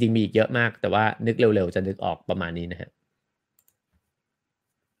นี้ครับจริงๆมีอีกเยอะมากแต่ว่านึกเร็วๆจะนึกออกประมาณนี้นะฮะ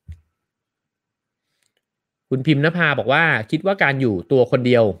คุณพิมพ์นภาบอกว่าคิดว่าการอยู่ตัวคนเ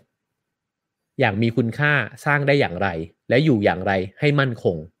ดียวอย่างมีคุณค่าสร้างได้อย่างไรและอยู่อย่างไรให้มั่นค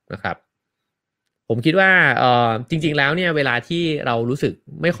งนะครับ ผมคิดว่าจริงๆแล้วเนี่ยเวลาที่เรารู้สึก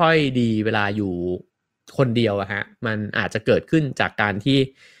ไม่ค่อยดีเวลาอยู่คนเดียวอะฮะมันอาจจะเกิดขึ้นจากการที่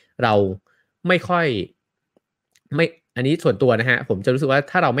เราไม่ค่อยไม่อันนี้ส่วนตัวนะฮะผมจะรู้สึกว่า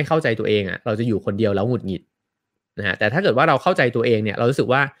ถ้าเราไม่เข้าใจตัวเองอะเราจะอยู่คนเดียวแล้วหงุดหงิดนะฮะแต่ถ้าเกิดว่าเราเข้าใจตัวเองเนี่ยเรารู้สึก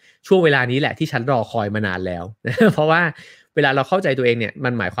ว่าช่วงเวลานี้แหละที่ฉันรอคอยมานานแล้วเพราะว่าเวลาเราเข้าใจตัวเองเนี่ยมั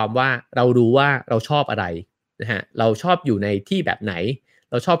นหมายความว่าเรารู้ว่าเราชอบอะไรนะฮะเราชอบอยู่ในที่แบบไหน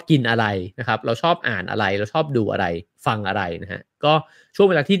เราชอบกินอะไรนะครับเราชอบอ่านอะไรเราชอบดูอะไรฟังอะไรนะฮะก็ช่วง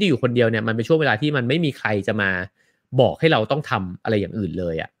เวลาที่อยู่คนเดียวเนี่ยมันเป็นช่วงเวลาที่มันไม่มีใครจะมาบอกให้เราต้องทำอะไรอย่างอื่นเล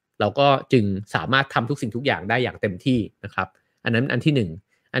ยอะเราก็จึงสามารถทำทุกสิ่งทุกอย่างได้อย่างเต็มที่นะครับอันนั้นอันที่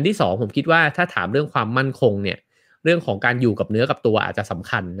1อันที่2ผมคิดว่าถ้าถามเรื่องความมั่นคงเนี่ยเรื่องของการอยู่กับเนื้อกับตัวอาจจะสำ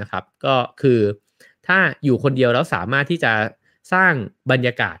คัญนะครับก็คือถ้าอยู่คนเดียวแล้วสามารถที่จะสร้างบรรย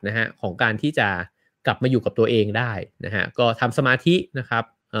ากาศนะฮะของการที่จะกลับมาอยู่กับตัวเองได้นะฮะก็ทำสมาธินะครับ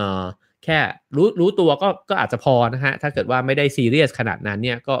แค่รู้ตัวก็อาจจะพอนะฮะถ้าเกิดว่าไม่ได้ซีเรียสขนาดนั้นเ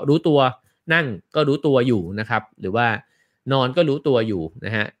นี่ยก็รู้ตัวนั่งก็รู้ตัวอยู่นะครับหรือว่านอนก็รู้ตัวอยู่น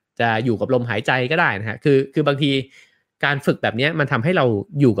ะฮะจะอยู่กับลมหายใจก็ได้นะฮะคือบางทีการฝึกแบบนี้มันทำให้เรา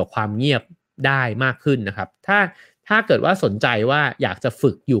อยู่กับความเงียบได้มากขึ้นนะครับถ้า ถ้าเกิดว่าสนใจว่าอยากจะฝึ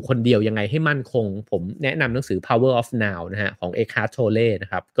กอยู่คนเดียวยังไงให้มั่นคงผมแนะนำหนังสือ Power of Now นะฮะของ Eckhart Tolle นะ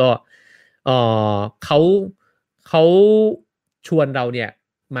ครับก็เอ่อเขาชวนเราเนี่ย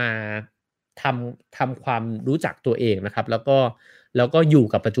มาทำความรู้จักตัวเองนะครับแล้วก็อยู่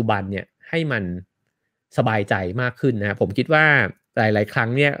กับปัจจุบันเนี่ยให้มันสบายใจมากขึ้นนะผมคิดว่าหลายๆครั้ง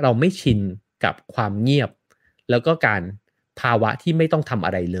เนี่ยเราไม่ชินกับความเงียบแล้วก็การภาวะที่ไม่ต้องทำอ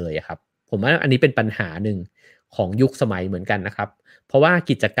ะไรเลยครับผมว่าอันนี้เป็นปัญหาหนึ่งของยุคสมัยเหมือนกันนะครับเพราะว่า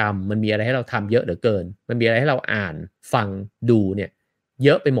กิจกรรมมันมีอะไรให้เราทำเยอะเหลือเกินมันมีอะไรให้เราอ่านฟังดูเนี่ยเย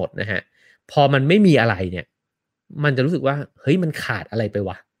อะไปหมดนะฮะพอมันไม่มีอะไรเนี่ยมันจะรู้สึกว่าเฮ้ยมันขาดอะไรไป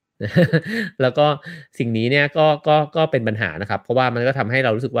วะ แล้วก็สิ่งนี้เนี่ยก็เป็นปัญหานะครับเพราะว่ามันก็ทำให้เร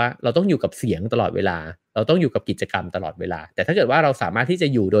ารู้สึกว่าเราต้องอยู่กับเสียงตลอดเวลาเราต้องอยู่กับกิจกรรมตลอดเวลาแต่ถ้าเกิดว่าเราสามารถที่จะ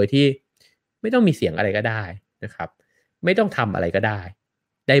อยู่โดยที่ไม่ต้องมีเสียงอะไรก็ได้นะครับไม่ต้องทำอะไรก็ไ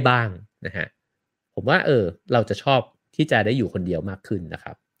ด้บ้างนะฮะผมว่าเราจะชอบที่จะได้อยู่คนเดียวมากขึ้นนะค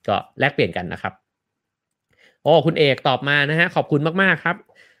รับก็แลกเปลี่ยนกันนะครับโอ้คุณเอกตอบมานะฮะขอบคุณมากๆครับ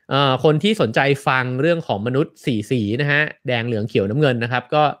คนที่สนใจฟังเรื่องของมนุษย์4สีนะฮะแดงเหลืองเขียวน้ำเงินนะครับ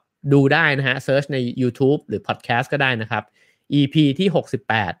ก็ดูได้นะฮะเซิร์ชใน YouTube หรือพอดแคสต์ก็ได้นะครับ EP ที่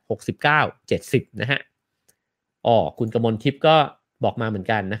68 69 70นะฮะคุณกมลทิพย์ก็บอกมาเหมือน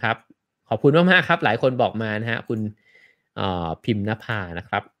กันนะครับขอบคุณมากๆครับหลายคนบอกมานะฮะคุณพิมพ์นภานะ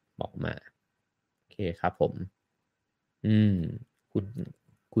ครับบอกมาโอเคครับผม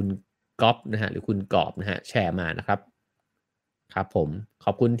คุณก๊อฟนะฮะหรือคุณกอบนะฮะแชร์มานะครับครับผมข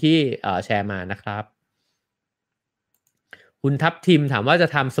อบคุณที่แชร์มานะครับคุณทัพทิมถามว่าจะ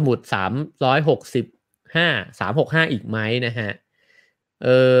ทำสมุด365 อีกไหมนะฮะ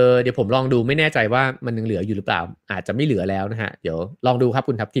เดี๋ยวผมลองดูไม่แน่ใจว่ามันยังเหลืออยู่หรือเปล่าอาจจะไม่เหลือแล้วนะฮะเดี๋ยวลองดูครับ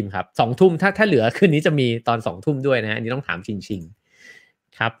คุณทัพทิมครับ2 ทุ่มถ้าเหลือคืนนี้จะมีตอน2 ทุ่มด้วยนะฮะอันนี้ต้องถามชิง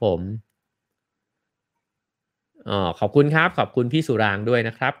ๆครับผมขอบคุณครับขอบคุณพี่สุรางด้วยน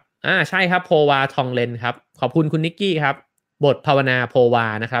ะครับใช่ครับโพวาทองเลนครับขอบคุณคุณนิกกี้ครับบทภาวนาโพวา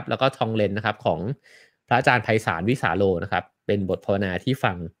นะครับแล้วก็ทองเลนนะครับของพระอาจารย์ไพศาลวิสาโลนะครับเป็นบทภาวนาที่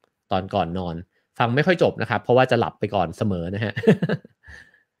ฟังตอนก่อนนอนฟังไม่ค่อยจบนะครับเพราะว่าจะหลับไปก่อนเสมอนะฮะ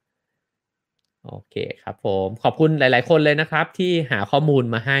โอเคครับผมขอบคุณหลายๆคนเลยนะครับที่หาข้อมูล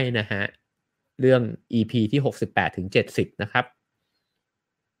มาให้นะฮะเรื่อง EP ที่68ถึง70นะครับ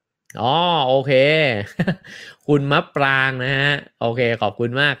โอเค คุณมะปรางนะฮะโอเคขอบคุณ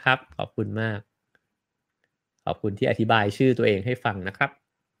มากครับขอบคุณมากขอบคุณที่อธิบายชื่อตัวเองให้ฟังนะครับ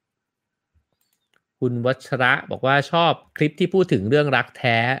คุณวัชระบอกว่าชอบคลิปที่พูดถึงเรื่องรักแ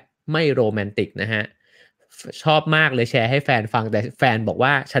ท้ไม่โรแมนติกนะฮะชอบมากเลยแชร์ให้แฟนฟังแต่แฟนบอกว่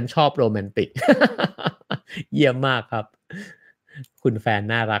าฉันชอบโรแมนติก เยี่ยมมากครับคุณแฟน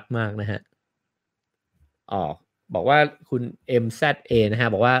น่ารักมากนะฮะบอกว่าคุณ MZA นะฮะ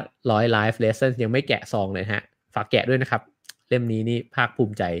บอกว่า100 Life Lessons ยังไม่แกะซองเลยฮะฝากแกะด้วยนะครับเล่มนี้นี่ภาคภู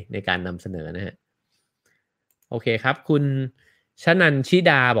มิใจในการนำเสนอนะฮะโอเคครับคุณชนันชิ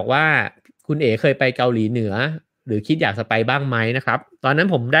ดาบอกว่าคุณเอ๋เคยไปเกาหลีเหนือหรือคิดอยากจะไปบ้างไหมนะครับตอนนั้น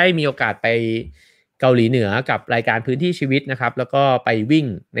ผมได้มีโอกาสไปเกาหลีเหนือกับรายการพื้นที่ชีวิตนะครับแล้วก็ไปวิ่ง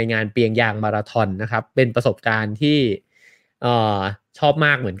ในงานเปียงยางมาราธอนนะครับเป็นประสบการณ์ที่ชอบม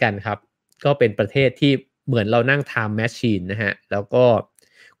ากเหมือนกันครับก็เป็นประเทศที่เหมือนเรานั่ง time machine นะฮะแล้วก็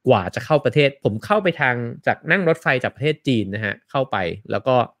กว่าจะเข้าประเทศผมเข้าไปทางจากนั่งรถไฟจากประเทศจีนนะฮะเข้าไปแล้ว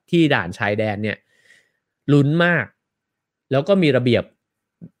ก็ที่ด่านชายแดนเนี่ยลุ้นมากแล้วก็มีระเบียบ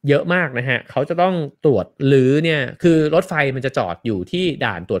เยอะมากนะฮะเขาจะต้องตรวจหรือเนี่ยคือรถไฟมันจะจอดอยู่ที่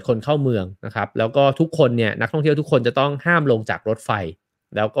ด่านตรวจคนเข้าเมืองนะครับแล้วก็ทุกคนเนี่ยนักท่องเที่ยวทุกคนจะต้องห้ามลงจากรถไฟ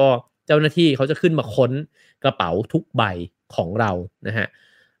แล้วก็เจ้าหน้าที่เขาจะขึ้นมาค้นกระเป๋าทุกใบของเรานะฮะ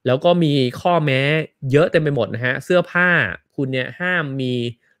แล้วก็มีข้อแม้เยอะเต็มไปหมดนะฮะเสื้อผ้าคุณเนี่ยห้ามมี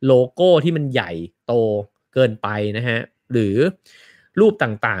โลโก้ที่มันใหญ่โตเกินไปนะฮะหรือรูป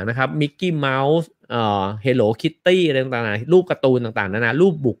ต่างๆนะครับมิกกี้เมาส์Hello Kitty อะไรต่างๆรูปการ์ตูนต่างๆรู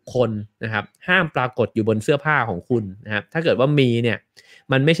ปบุคคลนะครับห้ามปรากฏอยู่บนเสื้อผ้าของคุณนะครับถ้าเกิดว่ามีเนี่ย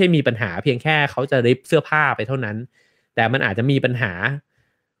มันไม่ใช่มีปัญหาเพียงแค่เขาจะริปเสื้อผ้าไปเท่านั้นแต่มันอาจจะมีปัญหา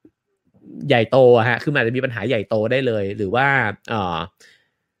ใหญ่โตฮะคือมันอาจจะมีปัญหาใหญ่โตได้เลยหรือว่า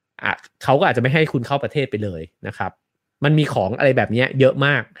เขาก็อาจจะไม่ให้คุณเข้าประเทศไปเลยนะครับมันมีของอะไรแบบนี้เยอะม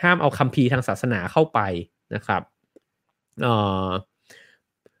ากห้ามเอาคัมภีร์ทางศาสนาเข้าไปนะครับ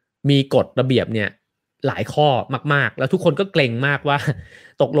มีกฎระเบียบเนี่ยหลายข้อมากๆแล้วทุกคนก็เกรงมากว่า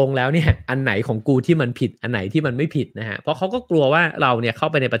ตกลงแล้วเนี่ยอันไหนของกูที่มันผิดอันไหนที่มันไม่ผิดนะฮะเพราะเขาก็กลัวว่าเราเนี่ยเข้า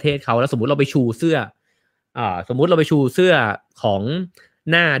ไปในประเทศเขาแล้วสมมุติเราไปชูเสื้อสมมุติเราไปชูเสื้อของ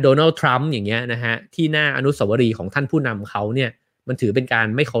หน้าโดนัลด์ทรัมป์อย่างเงี้ยนะฮะที่หน้าอนุสาวรีย์ของท่านผู้นำเขาเนี่ยมันถือเป็นการ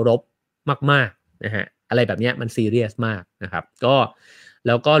ไม่เคารพมากๆนะฮะอะไรแบบนี้มันซีเรียสมากนะครับก็ แ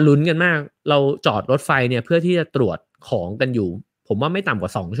ล้วก็ลุ้นกันมากเราจอดรถไฟเนี่ยเพื่อที่จะตรวจของกันอยู่ผมว่าไม่ต่ำกว่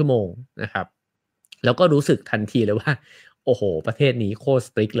า2ชั่วโมงนะครับแล้วก็รู้สึกทันทีเลยว่าโอ้โหประเทศนี้โคตรส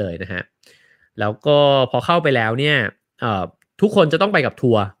ตริกเลยนะฮะแล้วก็พอเข้าไปแล้วเนี่ยทุกคนจะต้องไปกับ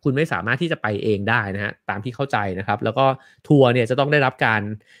ทัวร์คุณไม่สามารถที่จะไปเองได้นะฮะตามที่เข้าใจนะครับแล้วก็ทัวร์เนี่ยจะต้องได้รับการ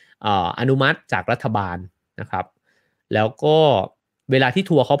อนุมัติจากรัฐบาลนะครับแล้วก็เวลาที่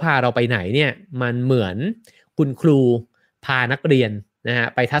ทัวร์เขาพาเราไปไหนเนี่ยมันเหมือนคุณครูพานักเรียนนะฮะ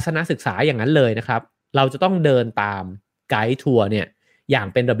ไปทัศนศึกษาอย่างนั้นเลยนะครับเราจะต้องเดินตามไกด์ทัวร์เนี่ยอย่าง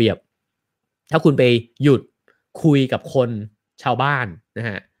เป็นระเบียบถ้าคุณไปหยุดคุยกับคนชาวบ้านนะ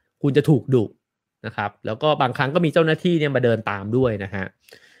ฮะคุณจะถูกดุนะครับแล้วก็บางครั้งก็มีเจ้าหน้าที่เนี่ยมาเดินตามด้วยนะฮะ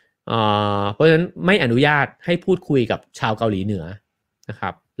เพราะฉะนั้นไม่อนุญาตให้พูดคุยกับชาวเกาหลีเหนือนะครั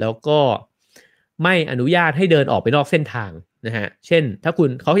บแล้วก็ไม่อนุญาตให้เดินออกไปนอกเส้นทางนะฮะเช่นถ้า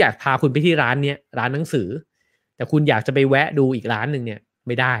เขาอยากพาคุณไปที่ร้านเนี้ยร้านหนังสือแต่คุณอยากจะไปแวะดูอีกร้านหนึ่งเนี่ยไ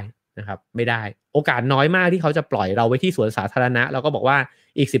ม่ได้นะครับไม่ได้โอกาสน้อยมากที่เขาจะปล่อยเราไว้ที่สวนสาธารณะแล้วก็บอกว่า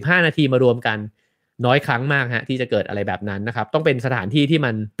อีก15นาทีมารวมกันน้อยครั้งมากฮะที่จะเกิดอะไรแบบนั้นนะครับต้องเป็นสถานที่ที่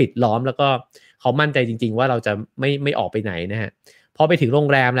มันปิดล้อมแล้วก็เขามั่นใจจริงๆว่าเราจะไม่ออกไปไหนนะฮะพอไปถึงโรง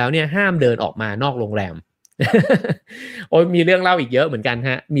แรมแล้วเนี่ยห้ามเดินออกมานอกโรงแรม โอ้ยมีเรื่องเล่าอีกเยอะเหมือนกัน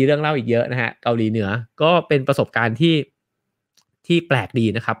ฮะมีเรื่องเล่าอีกเยอะนะฮะเกาหลีเหนือก็เป็นประสบการณ์ที่แปลกดี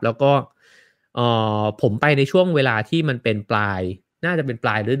นะครับแล้วก็ผมไปในช่วงเวลาที่มันเป็นน่าจะเป็นปล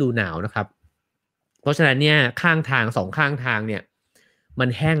ายฤดูหนาวนะครับเพราะฉะนั้นเนี่ยข้างทาง2ข้างทางเนี่ยมัน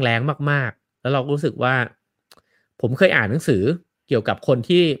แห้งแล้งมากๆแล้วเรารู้สึกว่าผมเคยอ่านหนังสือเกี่ยวกับคน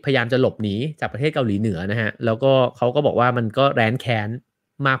ที่พยายามจะหลบหนีจากประเทศเกาหลีเหนือนะฮะแล้วก็เขาก็บอกว่ามันก็แร้นแค้น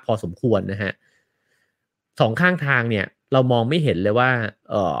มากพอสมควรนะฮะ2ข้างทางเนี่ยเรามองไม่เห็นเลยว่า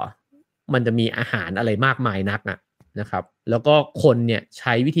มันจะมีอาหารอะไรมากมายนักนะครับแล้วก็คนเนี่ยใ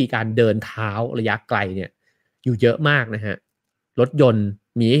ช้วิธีการเดินเท้าระยะไกลเนี่ยอยู่เยอะมากนะฮะรถยนต์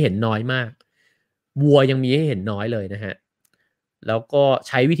มีให้เห็นน้อยมากวัวยังมีให้เห็นน้อยเลยนะฮะแล้วก็ใ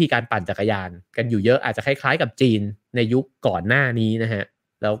ช้วิธีการปั่นจักรยานกันอยู่เยอะอาจจะคล้ายๆกับจีนในยุคก่อนหน้านี้นะฮะ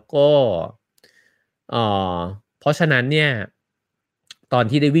แล้วก็เอ่อเพราะฉะนั้นเนี่ยตอน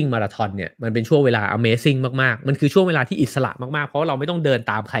ที่ได้วิ่งมาราธอนเนี่ยมันเป็นช่วงเวลา Amazing มากๆมันคือช่วงเวลาที่อิสระมากๆเพราะเราไม่ต้องเดิน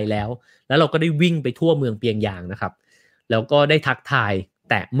ตามใครแล้วเราก็ได้วิ่งไปทั่วเมืองเปียงยางนะครับแล้วก็ได้ทักทาย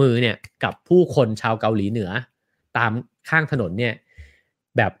แตะมือเนี่ยกับผู้คนชาวเกาหลีเหนือตามข้างถนนเนี่ย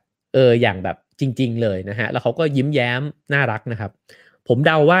แบบอย่างแบบจริงๆเลยนะฮะแล้วเขาก็ยิ้มแย้มน่ารักนะครับผมเ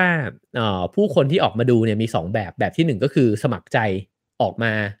ดาว่าผู้คนที่ออกมาดูเนี่ยมี2แบบที่1ก็คือสมัครใจออกม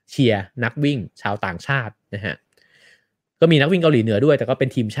าเชียร์นักวิ่งชาวต่างชาตินะฮะก็มีนักวิ่งเกาหลีเหนือด้วยแต่ก็เป็น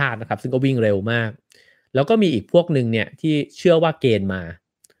ทีมชาตินะครับซึ่งก็วิ่งเร็วมากแล้วก็มีอีกพวกหนึ่งเนี่ยที่เชื่อว่าเกณฑ์มา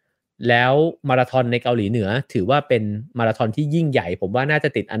แล้วมาราธอนในเกาหลีเหนือถือว่าเป็นมาราธอนที่ยิ่งใหญ่ผมว่าน่าจะ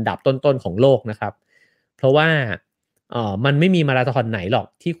ติดอันดับต้นๆของโลกนะครับเพราะว่ามันไม่มีมาราธอนไหนหรอก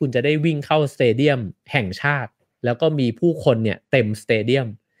ที่คุณจะได้วิ่งเข้าสเตเดียมแห่งชาติแล้วก็มีผู้คนเนี่ยเต็มสเตเดียม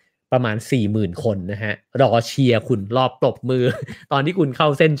ประมาณ 40,000 คนนะฮะรอเชียร์คุณรอปรบมือ ตอนที่คุณเข้า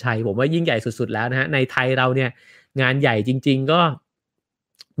เส้นชัยผมว่ายิ่งใหญ่สุดๆแล้วนะฮะในไทยเราเนี่ยงานใหญ่จริงๆก็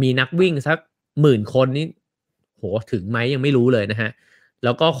มีนักวิ่งสัก10,000 คนนี่โหถึงไหมยังไม่รู้เลยนะฮะแ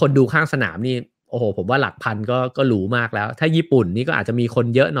ล้วก็คนดูข้างสนามนี่โอ้โหผมว่าหลักพันก็หรูมากแล้วถ้าญี่ปุ่นนี่ก็อาจจะมีคน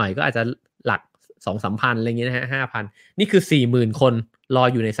เยอะหน่อยก็อาจจะหลัก 2-3 พันอะไรอย่างเงี้ยนะฮะ5,000นี่คือ 40,000 คนรอ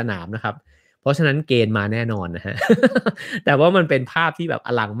อยู่ในสนามนะครับเพราะฉะนั้นเกณฑ์มาแน่นอนนะฮะ แต่ว่ามันเป็นภาพที่แบบอ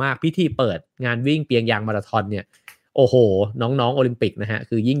ลังมากพิธีเปิดงานวิ่งเปียงยางมาราธอนเนี่ยโอ้โหน้องๆโอลิมปิกนะฮะ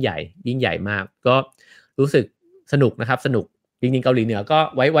คือยิ่งใหญ่มากก็รู้สึกสนุกนะครับสนุกจริงๆเกาหลีเหนือก็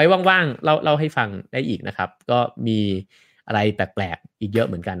ไว้ว่างๆเล่าให้ฟังได้อีกนะครับก็มีอะไรแปลกๆอีกเยอะ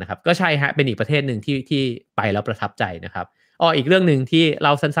เหมือนกันนะครับก็ใช่ฮะเป็นอีกประเทศหนึ่งที่ไปแล้วประทับใจนะครับอีกเรื่องหนึ่งที่เร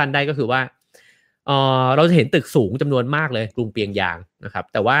าสั้นๆได้ก็คือว่าเราจะเห็นตึกสูงจำนวนมากเลยกรุงเปียงยางนะครับ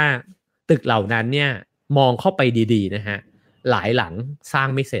แต่ว่าตึกเหล่านั้นเนี่ยมองเข้าไปดีๆนะฮะหลายหลังสร้าง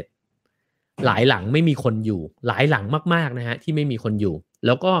ไม่เสร็จหลายหลังไม่มีคนอยู่หลายหลังมากๆนะฮะที่ไม่มีคนอยู่แ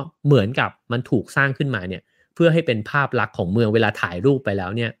ล้วก็เหมือนกับมันถูกสร้างขึ้นมาเนี่ยเพื่อให้เป็นภาพลักษณ์ของเมืองเวลาถ่ายรูปไปแล้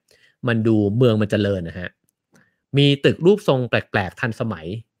วเนี่ยมันดูเมืองมันเจริญนะฮะมีตึกรูปทรงแปลกๆทันสมัย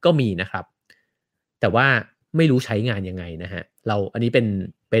ก็มีนะครับแต่ว่าไม่รู้ใช้งานยังไงนะฮะอันนี้เ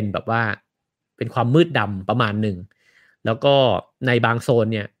ป็นแบบว่าเป็นความมืดดำประมาณหนึ่งแล้วก็ในบางโซน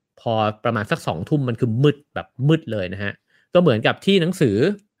เนี่ยพอประมาณสัก20:00มันคือมืดแบบมืดเลยนะฮะก็เหมือนกับที่หนังสือ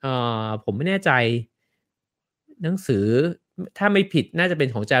ผมไม่แน่ใจหนังสือถ้าไม่ผิดน่าจะเป็น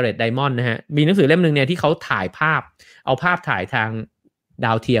ของ Jared Diamond นะฮะมีหนังสือเล่มหนึ่งเนี่ยที่เขาถ่ายภาพเอาภาพถ่ายทางด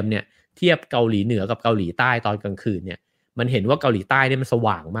าวเทียมเนี่ยเทียบเกาหลีเหนือกับเกาหลีใต้ตอนกลางคืนเนี่ยมันเห็นว่าเกาหลีใต้เนี่ยมันส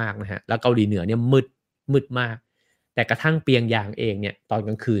ว่างมากนะฮะแล้วเกาหลีเหนือเนี่ยมืดมากแต่กระทั่งเปียงยางเองเนี่ยตอนก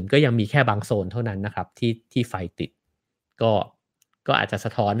ลางคืนก็ยังมีแค่บางโซนเท่านั้นนะครับที่ไฟติดก็ ก็อาจจะส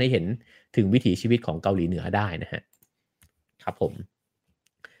ะท้อนให้เห็นถึงวิถีชีวิตของเกาหลีเหนือได้นะฮะครับผม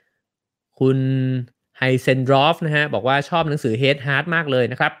คุณไฮเซนดรอฟนะฮะบอกว่าชอบหนังสือ Head Heart มากเลย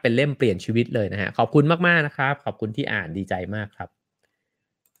นะครับเป็นเล่มเปลี่ยนชีวิตเลยนะฮะขอบคุณมากๆนะครับขอบคุณที่อ่านดีใจมากครับ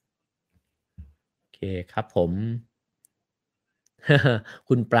โอเคครับผม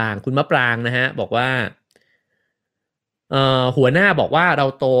คุณมะปรางนะฮะบอกว่าหัวหน้าบอกว่าเรา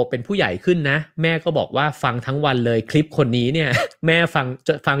โตเป็นผู้ใหญ่ขึ้นนะแม่ก็บอกว่าฟังทั้งวันเลยคลิปคนนี้เนี่ยแม่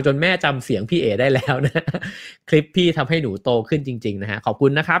ฟังจนแม่จำเสียงพี่เอได้แล้วนะคลิปพี่ทำให้หนูโตขึ้นจริงๆนะฮะขอบคุ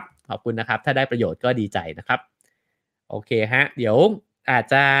ณนะครับขอบคุณนะครับถ้าได้ประโยชน์ก็ดีใจนะครับโอเคฮะเดี๋ยวอาจ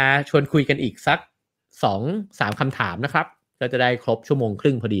จะชวนคุยกันอีกสัก2-3คำถามนะครับก็จะได้ครบชั่วโมงค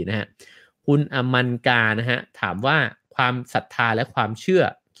รึ่งพอดีนะฮะคุณอมันกานะฮะถามว่าความศรัทธาและความเชื่อ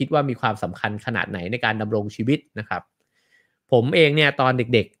คิดว่ามีความสำคัญขนาดไหนในการดำรงชีวิตนะครับผมเองเนี่ยตอนเ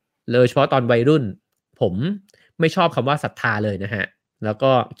ด็กๆเลยเฉพาะตอนวัยรุ่นผมไม่ชอบคำว่าศรัทธาเลยนะฮะแล้ว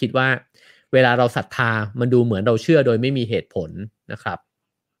ก็คิดว่าเวลาเราศรัทธามันดูเหมือนเราเชื่อโดยไม่มีเหตุผลนะครับ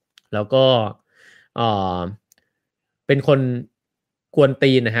แล้วก็เอ่อเป็นคนกวน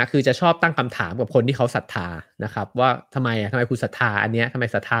ตีนนะฮะคือจะชอบตั้งคำถามกับคนที่เขาศรัทธานะครับว่าทำไมคุณศรัทธาอันเนี้ยทำไม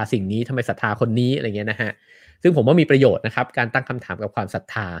ศรัทธาสิ่งนี้ทำไมศรัทธาคนนี้อะไรเงี้ยนะฮะซึ่งผมว่ามีประโยชน์นะครับการตั้งคำถามกับความศรัท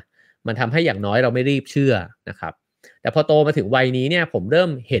ธามันทำให้อย่างน้อยเราไม่รีบเชื่อนะครับแต่พอโตมาถึงวัยนี้เนี่ยผมเริ่ม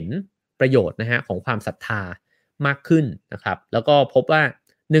เห็นประโยชน์นะฮะของความศรัทธามากขึ้นนะครับแล้วก็พบว่า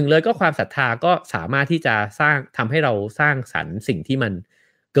หนึ่งเลยก็ความศรัทธาก็สามารถที่จะทำให้เราสร้างสรรค์สิ่งที่มัน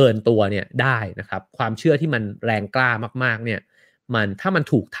เกินตัวเนี่ยได้นะครับความเชื่อที่มันแรงกล้ามากๆเนี่ยถ้ามัน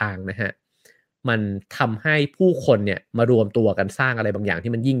ถูกทางนะฮะมันทำให้ผู้คนเนี่ยมารวมตัวกันสร้างอะไรบางอย่าง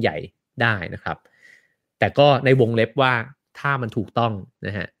ที่มันยิ่งใหญ่ได้นะครับแต่ก็ในวงเล็บว่าถ้ามันถูกต้องน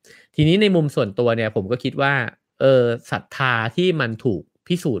ะฮะทีนี้ในมุมส่วนตัวเนี่ยผมก็คิดว่าศรัทธาที่มันถูก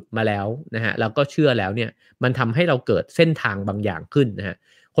พิสูจน์มาแล้วนะฮะแล้วก็เชื่อแล้วเนี่ยมันทำให้เราเกิดเส้นทางบางอย่างขึ้นนะฮะ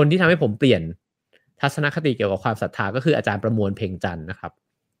คนที่ทำให้ผมเปลี่ยนทัศนคติเกี่ยวกับความศรัทธาก็คืออาจารย์ประมวลเพ็งจันทร์นะครับ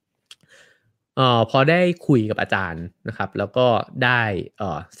พอได้คุยกับอาจารย์นะครับแล้วก็ได้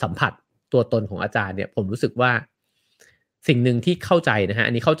สัมผัสตัวตนของอาจารย์เนี่ยผมรู้สึกว่าสิ่งหนึ่งที่เข้าใจนะฮะ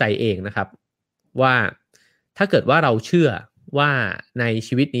อันนี้เข้าใจเองนะครับว่าถ้าเกิดว่าเราเชื่อว่าใน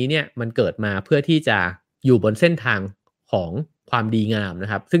ชีวิตนี้เนี่ยมันเกิดมาเพื่อที่จะอยู่บนเส้นทางของความดีงามนะ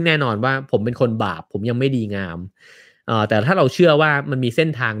ครับซึ่งแน่นอนว่าผมเป็นคนบาปผมยังไม่ดีงามแต่ถ้าเราเชื่อว่ามันมีเส้น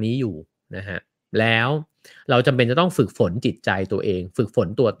ทางนี้อยู่นะฮะแล้วเราจำเป็นจะต้องฝึกฝนจิตใจตัวเองฝึกฝน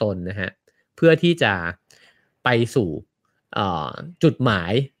ตัวตนนะฮะเพื่อที่จะไปสู่จุดหมา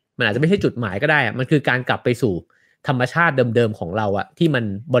ยมันอาจจะไม่ใช่จุดหมายก็ได้มันคือการกลับไปสู่ธรรมชาติเดิมๆของเราอะที่มัน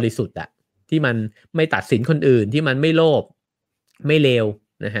บริสุทธิ์อะที่มันไม่ตัดสินคนอื่นที่มันไม่โลภไม่เลว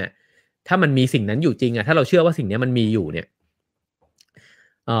นะฮะถ้ามันมีสิ่งนั้นอยู่จริงอะถ้าเราเชื่อว่าสิ่งนี้มันมีอยู่เนี่ย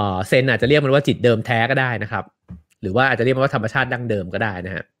เซนอาจจะเรียกมันว่าจิตเดิมแท้ก็ได้นะครับหรือว่าอาจจะเรียกมันว่าธรรมชาติดั้งเดิมก็ได้น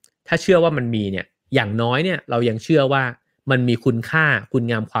ะฮะถ้าเชื่อว่ามันมีเนี่ยอย่างน้อยเนี่ยเรายังเชื่อว่ามันมีคุณค่าคุณ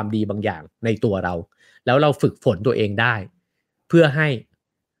งามความดีบางอย่างในตัวเราแล้วเราฝึกฝนตัวเองได้เพื่อให้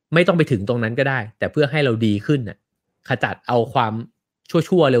ไม่ต้องไปถึงตรงนั้นก็ได้แต่เพื่อให้เราดีขึ้นน่ะขจัดเอาความ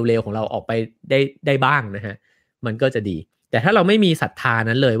ชั่วๆเร็วๆของเราออกไปได้บ้างนะฮะมันก็จะดีแต่ถ้าเราไม่มีศรัทธา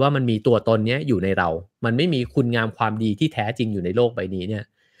นั้นเลยว่ามันมีตัวตนเนี้ยอยู่ในเรามันไม่มีคุณงามความดีที่แท้จริงอยู่ในโลกใบนี้เนี่ย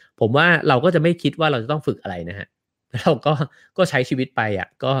ผมว่าเราก็จะไม่คิดว่าเราจะต้องฝึกอะไรนะฮะเราก็ใช้ชีวิตไปอ่ะ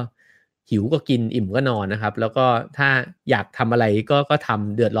ก็หิวก็กินอิ่มก็นอนนะครับแล้วก็ถ้าอยากทำอะไรก็ท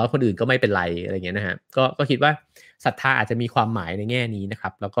ำเดือดร้อนคนอื่นก็ไม่เป็นไรอะไรเงี้ยนะฮะก็คิดว่าศรัทธาอาจจะมีความหมายในแง่นี้นะครั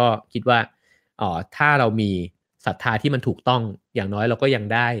บแล้วก็คิดว่าถ้าเรามีศรัทธาที่มันถูกต้องอย่างน้อยเราก็ยัง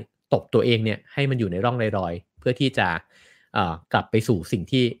ได้ตบตัวเองเนี่ยให้มันอยู่ในร่องรอยเพื่อที่จะกลับไปสู่สิ่ง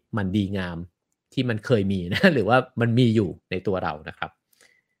ที่มันดีงามที่มันเคยมีนะ หรือว่ามันมีอยู่ในตัวเรานะครับ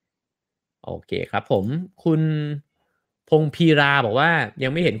โอเคครับผมคุณพงพีราบอกว่ายั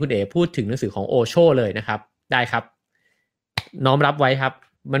งไม่เห็นคุณเอ๋พูดถึงหนังสือของโอโชเลยนะครับได้ครับน้อมรับไว้ครับ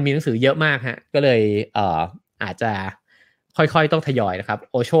มันมีหนังสือเยอะมากฮะก็เลยอาจจะค่อยๆต้องทยอยนะครับ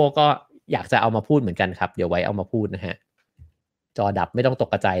โอโชก็อยากจะเอามาพูดเหมือนกันครับเดี๋ยวไว้เอามาพูดนะฮะจอดับไม่ต้องต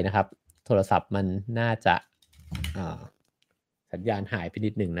กใจนะครับโทรศัพท์มันน่าจะสัญญาณหายไปนิ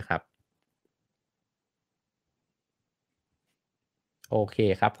ดหนึ่งนะครับโอเค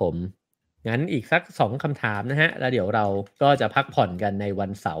ครับผมงั้นอีกสัก2คำถามนะฮะแล้วเดี๋ยวเราก็จะพักผ่อนกันในวั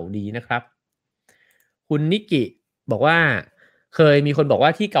นเสาร์นี้นะครับคุณนิกิบอกว่าเคยมีคนบอกว่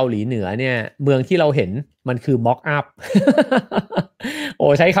าที่เกาหลีเหนือเนี่ยเมืองที่เราเห็นมันคือ mock up โอ้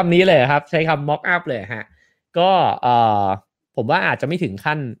ใช้คำนี้เลยครับใช้คำ mock up เลยฮะก็ผมว่าอาจจะไม่ถึง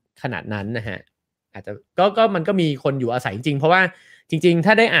ขั้นขนาดนั้นนะฮะอาจจะก็มันก็มีคนอยู่อาศัยจริงเพราะว่าจริงๆถ้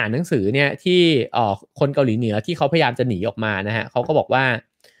าได้อ่านหนังสือเนี่ยที่คนเกาหลีเหนือที่เขาพยายามจะหนีออกมานะฮะเขาก็บอกว่า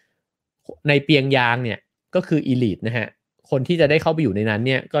ในเปียงยางเนี่ยก็คืออีลิทนะฮะ คนที่จะได้เข้าไปอยู่ในนั้นเ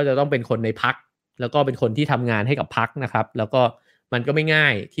นี่ยก็จะต้องเป็นคนในพรรคแล้วก็เป็นคนที่ทำงานให้กับพรรคนะครับแล้วก็มันก็ไม่ง่า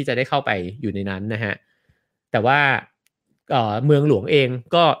ยที่จะได้เข้าไปอยู่ในนั้นนะฮะแต่ว่าเมืองหลวงเอง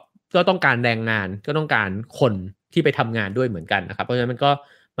ก็ต้องการแรงงานก็ต้องการคนที่ไปทำงานด้วยเหมือนกันนะครับเพราะฉะนั้นมัน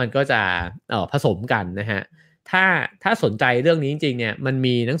ก็จะผสมกันนะฮะถ้าสนใจเรื่องนี้จริงๆเนี่ยมัน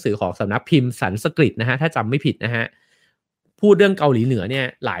มีหนังสือของสำนักพิมพ์สันสกฤตนะฮะถ้าจำไม่ผิดนะฮะพูดเรื่องเกาหลีเหนือเนี่ย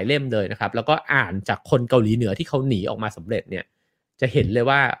หลายเล่มเลยนะครับแล้วก็อ่านจากคนเกาหลีเหนือที่เขาหนีออกมาสำเร็จเนี่ยจะเห็นเลย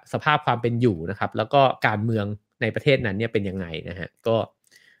ว่าสภาพความเป็นอยู่นะครับแล้วก็การเมืองในประเทศนั้นเนี่ยเป็นยังไงนะฮะ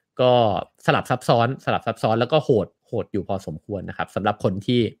ก็สลับซับซ้อนแล้วก็โหดอยู่พอสมควรนะครับสำหรับคน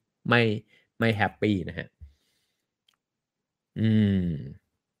ที่ไม่แฮปปี้นะฮะ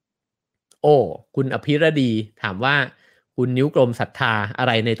โอ้คุณอภิรดีถามว่าคุณนิ้วกลมศรัทธาอะไ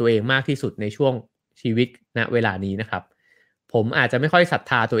รในตัวเองมากที่สุดในช่วงชีวิตณเวลานี้นะครับผมอาจจะไม่ค่อยศรัท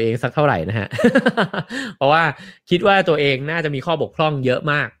ธาตัวเองสักเท่าไหร่นะฮะ เพราะว่าคิดว่าตัวเองน่าจะมีข้อบกพร่องเยอะ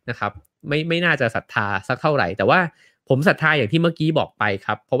มากนะครับไม่น่าจะศรัทธาสักเท่าไหร่แต่ว่าผมศรัทธาอย่างที่เมื่อกี้บอกไปค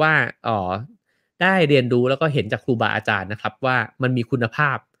รับเพราะว่าได้เรียนรู้แล้วก็เห็นจากครูบาอาจารย์นะครับว่ามันมีคุณภ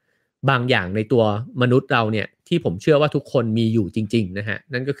าพบางอย่างในตัวมนุษย์เราเนี่ยที่ผมเชื่อว่าทุกคนมีอยู่จริงๆนะฮะ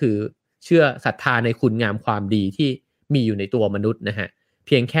นั่นก็คือเชื่อศรัทธาในคุณงามความดีที่มีอยู่ในตัวมนุษย์นะฮะเ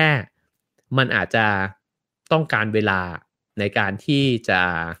พียงแค่มันอาจจะต้องการเวลาในการที่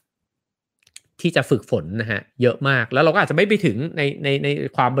จะฝึกฝนนะฮะเยอะมากแล้วเราก็อาจจะไม่ไปถึงใน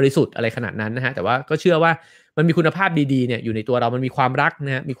ความบริสุทธิ์อะไรขนาดนั้นนะฮะแต่ว่าก็เชื่อว่ามันมีคุณภาพดีๆเนี่ยอยู่ในตัวเรามันมีความรักน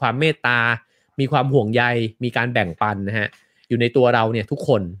ะฮะมีความเมตตามีความห่วงใยมีการแบ่งปันนะฮะอยู่ในตัวเราเนี่ยทุกค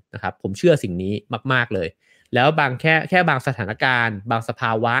นนะครับผมเชื่อสิ่งนี้มากๆเลยแล้วบางแค่บางสถานการณ์บางสภ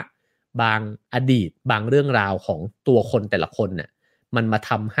าวะบางอดีตบางเรื่องราวของตัวคนแต่ละคนเนี่ยมันมา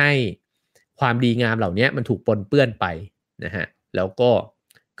ทำให้ความดีงามเหล่านี้มันถูกปนเปื้อนไปนะฮะแล้ว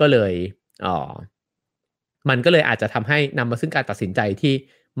ก็เลยมันก็เลยอาจจะทำให้นำมาซึ่งการตัดสินใจที่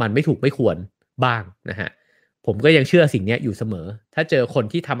มันไม่ถูกไม่ควรบ้างนะฮะผมก็ยังเชื่อสิ่งนี้อยู่เสมอถ้าเจอคน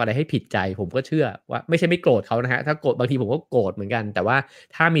ที่ทำอะไรให้ผิดใจผมก็เชื่อว่าไม่ใช่ไม่โกรธเขานะฮะถ้าโกรธบางทีผมก็โกรธเหมือนกันแต่ว่า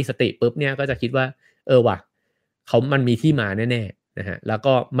ถ้ามีสติปุ๊บเนี่ยก็จะคิดว่าว่ะมันมีที่มาแน่ๆนะฮะแล้ว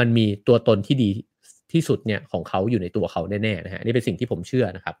ก็มันมีตัวตนที่ดีที่สุดเนี่ยของเขาอยู่ในตัวเขาแน่ๆนะฮะนี่เป็นสิ่งที่ผมเชื่อ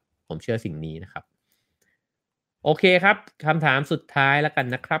นะครับผมเชื่อสิ่งนี้นะครับโอเคครับคำถามสุดท้ายแล้วกัน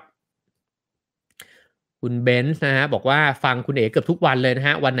นะครับคุณเบนซ์นะฮะบอกว่าฟังคุณเอ๋เกือบทุกวันเลยนะฮ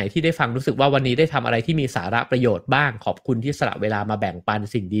ะวันไหนที่ได้ฟังรู้สึกว่าวันนี้ได้ทำอะไรที่มีสาระประโยชน์บ้างขอบคุณที่สละเวลามาแบ่งปัน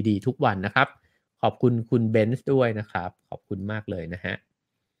สิ่งดีๆทุกวันนะครับขอบคุณคุณเบนซ์ด้วยนะครับขอบคุณมากเลยนะฮะ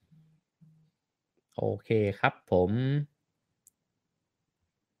โอเคครับผม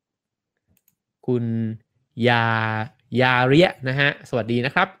คุณยายาเรียนะฮะสวัสดีน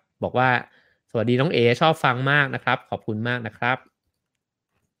ะครับบอกว่าสวัสดีน้องเอ๋ชอบฟังมากนะครับขอบคุณมากนะครับ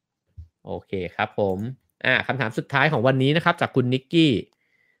โอเคครับผมคำถามสุดท้ายของวันนี้นะครับจากคุณนิกกี้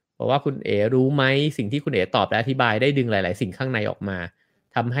บอกว่าคุณเอ๋รู้ไหมสิ่งที่คุณเอ๋ตอบและอธิบายได้ดึงหลายๆสิ่งข้างในออกมา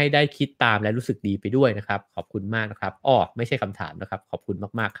ทำให้ได้คิดตามและรู้สึกดีไปด้วยนะครับขอบคุณมากนะครับไม่ใช่คำถามนะครับขอบคุณ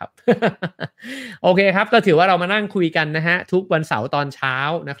มากๆครับ โอเคครับก็ถือว่าเรามานั่งคุยกันนะฮะทุกวันเสาร์ตอนเช้า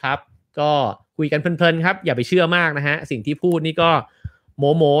นะครับก็คุยกันเพลินๆครับอย่าไปเชื่อมากนะฮะสิ่งที่พูดนี่ก็โ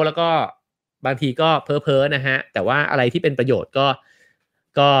มแล้วก็บางทีก็เพ้อๆนะฮะแต่ว่าอะไรที่เป็นประโยชน์ก็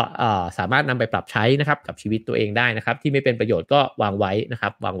สามารถนำไปปรับใช้นะครับกับชีวิตตัวเองได้นะครับที่ไม่เป็นประโยชน์ก็วางไว้นะครั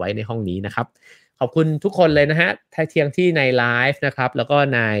บวางไว้ในห้องนี้นะครับขอบคุณทุกคนเลยนะฮะเที่ยงที่ในไลฟ์นะครับแล้วก็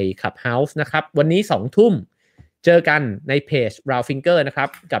ใน Clubhouse นะครับวันนี้2 ทุ่มเจอกันในเพจ Round Finger นะครับ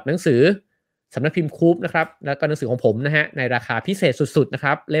กับหนังสือสำนักพิมพ์คูปนะครับแล้วก็หนังสือของผมนะฮะในราคาพิเศษสุดๆนะค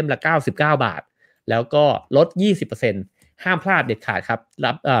รับเล่มละ99 บาทแล้วก็ลด 20%ห้ามพลาดเด็ดขาดครับ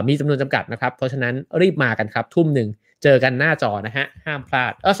มีจำนวนจำกัดนะครับเพราะฉะนั้นรีบมากันครับทุ่มหนึ่งเจอกันหน้าจอนะฮะห้ามพลา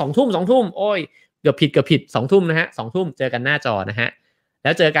ด2 ทุ่มโอ้ยเกือบผิด2 ทุ่มนะฮะ2 ทุ่มเจอกันหน้าจอนะฮะแล้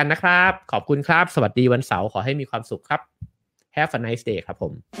วเจอกันนะครับขอบคุณครับสวัสดีวันเสาร์ขอให้มีความสุขครับ Have a nice day ครับผ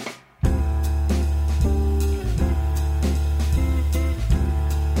ม